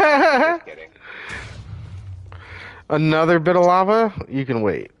 Just kidding. Another bit of lava? You can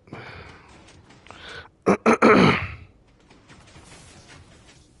wait.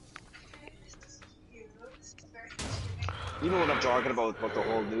 You know what I'm talking about the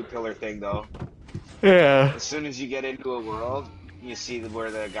whole new pillar thing, though. Yeah. As soon as you get into a world, you see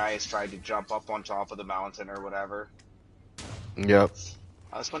where the guy is trying to jump up on top of the mountain or whatever. Yep.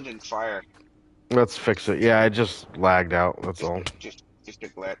 This one didn't fire. Let's fix it. Yeah, it just lagged out, that's Just, all. just a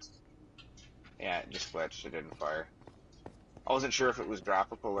glitch. Yeah, it just glitched. It didn't fire. I wasn't sure if it was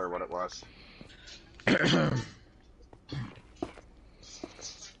droppable or what it was.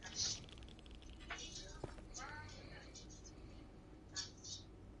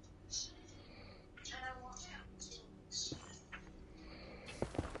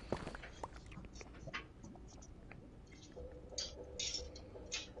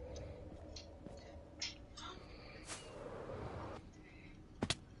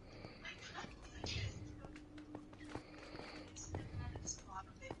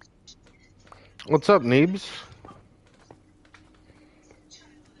 What's up, Neebs?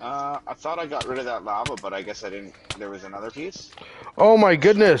 I thought I got rid of that lava, but I guess I didn't. There was another piece. Oh my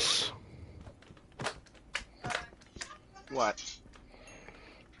goodness! What?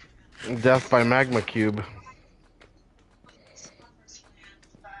 Death by magma cube.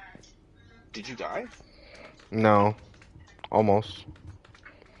 Did you die? No. Almost.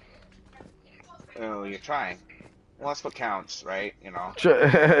 Oh, you're trying. Well, that's what counts, right? You know.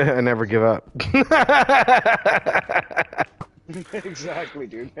 I never give up. Exactly,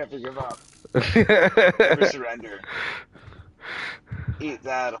 dude. Never give up. Never surrender. Eat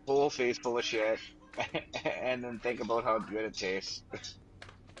that whole face full of shit, and then think about how good it tastes.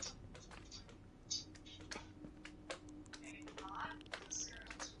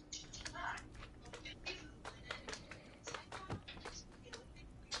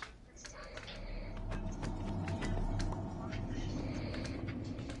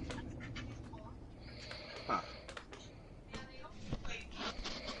 Huh.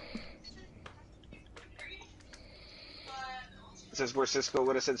 This is where Cisco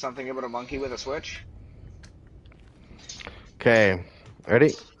would have said something about a monkey with a switch. Okay.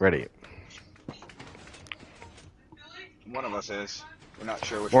 Ready? Ready. One of us is. We're not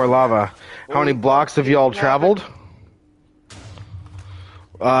sure which More one yet. lava. How many Holy blocks fuck, have did you all you have it? traveled?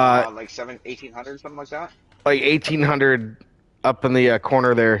 Uh, Like 1800, something like that? like 1800 up in the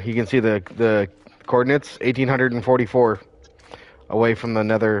corner there. You can see the coordinates. 1844 away from the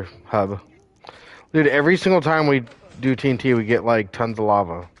nether hub. Dude, every single time we do TNT, we get like tons of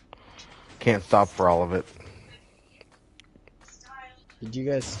lava. Can't stop for all of it. Did you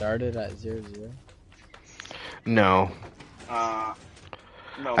guys start it at 0, 0? No.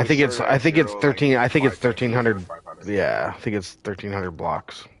 No, I we think it's started I at think it's 0, like 13 I think it's 550 or 1300. 500. Yeah, I think it's 1300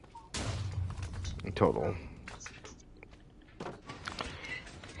 blocks in total.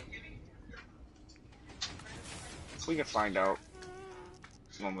 We can find out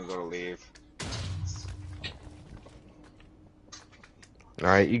when we go to leave. All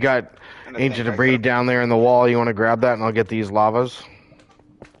right, you got And I ancient think I debris could down there in the wall. You want to grab that, and I'll get these lavas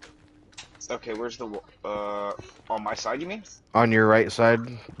have. Okay, where's the on my side? You mean? on your right side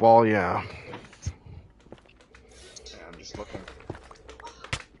wall. Yeah. Yeah, I'm just looking.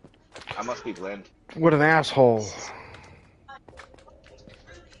 I must be blind. What an asshole.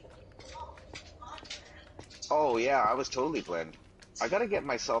 Oh yeah, I was totally blind. I gotta get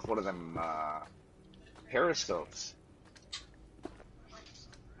myself one of them periscopes.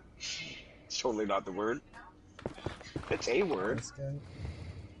 It's totally not the word. It's a word.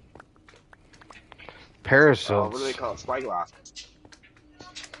 Periscope? What do they Parasites. call it? Spyglass.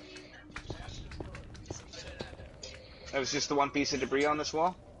 That was just the one piece of debris on this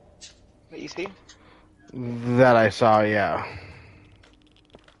wall that you see? That I saw. Yeah.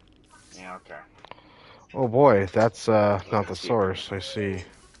 Yeah, okay. Oh boy, that's Look not at the Stephen. source. I see.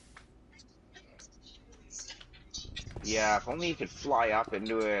 Yeah, if only you could fly up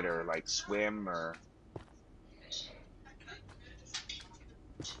into it or like swim or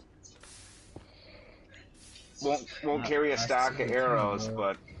won't carry a I see stack of the tunnel arrows,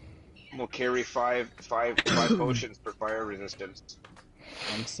 board. but we'll carry five potions for fire resistance.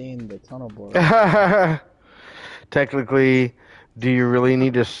 I'm seeing the tunnel board. Technically, do you really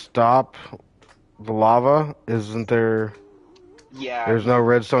need to stop the lava? Isn't there? Yeah, There's no it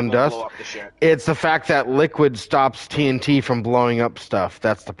redstone won't blow dust. up the shit. It's the fact that liquid stops TNT from blowing up stuff.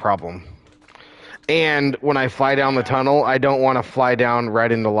 That's the problem. And when I fly down the Yeah. tunnel, I don't want to fly down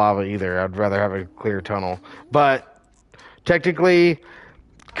right into lava either. I'd rather have a clear tunnel. But technically,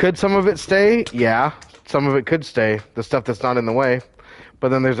 could some of it stay? Yeah, some of it could stay. The stuff that's not in the way. But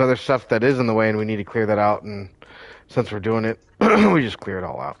then there's other stuff that is in the way, and we need to clear that out. And since we're doing it, we just clear it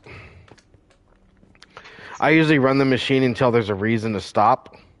all out. I usually run the machine until there's a reason to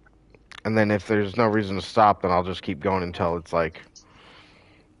stop. And then if there's no reason to stop, then I'll just keep going until it's like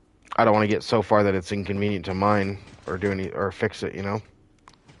I don't want to get so far that it's inconvenient to mine or do any or fix it, you know.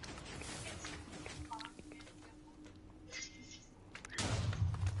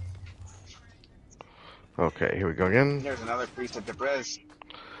 Okay, here we go again. There's another priest of Debris.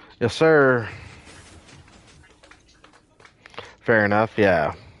 Yes, sir. Fair enough.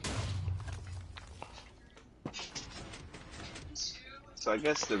 Yeah. So I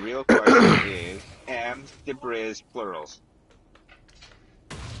guess the real question is, am Debris plurals?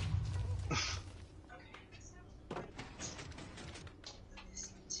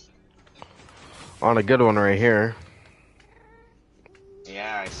 On a good one right here.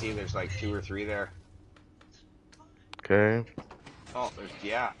 Yeah, I see there's like 2 or 3 there. Okay. Oh,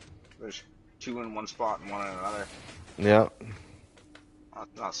 there's 2 in one spot and 1 in another. Yep.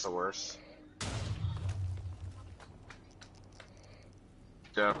 Not so worse.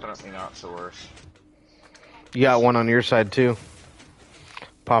 Definitely not so worse. You got one on your side too.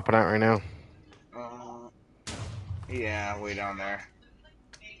 Popping out right now. Yeah, way down there.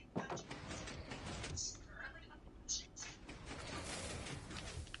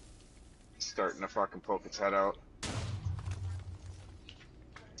 Starting to fucking poke its head out.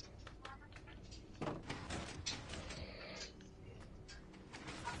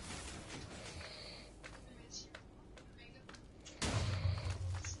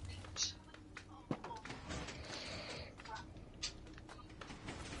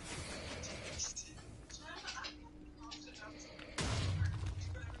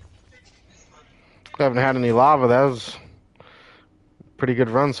 I haven't had any lava. That was a pretty good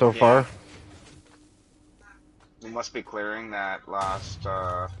run so far. We must be clearing that last,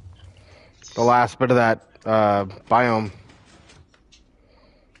 The last bit of that biome.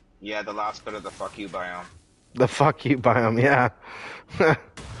 yeah, the last bit of the fuck you biome. The fuck you biome, yeah.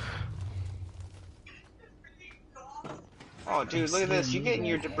 Oh, dude, look at this. You getting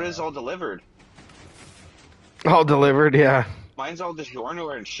your Debris all delivered. All delivered, yeah. Mine's all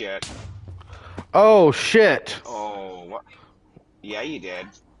DiGiorno and shit. Oh, shit. Oh, what? Yeah, you did.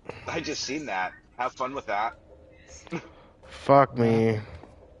 I just seen that. Have fun with that. Fuck me.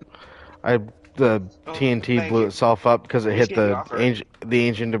 The Oh, TNT thank blew you. itself up because it hit Appreciate the the offer.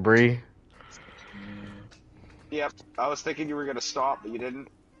 ancient debris. Yep, I was thinking you were gonna stop, but you didn't.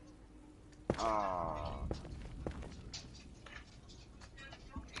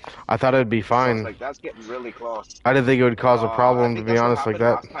 I thought it'd be So I was fine. like, that's getting really close. I didn't think it would cause a I problem, to think be that's what honest, like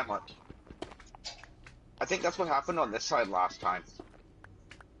happened that. last time. I think that's what happened on this side last time.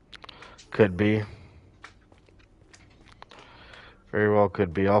 Could be. Very well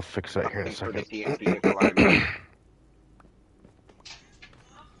could be. I'll fix that here in a For the second. TNT to collide.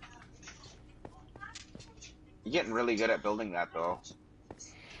 You're getting really good at building that, though.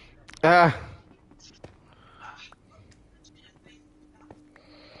 Ah.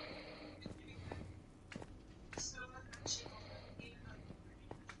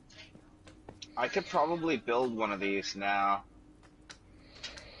 I could probably build one of these now.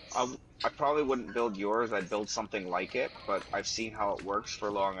 I probably wouldn't build yours. I'd build something like it, but I've seen how it works for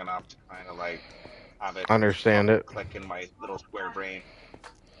long enough to kind of like have it Understand it. click in my little square brain.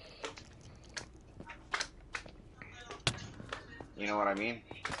 You know what I mean?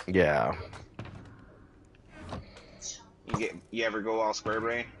 Yeah. You ever go all square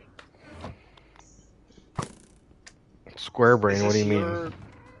brain? Square Is brain, what do this you mean? your...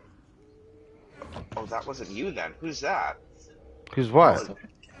 Oh, that wasn't you then. Who's that? Who's what?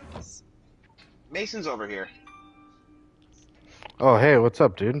 Mason's over here. Oh, hey, what's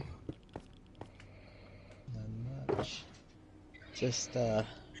up, dude? Not much. Just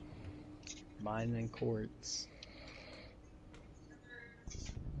mining quartz.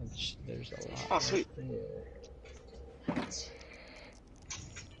 Which there's a lot. Oh, sweet. Right there.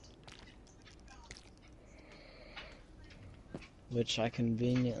 Which I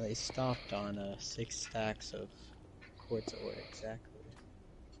conveniently stopped on 6 stacks of quartz ore exactly.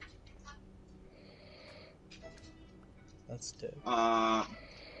 That's dope.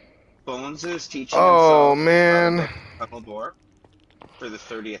 Bones is teaching Oh himself how to man. make tunnel bore for the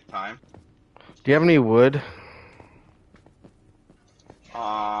 30th time. Do you have any wood?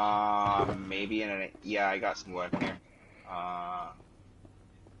 Maybe yeah, I got some wood here.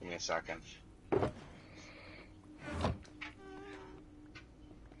 Give me a second.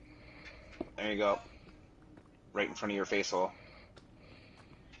 There you go. Right in front of your face hole.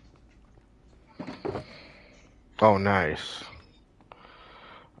 Oh, nice.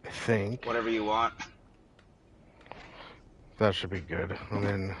 I think Whatever you want. that should be good. And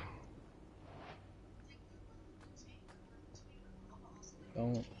then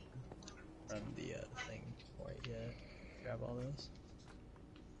Don't run the thing quite yet. Grab all those.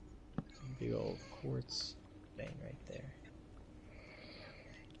 Some big old quartz vein right there.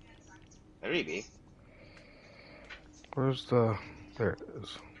 There you be. where's the? There it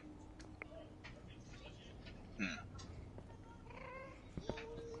is.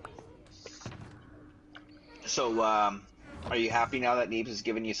 So, are you happy now that Neebs has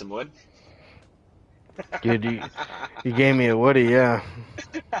given you some wood? Dude, you gave me a woody, yeah.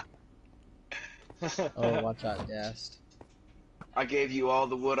 Oh, watch out, Dast. I gave you all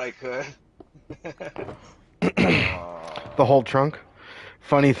the wood I could. The whole trunk.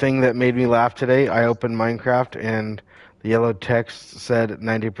 Funny thing that made me laugh today, I opened Minecraft and the yellow text said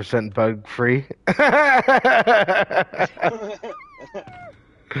 90% bug free.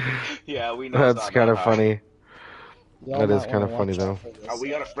 Yeah, we know it's That's not kind that of high. funny. Y'all That is might kind want to of funny watch out though. for this We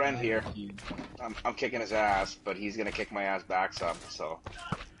got a friend here. cube. I'm kicking his ass, but he's gonna kick my ass back some. So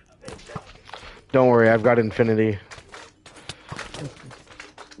Don't worry, I've got infinity.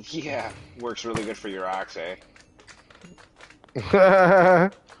 yeah, works really good for your axe, eh? I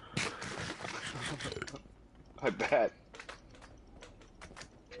bet.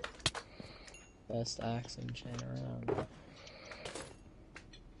 Best axe enchant around.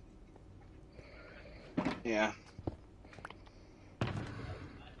 Yeah.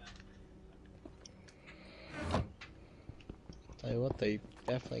 Tell you what, they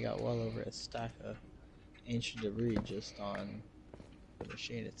definitely got well over a stack of ancient debris just on the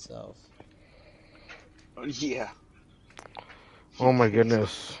machine itself. Yeah. Oh my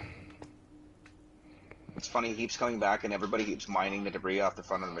goodness. It's funny, he keeps coming back and everybody keeps mining the debris off the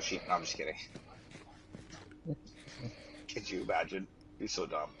front of the machine. No, I'm just kidding. Could you imagine? He's so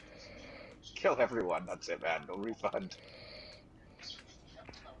dumb. Kill everyone, that's it, man. No refund.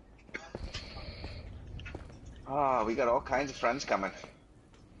 Ah, we got all kinds of friends coming.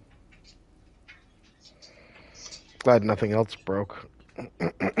 Glad nothing else broke.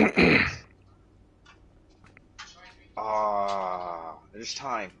 Ah, there's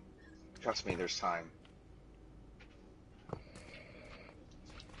time. Trust me, there's time.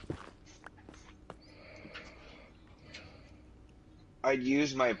 I'd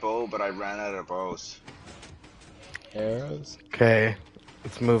use my bow, but I ran out of bows. Arrows? Okay,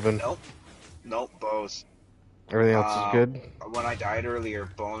 it's moving. Nope. Nope, bows. Everything else is good? When I died earlier,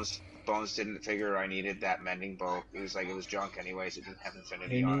 Bones didn't figure I needed that mending bow. It was like it was junk anyways. It didn't have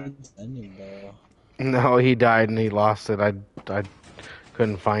infinity Who on it. needs ending bow? No, he died and he lost it. I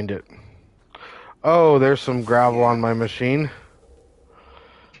couldn't find it. Oh, there's some gravel on my machine.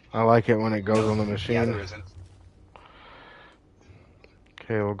 I like it when it goes on the Yeah, machine. there isn't.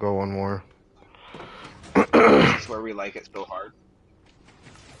 Okay, we'll go one more. This is where we like it so hard.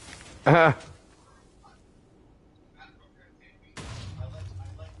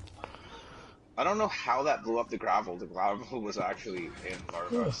 I don't know how that blew up the gravel. The gravel was actually in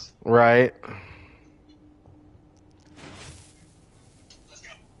Larvos. Right.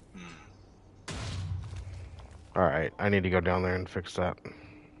 Alright, I need to go down there and fix that.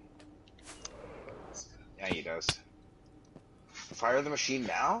 Yeah, he does. Fire the machine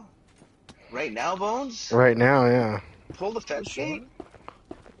now? Right now, Bones? Right now, yeah. Pull the fence Sure. gate?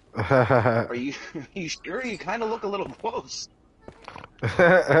 Are you sure? You kind of look a little close.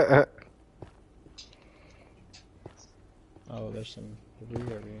 Oh, there's some debris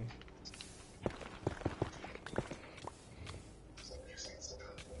over here.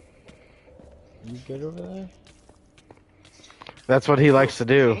 You good over there? That's what he likes to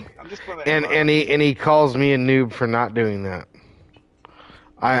do. I'm just swimming And he calls me a noob for not doing that.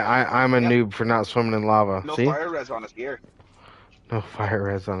 I'm a noob for not swimming in lava. No See? fire res on his gear. No fire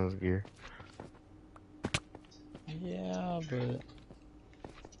res on his gear. Yeah, but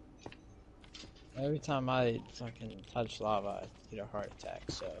Every time I fucking touch lava, I get a heart attack.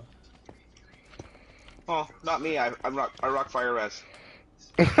 So Oh, not me. I rock fire res.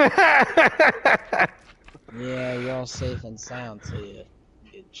 yeah, you're all safe and sound till you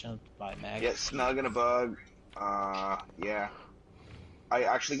get jumped by magma Get snug cube. in a bug. Yeah. I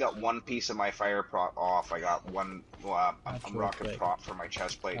actually got one piece of my fire prop off. I got one. Well, Crouch I'm real rocking quick. prop for my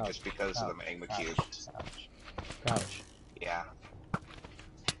chest plate just Crouch, because of the crouch, magma cube. crouch, crouch, crouch. Yeah.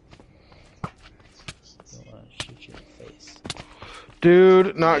 Don't want to shoot you in the face.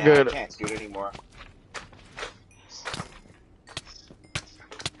 Dude, not Yeah, I good. can't do it anymore.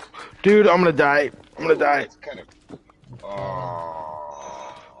 Dude, I'm gonna die. I'm gonna Ooh, die. that's kind of. Okay.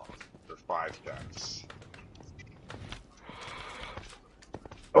 Oh, for 5 cents.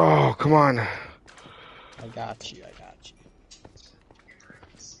 Oh, come on. I got you. I got you.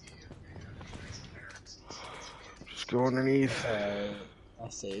 Just go underneath. Alright. I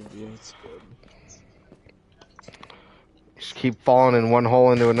saved you. It's good. Just keep falling in one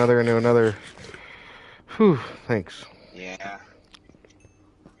hole into another, into another. Whew, thanks. Yeah.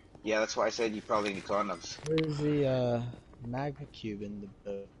 Yeah, that's why I said you probably need condoms. Where's the magma cube in the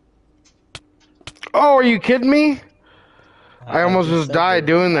boat? Oh, are you kidding me? I I almost just just said there died was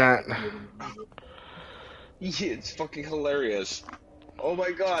a doing magma that. cube in the boat. Yeah, it's fucking hilarious. Oh my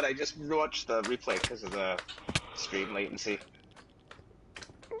god, I just watched the replay because of the stream latency.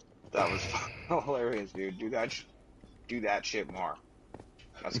 That was hilarious, dude. Do that shit more.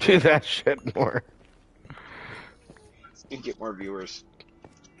 That's Do cool. that shit more. You get more viewers.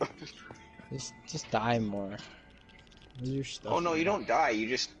 Just die more. Where's your stuff Oh no, you in? don't die. You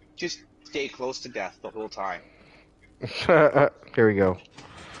just stay close to death the whole time. Here we go.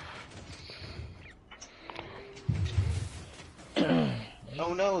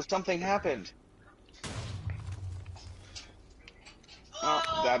 Oh no, something happened.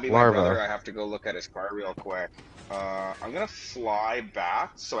 Oh, that'd be my brother. Larva. I have to go look at his car real quick. I'm gonna fly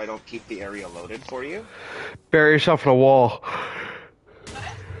back so I don't keep the area loaded for you. Bury yourself in a wall.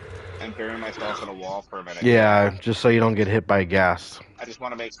 And bury myself in a wall for a minute. Yeah, just so you don't get hit by gas. I just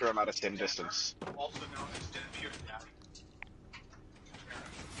want to make sure I'm out of stim distance.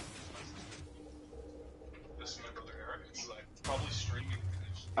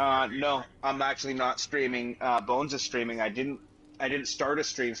 No, I'm actually not streaming. Bones is streaming. I didn't start a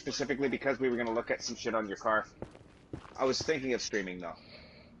stream specifically because we were gonna look at some shit on your car. I was thinking of streaming though.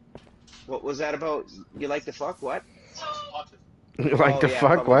 What was that about? You like to fuck? What? You like Oh to yeah,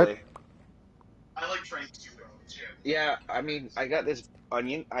 fuck? What? probably. Yeah, I mean, I got this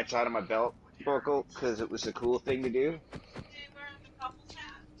onion I tied on my belt buckle because it was a cool thing to do.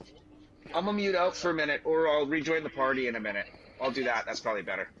 I'm gonna mute out for a minute, or I'll rejoin the party in a minute. I'll do that. That's probably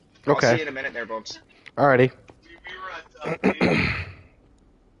better. I'll see Okay. you in a minute there, Bones. Alrighty.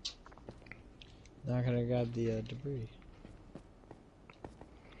 Not gonna grab the debris.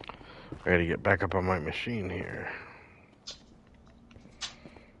 I gotta get back up on my machine here.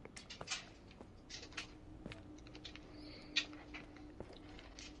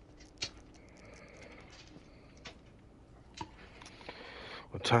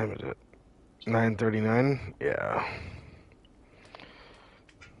 What time is it? 9:39? Yeah.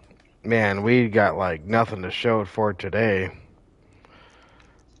 Man, we got like nothing to show for today.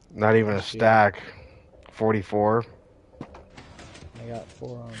 Not even a stack. 44. I got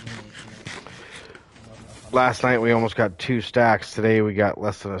 4 on me. Last night we almost got 2 stacks. Today we got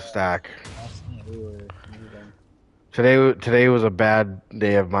less than a stack. Last night we were moving. Today was a bad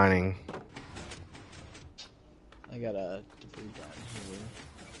day of mining. I got a debris down here.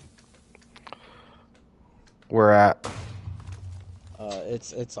 We're at.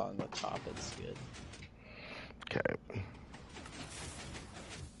 It's on the top. It's good. Okay.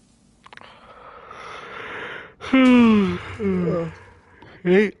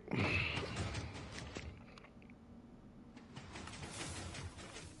 Hey.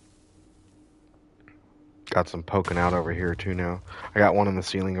 Got some poking out over here too now. I got one in the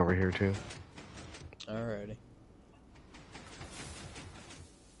ceiling over here too. Alrighty.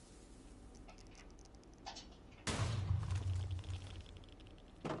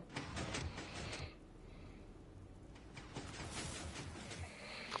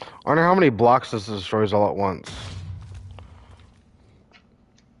 I wonder how many blocks this destroys all at once.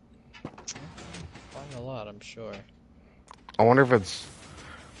 Quite a lot, I'm sure. I wonder if it's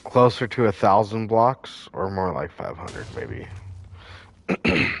closer to 1,000 blocks or more like 500 maybe.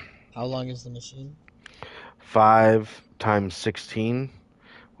 How long is the machine? 5 times 16,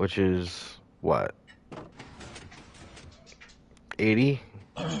 which is what? 80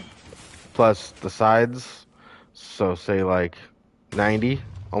 plus the sides, so say like 90,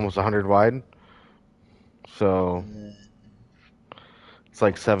 almost 100 wide. So And then, it's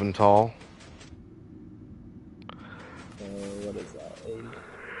like 7 tall. so what is that? 80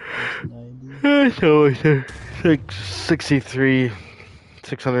 into 90? So it's like 63,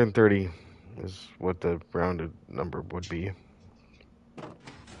 630 is what the rounded number would be.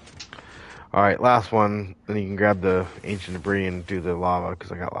 All right, last one. Then you can grab the ancient debris and do the lava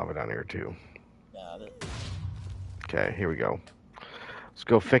because I got lava down here too. Got it. Okay, here we go. Let's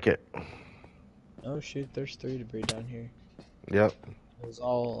go fick it. Oh shoot, there's 3 debris down here. Yep. It was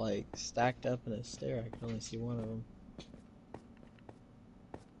all like stacked up in a stair. I could only see one of them.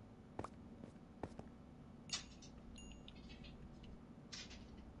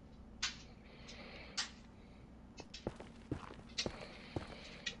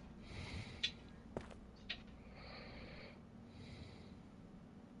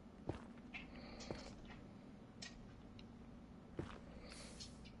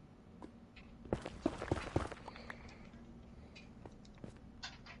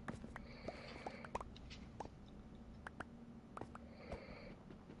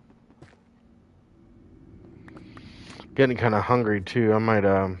 Getting kind of hungry too. I might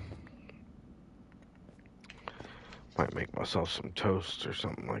make myself some toast or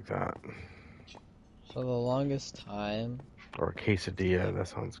something like that, For the longest time, or a quesadilla. like That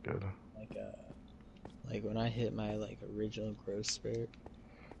sounds good. like like when I hit my like original growth spurt,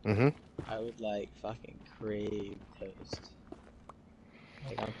 Mhm. I would like fucking crave toast.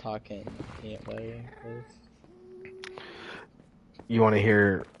 Like I'm talking peanut butter toast. You want to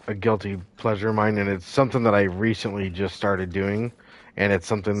hear a guilty pleasure of mine, and it's something that I recently just started doing, and it's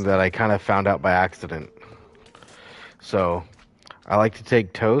something that I kind of found out by accident. So I like to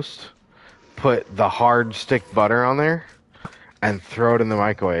take toast, put the hard stick butter on there, and throw it in the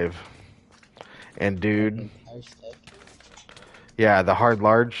microwave. And Like dude, an entire stick. yeah, the hard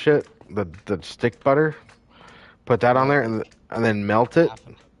large shit, the stick butter, put that on Yeah, there, like and then melt it. half a cup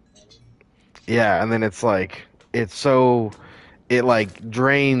of butter. Yeah, and then it's like it's so it like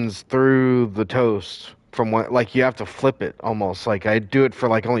drains through the toast from what like you have to flip it almost. Like I do it for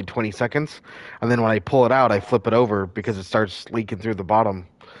like only 20 seconds, and then when I pull it out, I flip it over because it starts leaking through the bottom.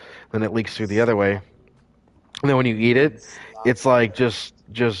 Then it leaks through the other way. And then when you eat And it, it's sloppy like toast.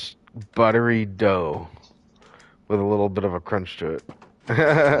 just buttery dough with a little bit of a crunch to it.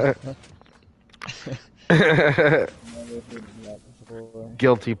 Never heard of that before.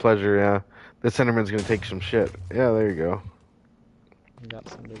 Guilty pleasure, yeah. The Cinnamon's gonna take some shit. Yeah, there you go. We got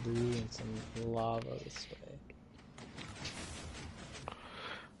some debris and some lava this way.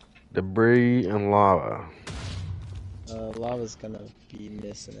 Debris and lava. Lava's gonna be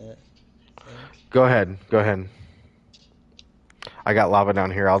missing it, I think. Go ahead. Go ahead. I got lava down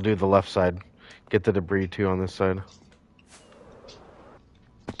here. I'll do the left side. Get the debris too on this side.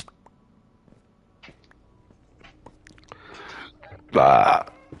 Ah.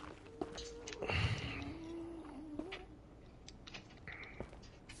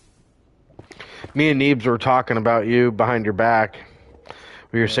 Me and Neebs were talking about you behind your back.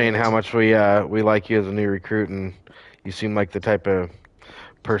 We were saying how much we like you as a new recruit, and you seem like the type of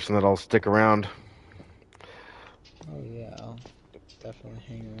person that'll stick around. Oh yeah, I'll definitely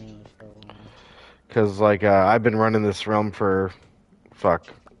hang around for a while. Cause like I've been running this realm for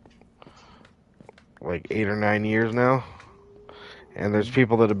like 8 or 9 years now, and there's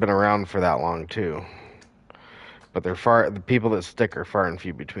people that have been around for that long too. But the people that stick are far and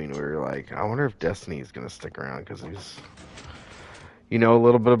few between. We were like, I wonder if Destiny's gonna stick around because he's, a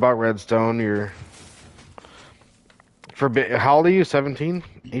little bit about Redstone. How old are you? 17,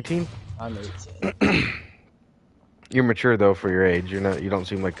 18? I'm 18. You're mature though for your age. You don't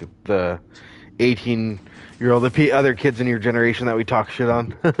seem like the 18-year-old the other kids in your generation that we talk shit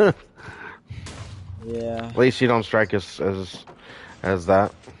on. Yeah, At least you don't strike us as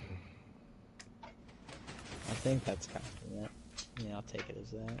that. I think that's compliment. Yeah, I'll take it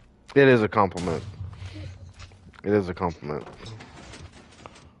as that. It is a compliment. It is a compliment.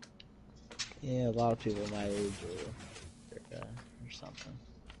 Yeah, a lot of people my age or something.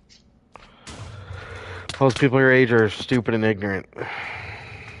 Most people your age are stupid and ignorant.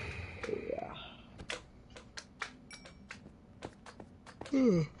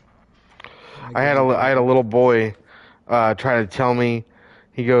 Yeah. I had a little boy try to tell me.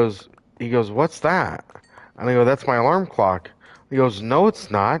 He goes, what's that? And I go, that's my alarm clock. He goes, no, it's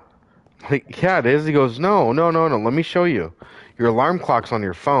not. I'm like, yeah, it is. He goes, no. Let me show you. Your alarm clock's on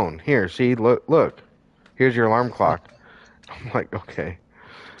your phone. Here, see, look. Here's your alarm clock. I'm like, okay.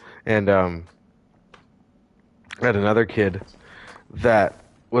 And I had another kid that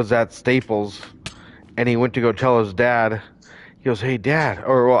was at Staples, and he went to go tell his dad. He goes, "Hey, Dad,"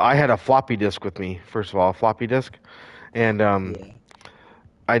 or well, I had a floppy disk with me. First of all, a floppy disk, and Yeah.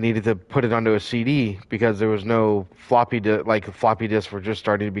 I needed to put it onto a CD because there was no floppy disks were just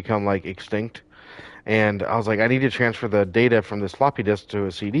starting to become like extinct. And I was like, I need to transfer the data from this floppy disk to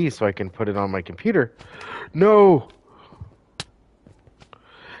a CD so I can put it on my computer. No,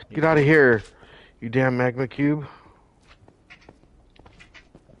 You're get out of good. here, you damn magma cube.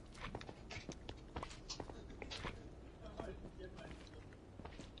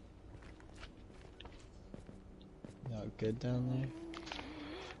 Y'all good down there?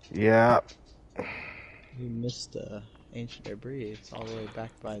 Yeah, You missed ancient debris. It's all the way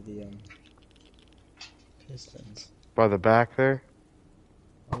back by the pistons. by the back there.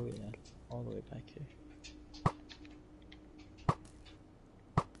 Oh yeah, all the way back here.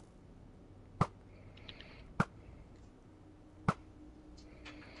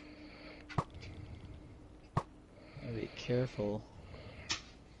 Gotta be careful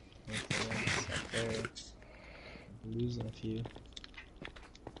with the ones up there. I'm losing a few.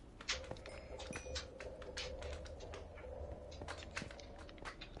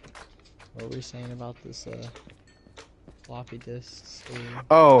 What were we saying about this floppy disk story?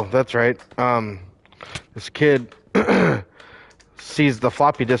 Oh, that's right. This kid sees the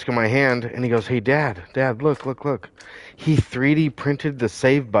floppy disk in my hand and he goes, "Hey, Dad, look, look, look. He 3D printed the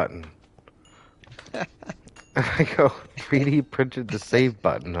save button." And I go, "3D printed the save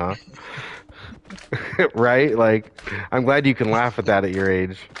button, huh?" Right? Like, I'm glad you can laugh at that at your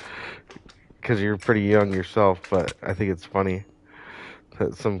age because you're pretty young yourself, but I think it's funny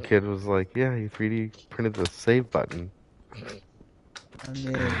that some kid was like, "Yeah, he 3D printed the save button." I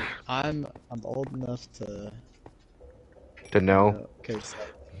mean, I'm old enough to know. know, cause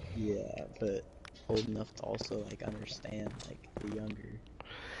like, yeah, but old enough to also like understand like the younger.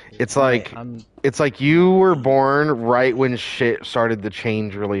 'Cause It's like I'm it's like I'm you not were the born right when shit started to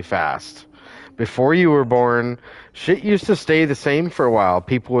change really fast. Before you were born, shit used to stay the same for a while.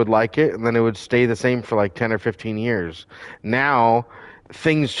 People would like it, and then it would stay the same for like 10 or 15 years. Now,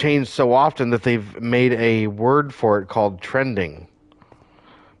 things change so often that they've made a word for it called trending.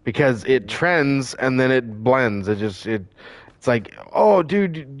 Because it trends and then it blends. It's like, "Oh,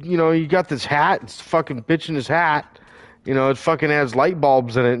 dude, you got this hat. It's fucking bitch in his hat. It fucking has light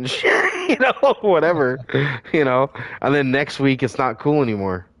bulbs in it and shit, whatever, And then next week it's not cool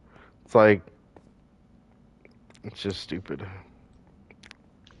anymore. It's like, it's just stupid.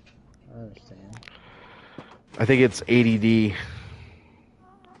 I understand. I think it's ADD.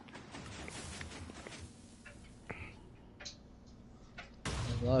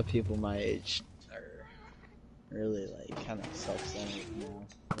 A lot of people my age are really like kind of self-centered now.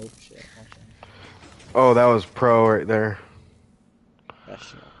 Oh shit! Watch out. Oh, that was pro right there.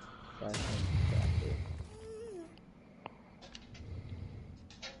 Professional crafter.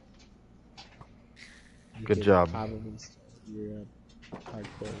 You Good could job. probably start your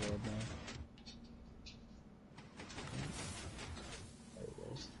hardcore world now. There it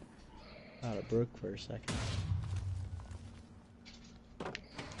goes. Thought it broke for a second.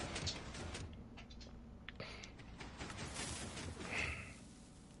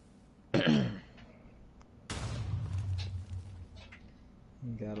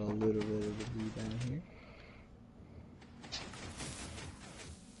 Got a little bit of debris down here.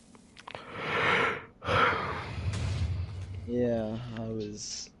 Yeah, I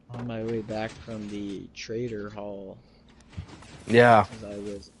was on my way back from the trader hall Yeah. because I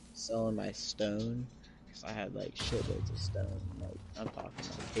was selling my stone because I had like shitloads of stone. Like I'm talking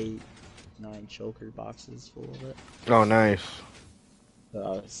like 8, 9 choker boxes full of it. Oh, nice. So I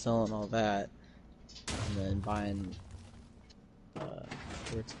was selling all that and then buying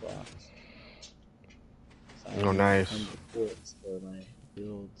quartz blocks. So I Oh, need nice. tons of quartz for my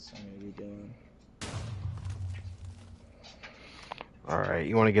builds I'm gonna be doing. All right,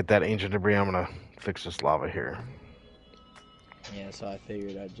 you want to get that ancient debris? I'm gonna fix this lava here. Yeah, so I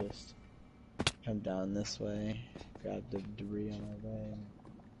figured I'd just come down this way, grab the debris on my way.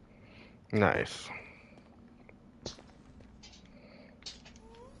 Nice.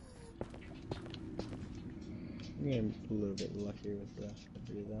 I'm getting a little bit luckier with the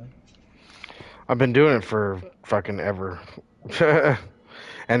debris though. I've been doing it for fucking ever.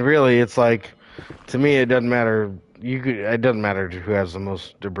 And really, it's like, to me, it doesn't matter. It doesn't matter who has the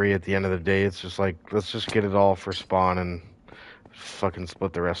most debris at the end of the day. It's just like, let's just get it all for spawn and fucking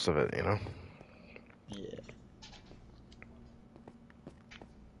split the rest of it, Yeah.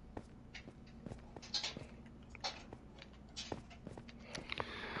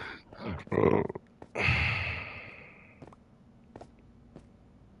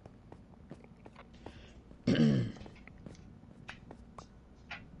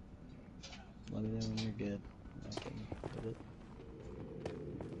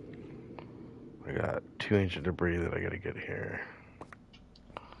 I got 2 inches of debris that I gotta get here.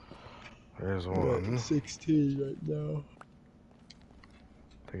 There's We're at one. 16 right now.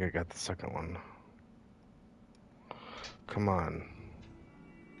 I think I got the second one. Come on.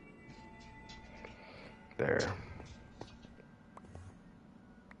 There.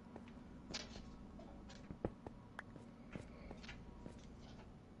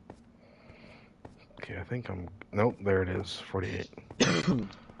 Okay, I think I'm... Nope, there it is. 48.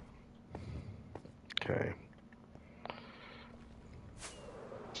 Okay.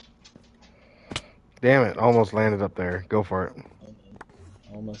 Damn it, almost landed up there. Go for it.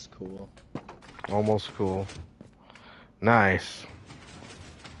 Almost cool. Almost cool. Nice.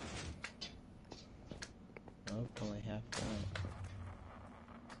 Oh, only half done.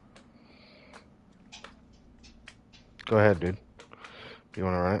 Go ahead, dude. You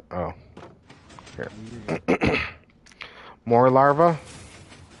wanna run it? Oh. Here. More larva?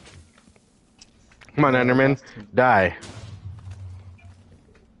 Come on, Yeah, Enderman. Die.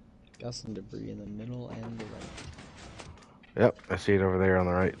 got some debris in the middle and the right. Yep, I see it over there on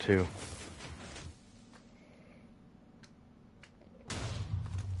the right, too.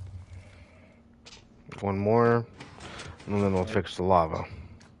 One more, and then we'll fix the lava.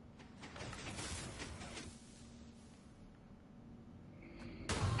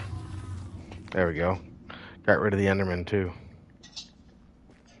 There we go. Got rid of the Enderman, too.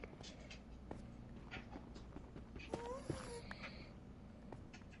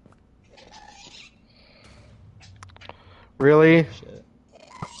 Really? Shit.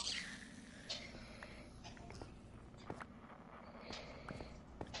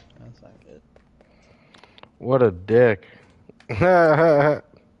 That's not good. What a dick. Did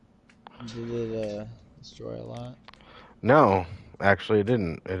it destroy a lot? No, actually it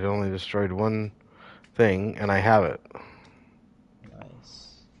didn't. It only destroyed one thing, and I have it.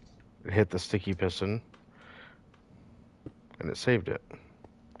 Nice. It hit the sticky piston, and it saved it.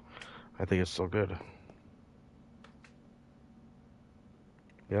 I think it's still good.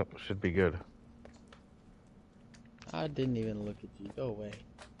 Yep, should be good. I didn't even look at you. Go away.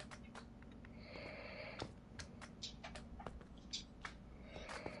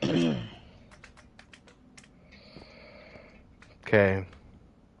 Okay.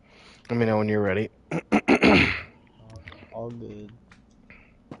 Let me know when you're ready. All good.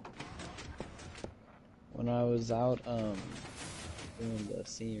 When I was out doing the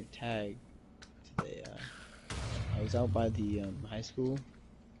senior tag today, I was out by the high school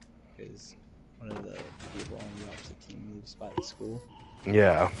because one of the people on the opposite team lives by the school.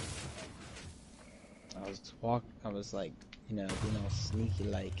 Yeah. I was like, being all sneaky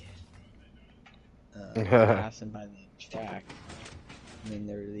like, passing by the track, and then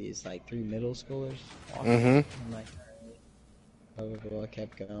there were these like 3 middle schoolers walking. I'm like, alright. Well, I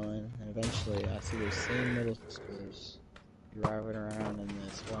kept going, and eventually I see those same middle schoolers driving around in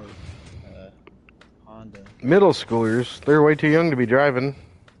this white Honda. Middle schoolers, they're way too young to be driving.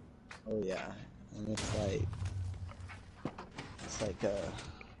 Oh yeah, and it's like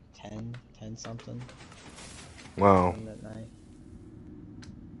 10 something. Wow. At night.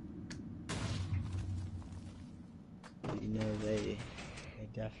 They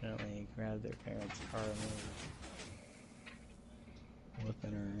definitely grabbed their parents' car and were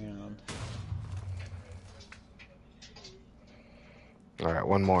whipping around. Alright,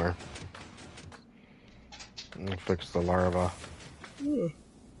 one more. We'll fix the larva.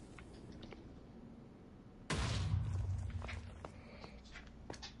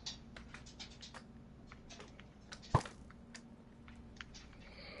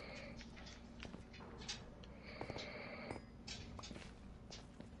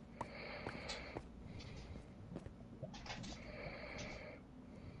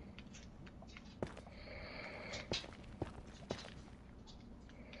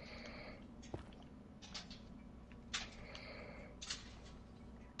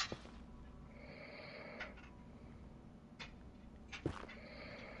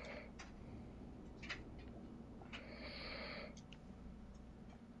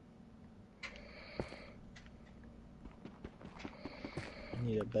 I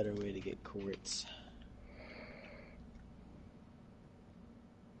need a better way to get quartz.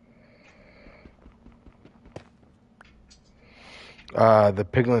 The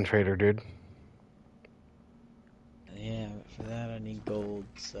piglin trader, dude. Yeah, but for that I need gold,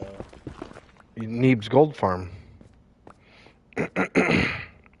 so... Neeb's Gold Farm.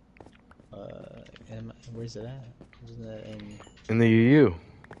 Where's it at? Isn't that in the UU.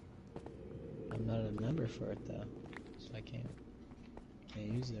 I'm not a member for it though, so I can't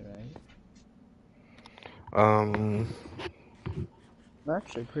use it, right? Um, I'm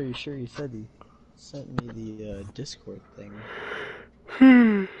actually pretty sure you said sent me the Discord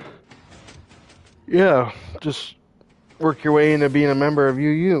thing. Yeah, just work your way into being a member of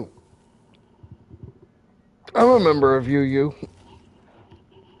UU. I'm a member of UU.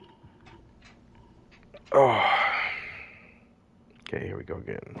 Oh. Okay, here we go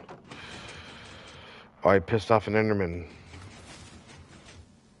again. Oh, I pissed off an Enderman.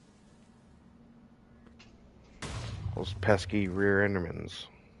 Those pesky rear Endermans.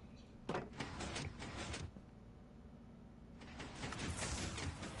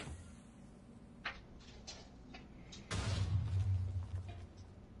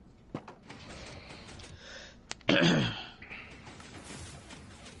 Let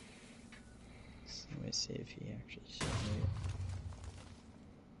me see if he actually showed me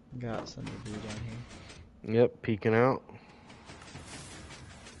it. Got some to do down here. Yep, peeking out.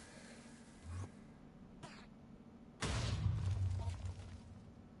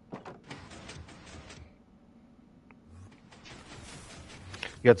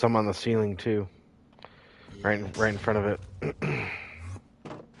 You got some on the ceiling too. Yes. Right in front of it.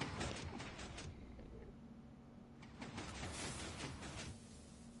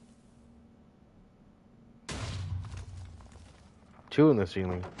 Two in the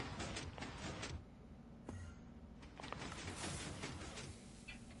ceiling.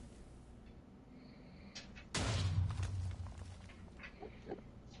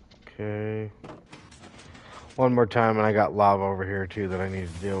 Okay. One more time, and I got lava over here too that I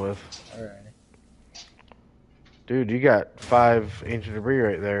need to deal with. Alright. Dude, you got 5 ancient debris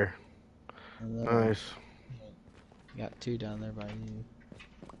right there. Nice. Got 2 down there by you.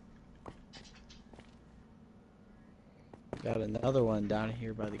 Got another one down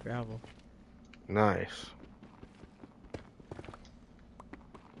here by the gravel. Nice.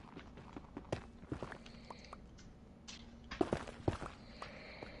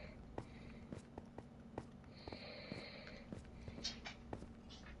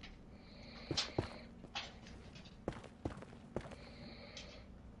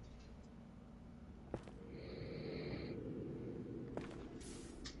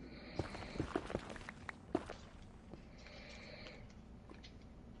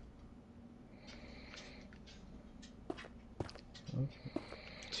 Okay.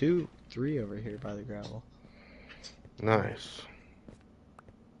 2, 3 over here by the gravel. Nice.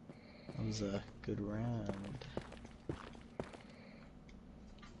 That was a good round.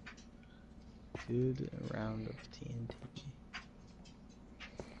 Good round of TNT.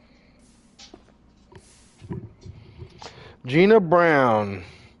 Gina Brown.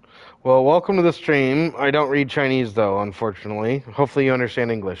 Well, welcome to the stream. I don't read Chinese, though, unfortunately. Hopefully you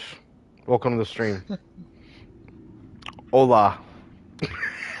understand English. Welcome to the stream. Hola.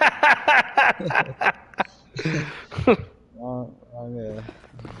 Wrong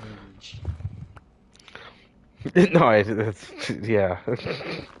language. No, that's, yeah.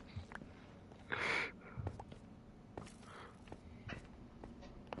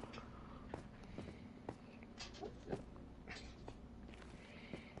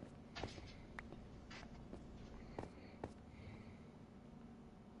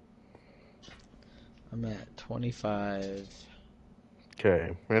 I'm at 25.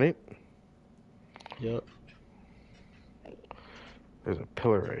 Okay, ready? Yep. There's a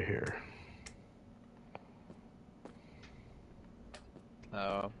pillar right here.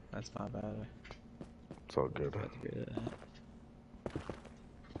 Oh, that's my bad. It's all good. Got to get rid of that.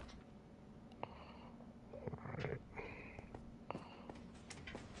 Alright.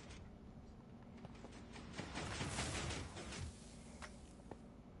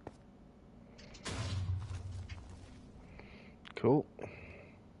 Cool.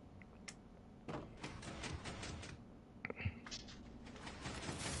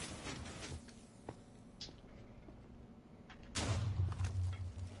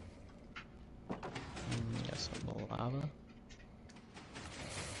 Got some lava.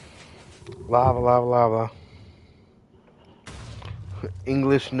 Lava, lava, lava.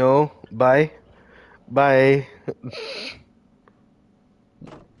 English, no. Bye. Bye.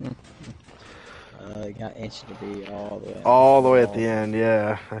 Got ancient debris all the way. All the way at the end,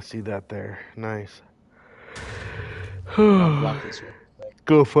 yeah. I see that there. Nice. I'll block this real quick.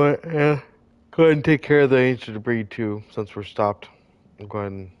 Go for it, yeah. Go ahead and take care of the ancient debris, too, since we're stopped. Go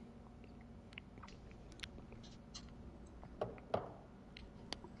ahead and...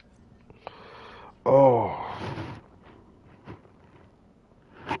 Oh.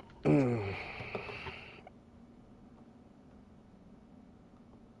 Mm.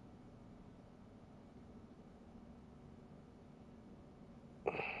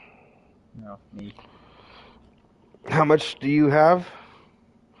 No, me. How much do you have?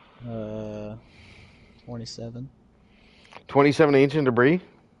 27. 27 ancient debris?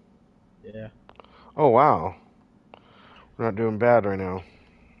 Yeah. Oh, wow. We're not doing bad right now.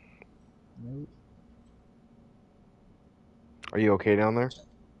 Nope. Are you okay down there?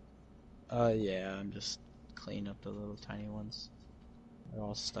 Yeah, I'm just cleaning up the little tiny ones. They're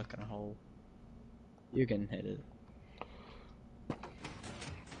all stuck in a hole. You can hit it.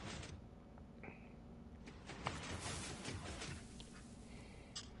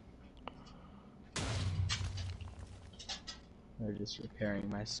 They're just repairing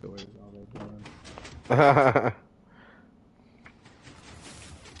my stores while they're doing.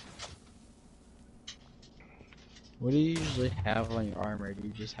 What do you usually have on your armor? Do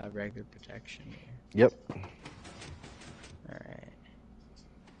you just have regular protection here? Yep. Alright.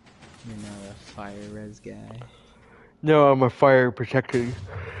 You're not a fire res guy. No, I'm a fire protecting.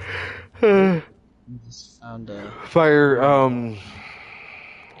 You just found a Fire,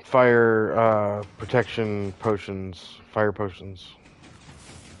 fire, protection potions. Fire potions.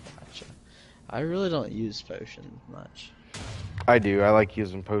 Gotcha. I really don't use potions much. I do. I like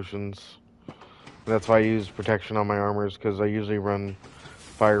using potions. That's why I use protection on my armors, because I usually run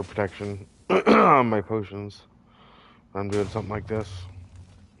fire protection on my potions. I'm doing something like this.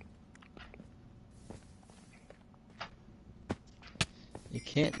 You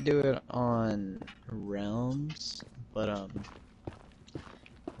can't do it on realms, but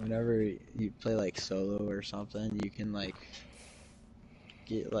whenever you play like solo or something, you can like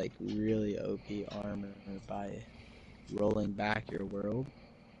get like really OP armor by rolling back your world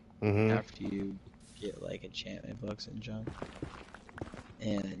after you get like enchantment books and junk.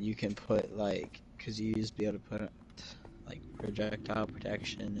 And you can put like, cause you used to be able to put like projectile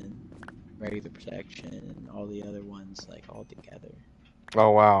protection and regular protection and all the other ones like all together.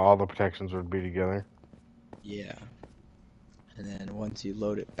 Oh wow, all the protections would be together. Yeah. And then once you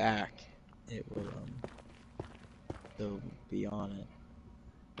load it back, it will it'll be on it.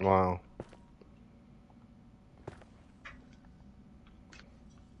 Wow.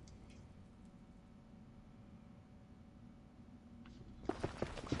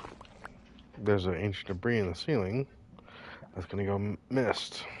 There's an ancient debris in the ceiling. That's gonna go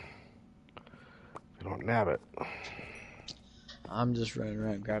missed. I don't nab it. I'm just running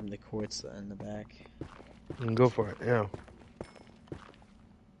around grabbing the quartz in the back. Go for it, yeah.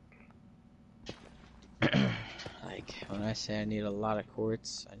 Like, when I say I need a lot of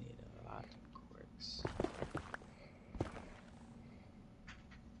quartz, I need a lot of quartz.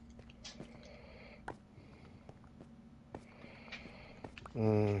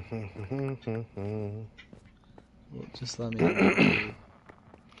 Well, just let me know, dude.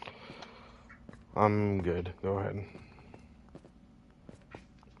 I'm good. Go ahead.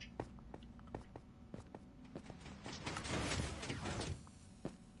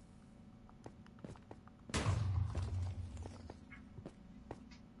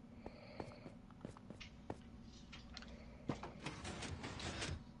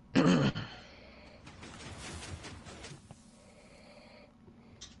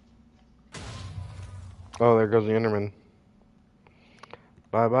 Oh, there goes the Enderman.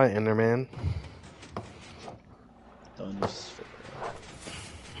 Bye-bye, Enderman. Done for.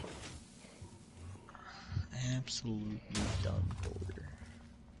 Absolutely done for.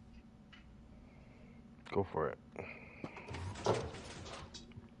 Go for it. Oh,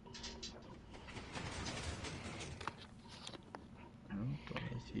 only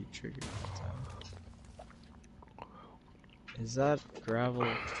a few triggers this time. Is that gravel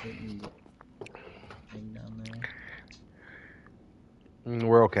hitting the thing down there?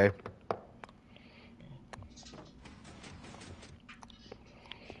 We're okay.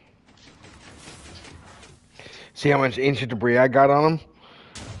 See how much ancient debris I got on them?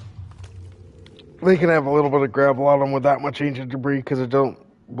 They can have a little bit of gravel on them with that much ancient debris because it don't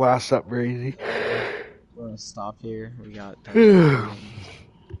blast up very easy. We're gonna stop here. We got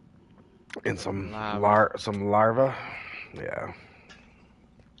And some lava. larva. Yeah.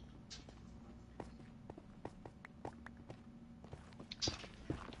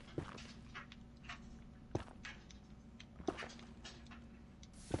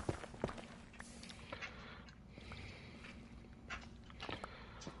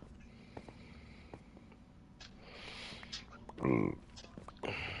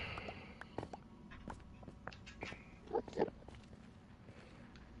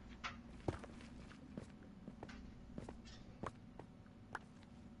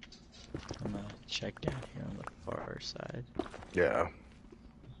 I'm gonna check down here on the far side. Yeah.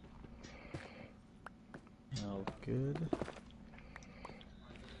 Oh, good.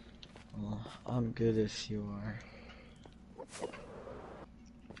 Well, I'm good if you are.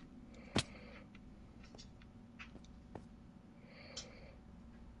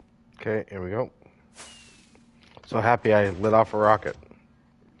 Okay, here we go. So happy I lit off a rocket.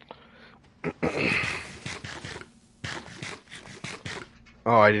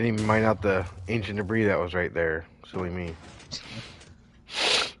 Oh, I didn't even mine out the ancient debris that was right there. Silly me.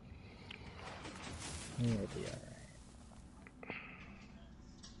 You'll be alright.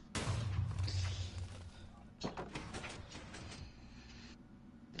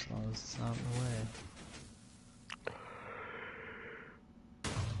 As long as it's not in the way.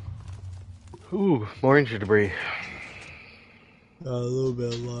 Ooh, more ancient debris. A little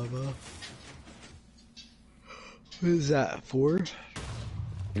bit of lava. What is that, 4?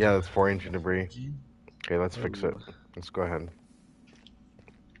 Yeah, that's 4 ancient debris. Okay, let's fix it. Ooh. Let's go ahead.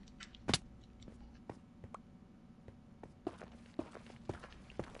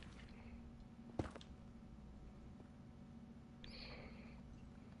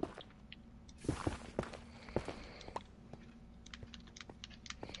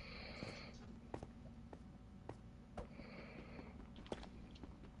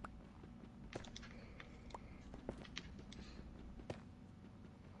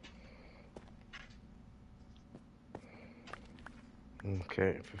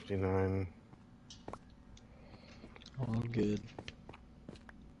 Okay, 59. All good.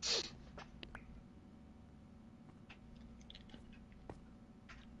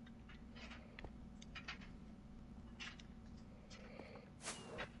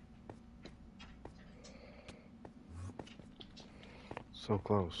 So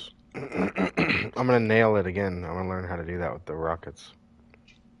close. I'm gonna nail it again. I'm gonna learn how to do that with the rockets.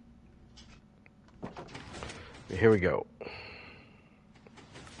 Here we go.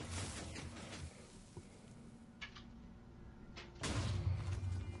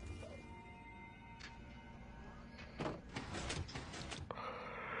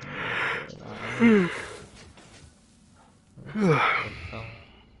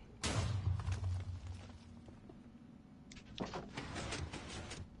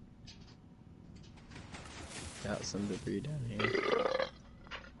 Got some debris down here.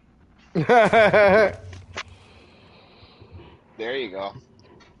 There you go.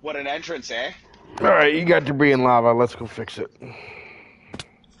 What an entrance, eh? Alright, you got debris and lava. Let's go fix it.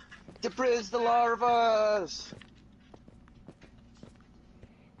 Debris the larvas!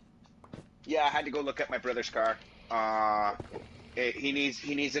 Yeah, I had to go look at my brother's car. He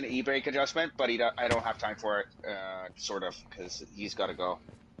needs an e-brake adjustment, but I don't have time for it, sort of, because he's got to go.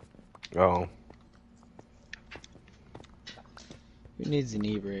 Oh. Who needs an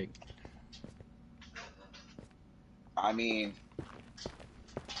e-brake? I mean,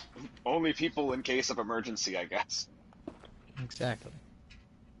 only people in case of emergency, I guess. Exactly.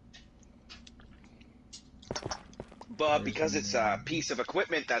 But because it's a piece of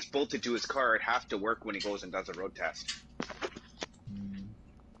equipment that's bolted to his car, it has to work when he goes and does a road test.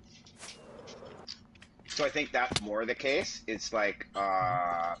 So I think that's more the case. It's like,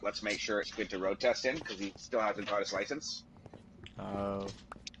 let's make sure it's good to road test in, because he still hasn't got his license. Oh,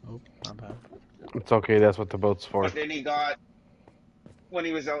 my bad. It's okay, that's what the boat's for. But then when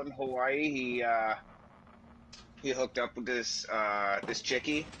he was out in Hawaii, he hooked up with this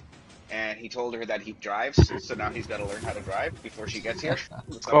chickie, and he told her that he drives, so now he's got to learn how to drive before she gets here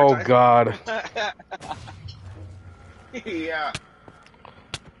in the Oh summertime. god. Yeah.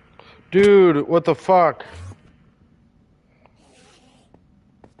 Dude, what the fuck?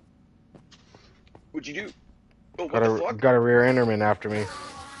 What'd you do? Oh, what the fuck? Got a rear enderman after me.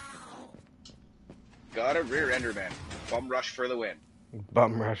 Got a rear enderman. Bum rush for the win.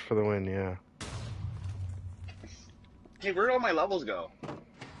 Bum rush for the win, yeah. Hey, where'd all my levels go?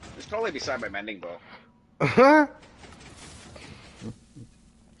 It's probably beside my mending bow. Huh?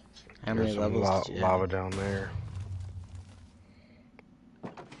 How many There's some levels did you lava have? down there.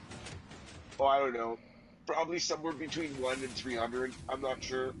 Oh, I don't know. Probably somewhere between 1 and 300. I'm not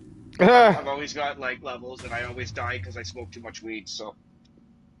sure. I've always got like levels, and I always die because I smoke too much weed. So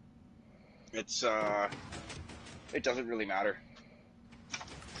it's it doesn't really matter.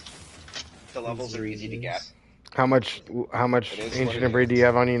 The levels are easy to get. How much It is what ancient it debris do is. you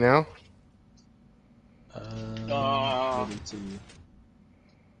have on you now? 32.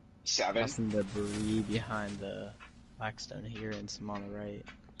 7. Got some debris behind the blackstone here and some on the right.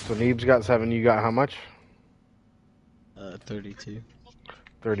 So Neeb's got 7, you got how much? 32.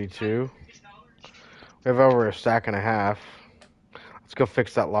 32. We have over a stack and a half. Let's go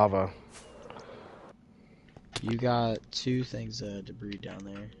fix that lava. You got 2 things of debris down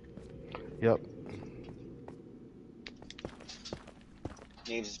there. Yep.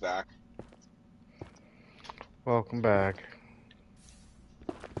 James is back. Welcome back.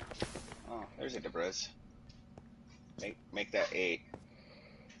 Oh, there's a debris. Make that 8.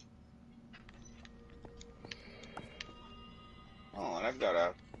 Oh, and I've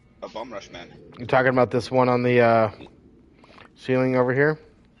got a bum rush man. You talking about this one on the ceiling over here?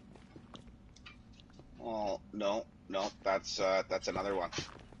 Oh, no, that's another one.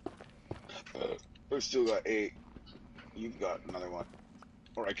 I've still got 8. You've got another one.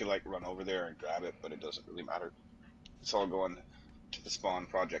 Or I could like run over there and grab it, but it doesn't really matter. It's all going to the spawn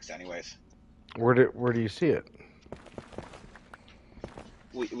projects anyways. Where do you see it?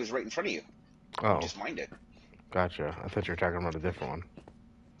 It was right in front of you. You Oh, just mined it. gotcha. I thought you were talking about a different one.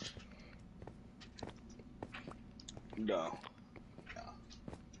 No.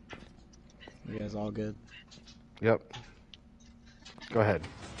 You guys all good? Yep. Go ahead.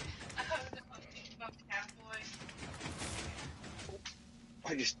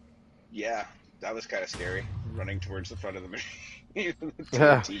 Yeah, that was kind of scary. Running towards the front of the machine. The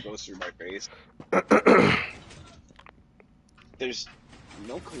Yeah. TNT goes through my face. There's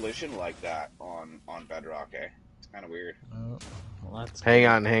no collision like that on Bedrock, eh? It's kind of weird. Oh, well, that's Hang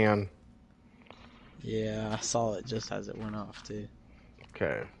good. on. Yeah, I saw it just as it went off, too.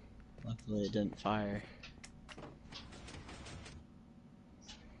 Okay. Luckily, it didn't fire.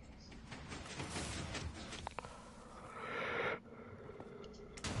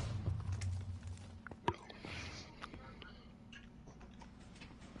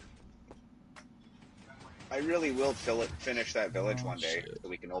 I really will finish that village Oh, one day shit. so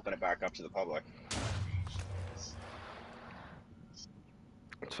we can open it back up to the public.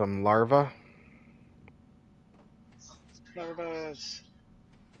 Some larva. Larvas.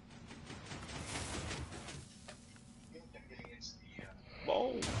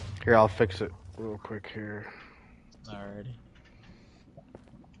 Whoa. Here, I'll fix it real quick here. Alrighty.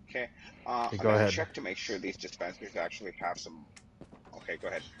 Okay. Okay, I'm go gonna ahead. check to make sure these dispensers actually have some. Okay, go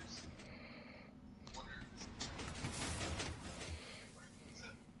ahead.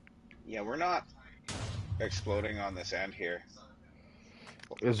 Yeah, we're not exploding on this end here.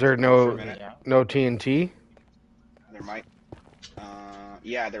 Is there Hold for a no minute. Yeah. TNT? There might.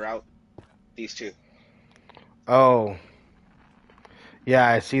 Yeah, they're out. These two. Oh. Yeah,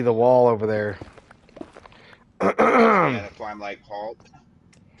 I see the wall over there. Yeah, that's why I'm like halt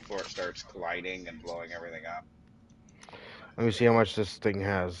before it starts colliding and blowing everything up. Let me see how much this thing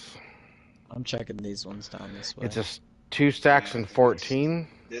has. I'm checking these ones down this way. It's a 2 stacks Yeah, and 14.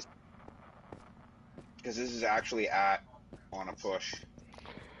 Because this is actually at on a push.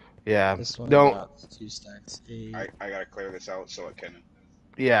 Yeah. This one's Don't. about 2 stacks 8. I gotta clear this out so it can.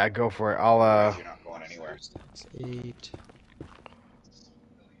 Yeah, go for it. I'll Otherwise, you're not going 4 anywhere. stacks 8.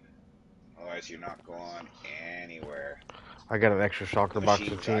 Otherwise, you're not going anywhere. I got an extra The shulker box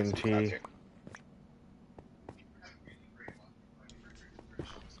machine of was actually TNT. touching.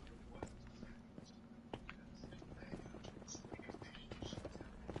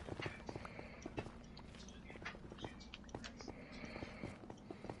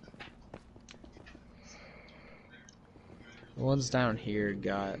 The ones down here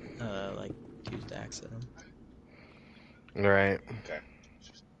got like 2 stacks in them. Right. Okay.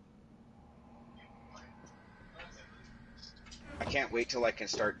 I can't wait till I can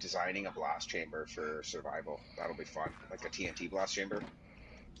start designing a blast chamber for survival. That'll be fun, like a TNT blast chamber.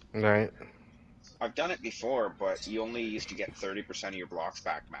 Right. I've done it before, but you only used to get 30% of your blocks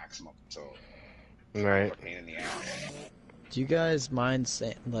back maximum, so it's kind of Right. a pain in the ass. Do you guys mind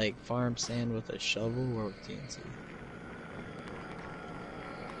farm sand with a shovel or with TNT?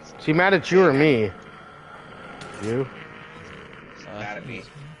 Is he mad at you or me? You? Mad at me.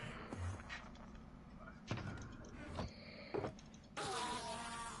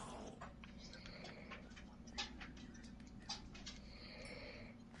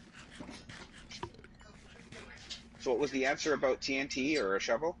 So what was the answer about TNT or a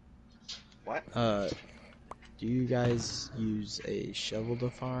shovel? What? Do you guys use a shovel to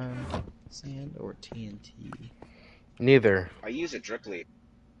farm sand or TNT? Neither. I use a drip lead.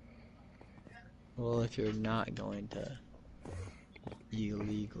 Well, if you're not going to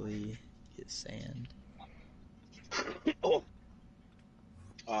illegally get sand. Oh.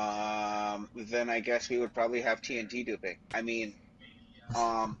 Then I guess we would probably have TNT duping. I mean,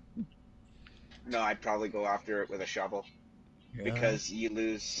 no, I'd probably go after it with a shovel Really? because you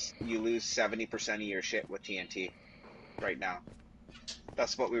lose 70% of your shit with TNT right now.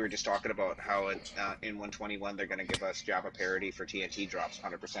 That's what we were just talking about. How in 121 they're going to give us Java parity for TNT drops,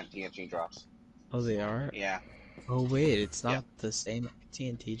 100% TNT drops. Oh, they are? Yeah. Oh, wait, it's Yeah. not the same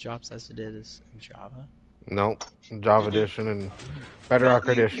TNT drops as it is in Java? Nope. Java Edition and Bedrock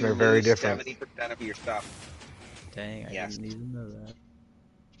No, Edition you are very lose different. 70% of your stuff. Dang, I Yes. didn't even know that.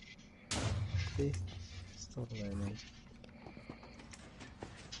 See? Still learning.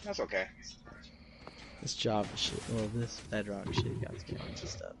 That's okay. This Java shit, well, this Bedrock shit got me onto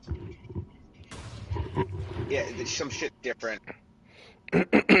stuff. Yeah, some shit different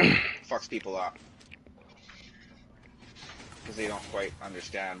fucks people up because they don't quite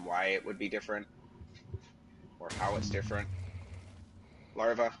understand why it would be different or how it's different.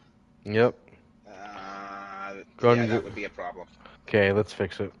 Larva, Yep. Go yeah, and that would be a problem. okay, let's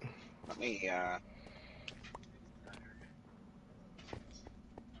fix it. Let me,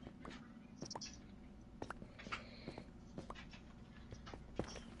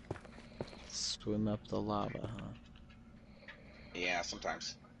 Swim up the lava, huh? yeah,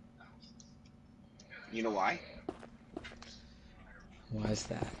 sometimes. You know why? Why is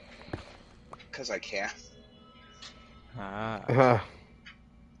that? Because I can. Ah.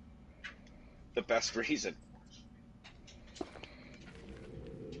 The best reason.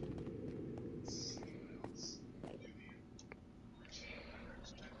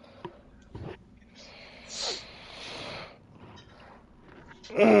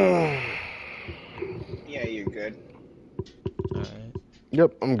 Yeah, you're good. Alright.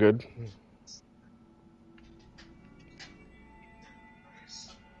 Yep, I'm good.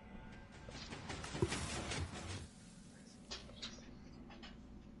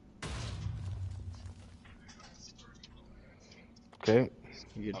 Okay.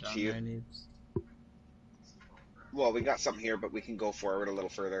 You get Up to down you. there, Neebs? Well, we got something here, but we can go forward a little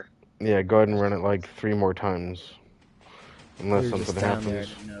further. Yeah, go ahead and run it like 3 more times. Unless We were something just down there. I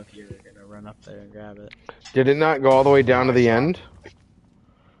happens. didn't know if you were gonna run up there and grab it. Did it not go all the way down No, to I the saw. end?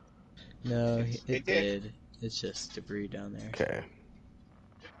 No, It it did. did. It's just debris down there. Okay.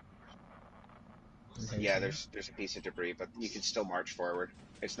 Okay, Yeah, so there's a piece of debris, but you can still march forward.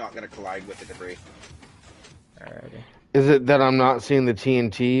 It's not going to collide with the debris. alrighty. Is it that I'm not seeing the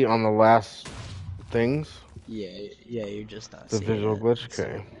TNT on the last things? Yeah, you're just not The seeing visual it. glitch?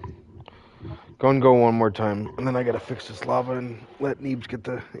 Okay. Go and go one more time, and then I gotta fix this lava and let Neebs get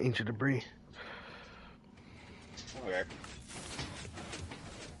the ancient debris. Okay.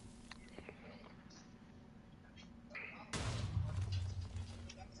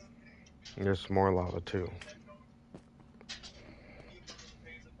 And there's some more lava too.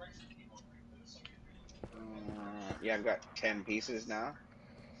 Yeah, I've got 10 pieces now.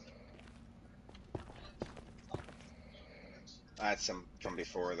 That's some from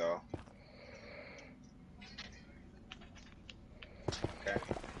before, though. Okay.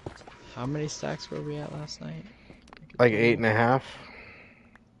 How many stacks were we at last night? Like 8.5,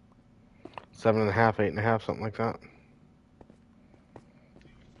 7.5, 8.5, something like that.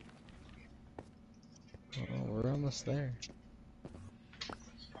 Oh, we're almost there.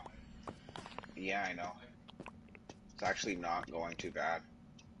 Yeah, I know. It's actually not going too bad.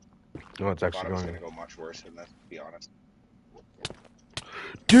 No, it's I thought actually it was going going. to go much worse than this, to be honest.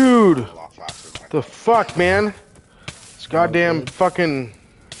 Dude! Going a lot faster than I The thought. fuck, man? This goddamn good. fucking.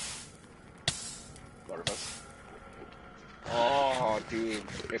 Larvas. Oh, dude.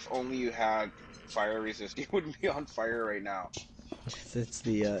 If only you had fire resist, you wouldn't be on fire right now. It's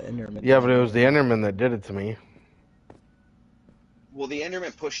the Enderman. Yeah, but it thing was the doing it. Enderman that did it to me. Well, the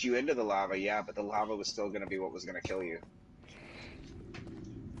Enderman pushed you into the lava, yeah, but the lava was still going to be what was going to kill you.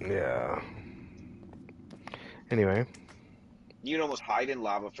 Yeah. Anyway. You'd almost hide in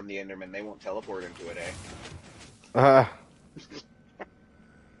lava from the Enderman. They won't teleport into it, eh?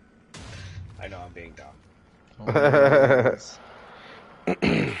 I know I'm being dumb. Only losers.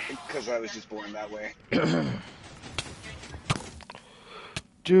 Because I was just born that way.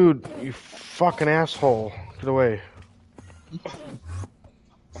 Dude, you fucking asshole. Get away.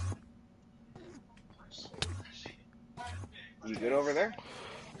 You good over there?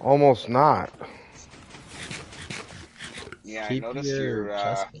 Almost not. Yeah, I Keep noticed your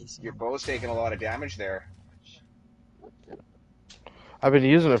chest piece your on. bow's taking a lot of damage there. I've been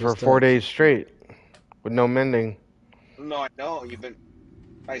using it for Just 4 days straight with no mending. No, I know you've been.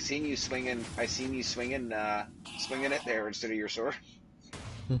 I seen you swinging. Swinging it there instead of your sword.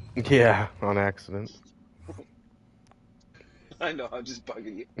 Yeah, on accident. I know. I'm just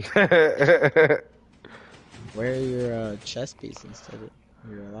bugging you. Wear your chest piece instead of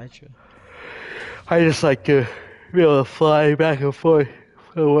your elytra. I just like to be able to fly back and forth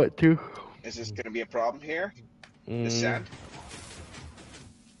if I want to. Is this going to be a problem here? The Mm. sand?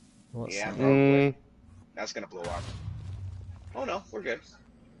 What Yeah, sand? probably. That's going to blow up. Oh no, we're good.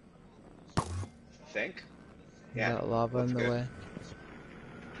 I think. You Yeah, got lava looks in the good. way?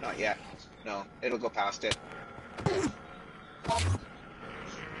 Not yet. No, it'll go past it.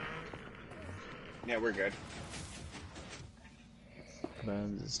 Yeah, we're good.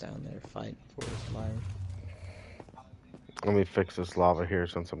 Bones is down there fighting for his life. Let me fix this lava here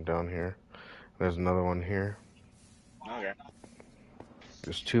since I'm down here. There's another one here. Okay.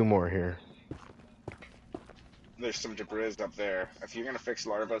 There's 2 more here. There's some debris up there. If you're gonna fix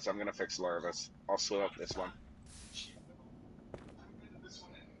larvas, I'm gonna fix larvas. I'll swim up this one.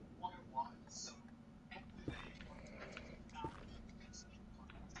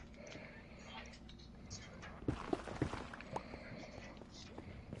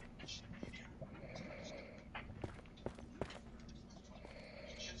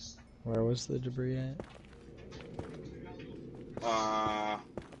 Where was the debris at?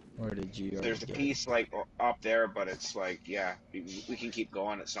 Or did you already There's a get piece like up there, but it's like, yeah, we can keep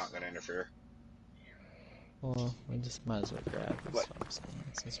going. It's not gonna interfere. Well, we just might as well grab it, Like, that's what I'm saying,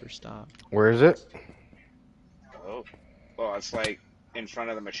 since we're stopped. Where is it? oh, well, it's like in front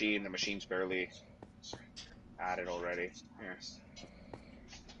of the machine. The machine's barely at it already. Here.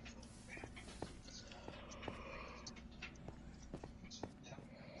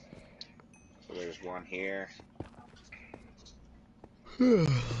 So there's one here.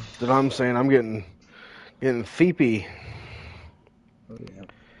 That's what I'm saying. I'm getting feepy. Oh, yeah.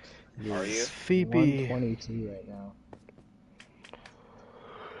 It Are you? is Feepy. 1:22 right now.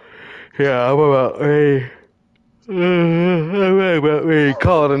 Yeah, I'm about ready.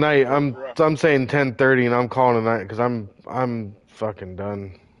 Call it a night. I'm saying 10:30, and I'm calling it a night because I'm fucking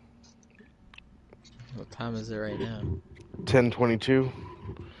done. What time is it right now? 10:22.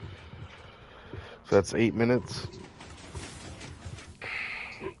 So that's 8 minutes.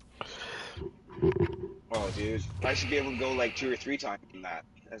 Oh, dude, I should be able to go like 2 or 3 times in that.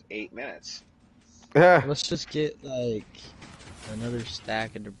 That's 8 minutes. Let's just get, like, another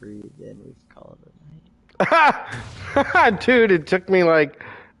stack of debris, then we can call it a night. Dude, it took me like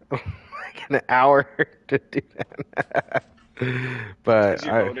an hour to do that. But Because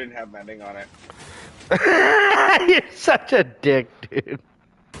your bow didn't have mending on it. You're such a dick, dude.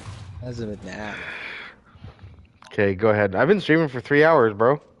 Hasn't been that. Okay, go ahead. I've been streaming for 3 hours,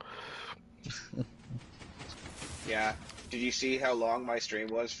 bro. Yeah. Did you see how long my stream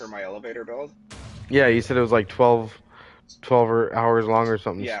was for my elevator build? Yeah, you said it was like 12 hours long or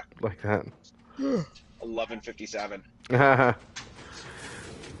something like that. 11:57. That's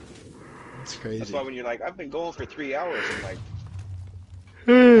crazy. That's why when you're like, I've been going for 3 hours, I'm like,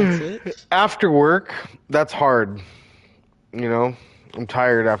 That's it? After work, that's hard. You know, I'm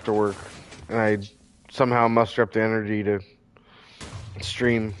tired after work, and I somehow muster up the energy to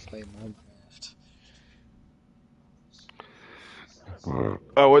stream. Play Minecraft.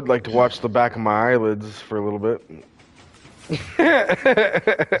 I would like to watch the back of my eyelids for a little bit.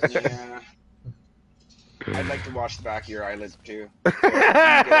 yeah. I'd like to watch the back of your eyelids too. But you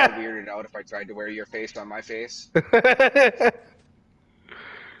get all weirded out if I tried to wear your face on my face.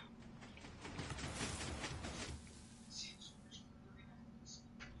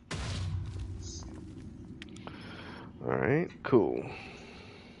 Alright, cool.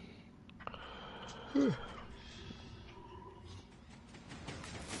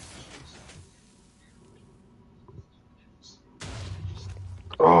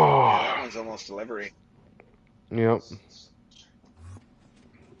 Oh, Yeah, that one's almost delivery. Yep.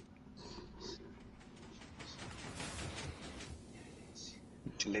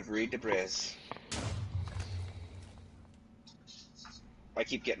 Delivery debris. I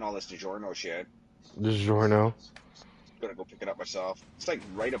keep getting all this DiGiorno shit. DiGiorno. Gonna go pick it up myself. It's like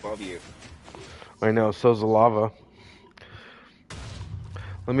right above you. I know, so's the lava.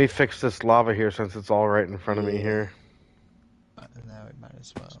 Let me fix this lava here since it's all right in front of me here. Now we might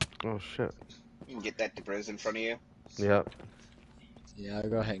as well. Oh, shit. You can get that debris in front of you. Yep. Yeah, I'll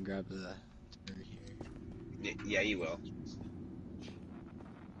go ahead and grab the debris here. Yeah, you will.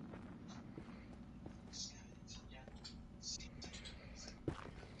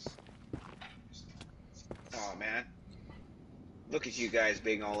 Oh, man. Look at you guys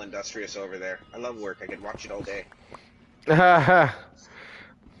being all industrious over there. I love work. I could watch it all day.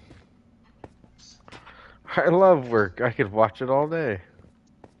 I love work. I could watch it all day.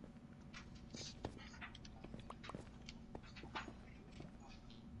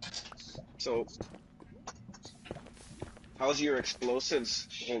 So, how's your explosives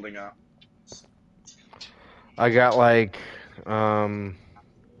holding up? I got like another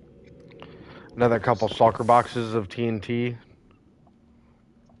couple soccer boxes of TNT.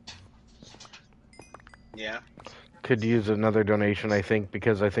 Yeah. Could use another donation, I think,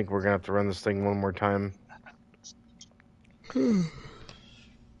 because I think we're gonna have to run this thing one more time. Does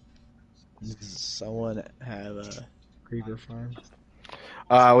someone have a creeper farm?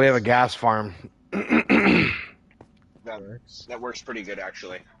 We have a gas farm. That works pretty good,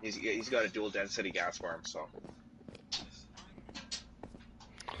 actually. He's got a dual density gas farm, so.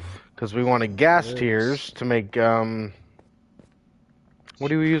 Because we wanted gas Yes. tiers to make, what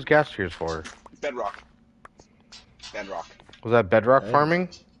do we use gas tiers for? Bedrock. Bedrock. Was that bedrock Bedrock. farming?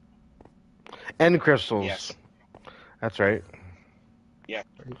 End crystals. Yes. That's right.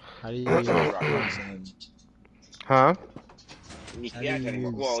 How do you Use use bedrock. those then? Huh? You How do can't you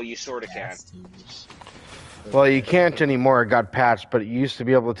anymore. use Well, you sort of can. gas tiers? Well, you can't anymore. It got patched, but you used to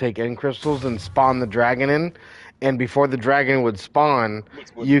be able to take end crystals and spawn the dragon in. And before the dragon would spawn,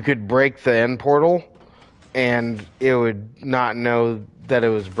 you could break the end portal, and it would not know that it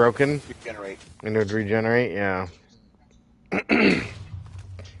was broken, Regenerate. and it would regenerate. Yeah.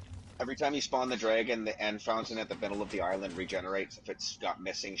 Every time you spawn the dragon, the end fountain at the middle of the island regenerates if it's got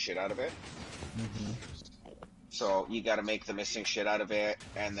missing shit out of it. Mm-hmm. So you got to make the missing shit out of it,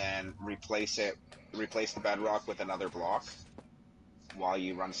 and then replace the bedrock with another block while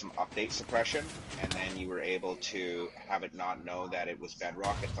you run some update suppression, and then you were able to have it not know that it was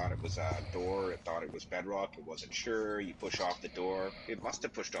bedrock. It thought it was a door. It thought it was bedrock. It wasn't sure. You push off the door. It must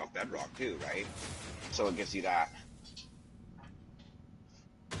have pushed off bedrock too, right? So it gives you that.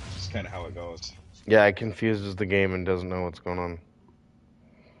 It's kind of how it goes. Yeah, it confuses the game and doesn't know what's going on.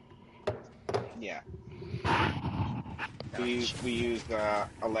 Yeah. We use a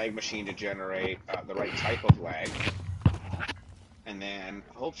lag machine to generate the right type of lag, and then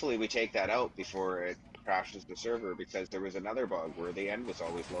hopefully we take that out before it crashes the server, because there was another bug where the end was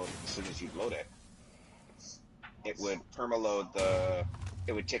always loaded as soon as you'd load it. It would permaload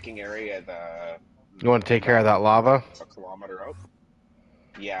it would ticking area You want to take care of that lava? a kilometer out.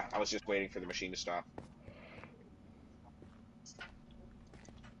 Yeah, I was just waiting for the machine to stop.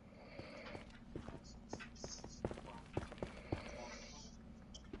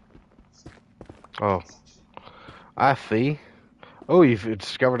 Oh. I see. Oh, you've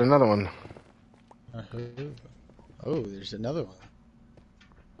discovered another one. Oh, there's another one.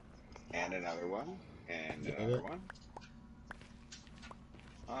 And another one. And Got another it. one.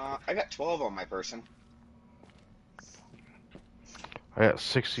 I got 12 on my person. I got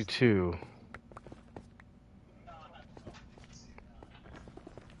 62.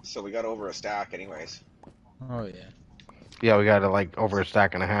 So we got over a stack anyways. Oh yeah. Yeah, we got like over a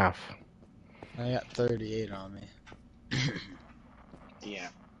stack and a half. I got 38 on me. Yeah.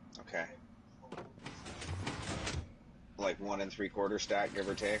 Okay. Like 1 3/4 stack, give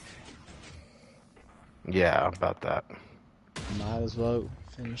or take. Yeah, about that. Might as well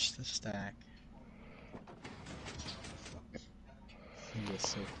finish the stack. I get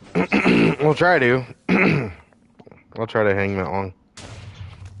so close. We'll try to. I'll try to hang that long.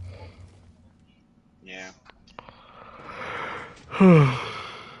 Yeah.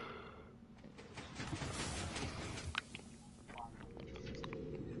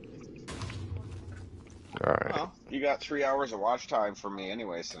 Alright. Well, you got 3 hours of watch time from me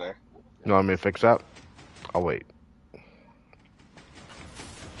anyways today. You want me to fix that? I'll wait.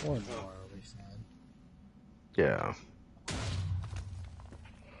 One more, we said. Yeah.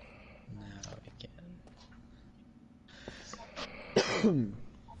 Now we can.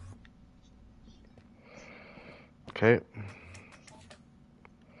 Okay.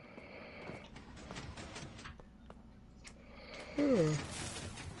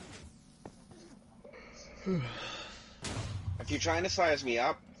 If you're trying to size me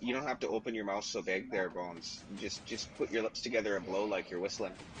up, you don't have to open your mouth so big there, Bones. Just put your lips together and blow like you're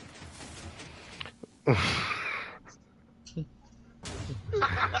whistling.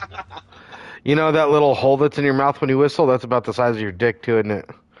 You know that little hole that's in your mouth when you whistle? That's about the size of your dick, too, isn't it?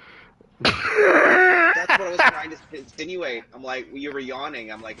 That's what I was trying to insinuate. I'm like, you were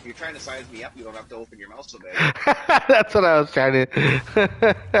yawning. I'm like, if you're trying to size me up, you don't have to open your mouth so big. That's what I was trying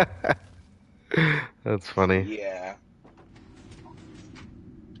to. That's funny. Yeah.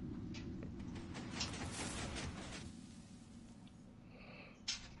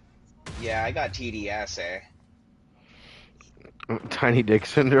 Yeah, I got TDS, eh? Tiny dick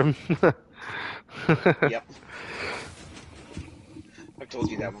syndrome. Yep. I've told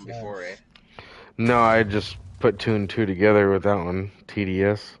you that one before, eh? No, I just put 2 and 2 together with that one.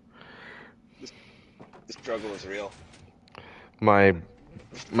 TDS. The struggle is real. My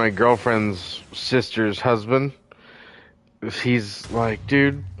girlfriend's sister's husband, he's like,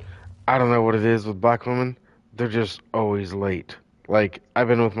 dude, I don't know what it is with black women. They're just always late. Like, I've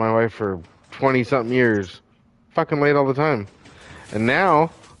been with my wife for 20-something years. Fucking late all the time. And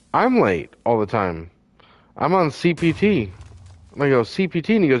now, I'm late all the time. I'm on CPT. And I go,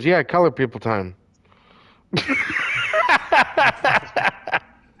 CPT? And he goes, yeah, color people time. You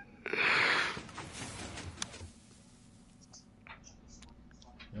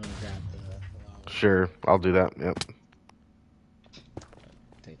want to grab the lava? Sure, I'll do that. Yep.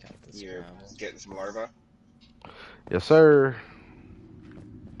 Take out this You're gravel. getting some larva? Yes, sir.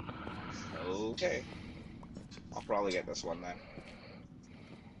 Okay. I'll probably get this one then.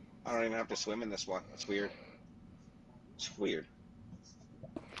 I don't even have to swim in this one. That's weird. It's weird.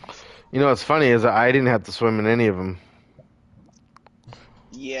 You know what's funny is I didn't have to swim in any of them.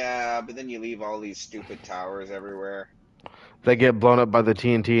 Yeah, but then you leave all these stupid towers everywhere. They get blown up by the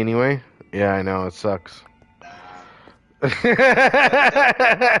TNT anyway. Yeah, I know, it sucks. Nah.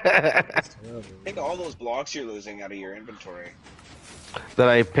 It's terrible, Think of man. all those blocks you're losing out of your inventory. That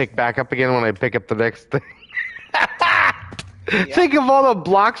I pick back up again when I pick up the next thing. Yeah, Think of all the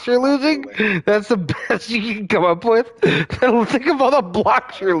blocks you're losing. absolutely. That's the best you can come up with. Think of all the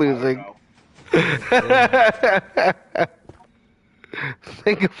blocks you're I don't losing. know.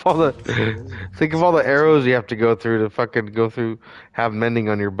 Think of all the arrows you have to go through to fucking go through have mending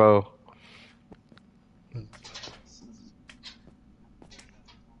on your bow.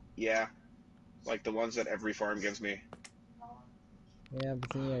 Yeah, like the ones that every farm gives me. Yeah, but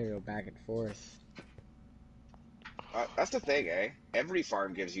then you gotta go back and forth. That's the thing, eh? Every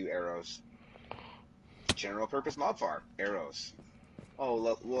farm gives you arrows. General purpose mob farm, arrows.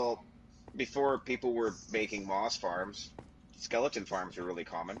 Oh, well, before people were making moss farms, skeleton farms were really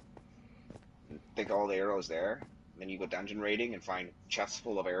common. Think of all the arrows there. Then you go dungeon raiding and find chests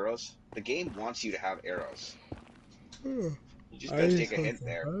full of arrows. The game wants you to have arrows. You just I gotta just take a have hint some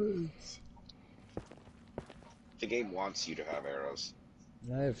there. hearts. The game wants you to have arrows.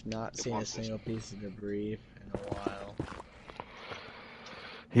 I have not It seen a wants this. single piece of debris in a while.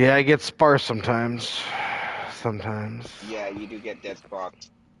 Yeah, I get sparse sometimes. Sometimes. Yeah, you do get dead spots.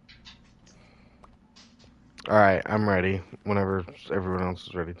 All right, I'm ready. Whenever everyone else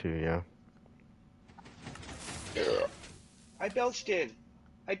is ready too. Yeah. I belched it.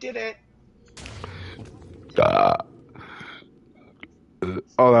 I did it. Uh,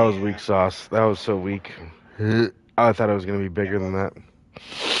 oh, that was weak Yeah. sauce. That was so weak. I thought it was gonna be bigger than that.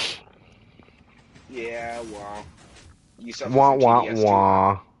 Yeah, well, you suffer Wah from wah TDS too,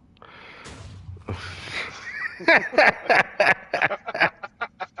 wah.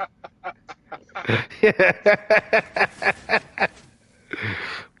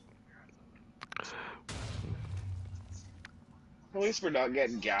 At least we're not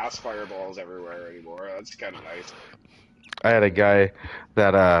getting gas fireballs everywhere anymore. That's kind of nice. I had a guy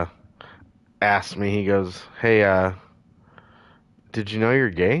that asked me. He goes, "Hey, did you know you're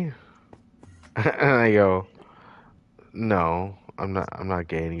gay?" And I go, "No, I'm not. I'm not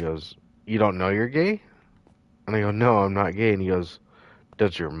gay." And he goes, "You don't know you're gay?" And I go, "No, I'm not gay." And he goes,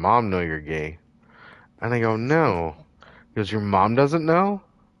 "Does your mom know you're gay?" And I go, "No." He goes, "Your mom doesn't know?"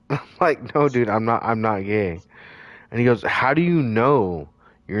 I'm like, "No, dude, I'm not. I'm not gay." And he goes, "How do you know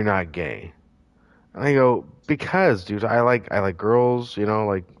you're not gay?" And I go, "Because, dude, I like girls. You know,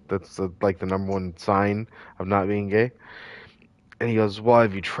 like that's like the number one sign of not being gay." And he goes, "Well,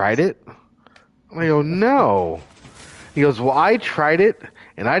 have you tried it?" And I go, "No." He goes, "Well, I tried it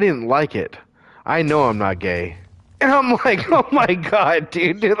and I didn't like it. I know I'm not gay." And I'm like, "Oh my god,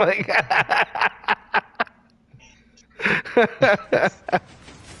 dude, like."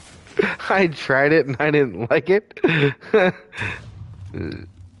 I tried it and I didn't like it.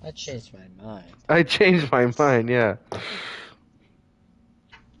 That changed my mind. I changed my mind, yeah.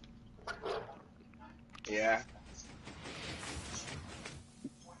 Yeah,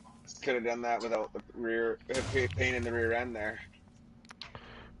 could have done that without the rear pain in the rear end there.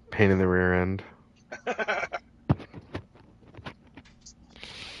 Pain in the rear end.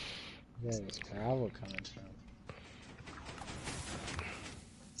 Where's this gravel coming from?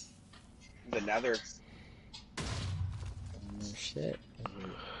 The nether. Oh shit.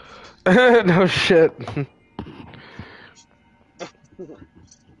 No shit.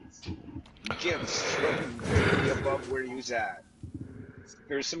 Jim stroking directly above where you's at.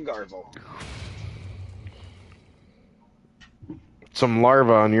 Here's some garble. Some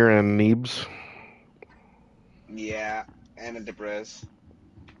larva on your end, Neebs. Yeah, and a debris.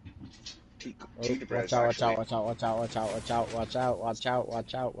 Two, Oh, two debris watch out, watch out, actually. watch out, watch out, watch out, watch out, watch out, watch out,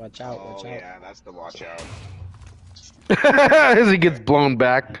 watch out, watch out, watch Oh out. yeah, that's the watch out. As he gets blown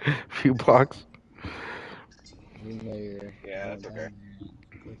back a few blocks. You know you're Yeah, going that's okay. down there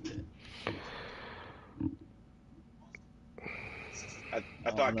and clicked it. I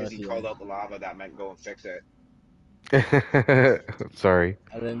I thought don't know because if he you called out the lava that meant go and fix it. Sorry.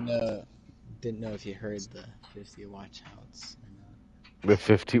 I didn't know if you heard the 50 watch outs or not. The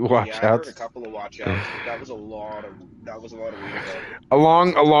 50 Yeah, I heard a watchouts. couple of watch outs. That was a lot of weed ago.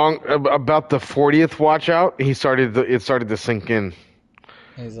 About the 40th watch out, it started to sink in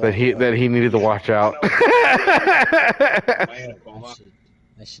He's that like, he needed to Yeah, watch and out. I was like, am I in a oh, coma?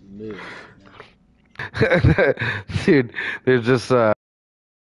 I should move. No. Dude, there's just I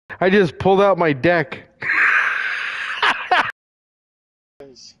just pulled out my deck.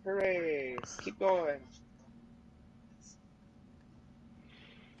 Hooray! Keep going.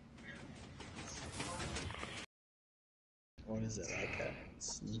 What is it, like a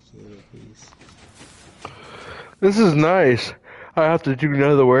sneaky little piece? This is nice. I have to do none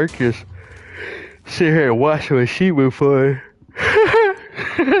of the work. Just sit here and watch my sheep move forward.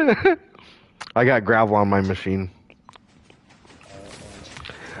 I got gravel on my machine.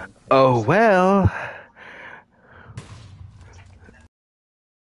 Oh well.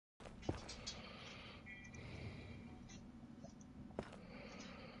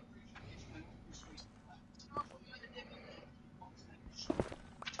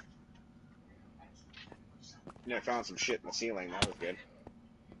 Yeah, I found some shit in the ceiling. That was good.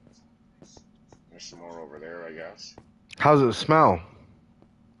 There's some more over there, I guess. How's it smell?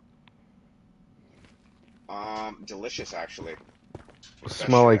 Delicious actually. Best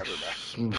Smell shit like ever, man.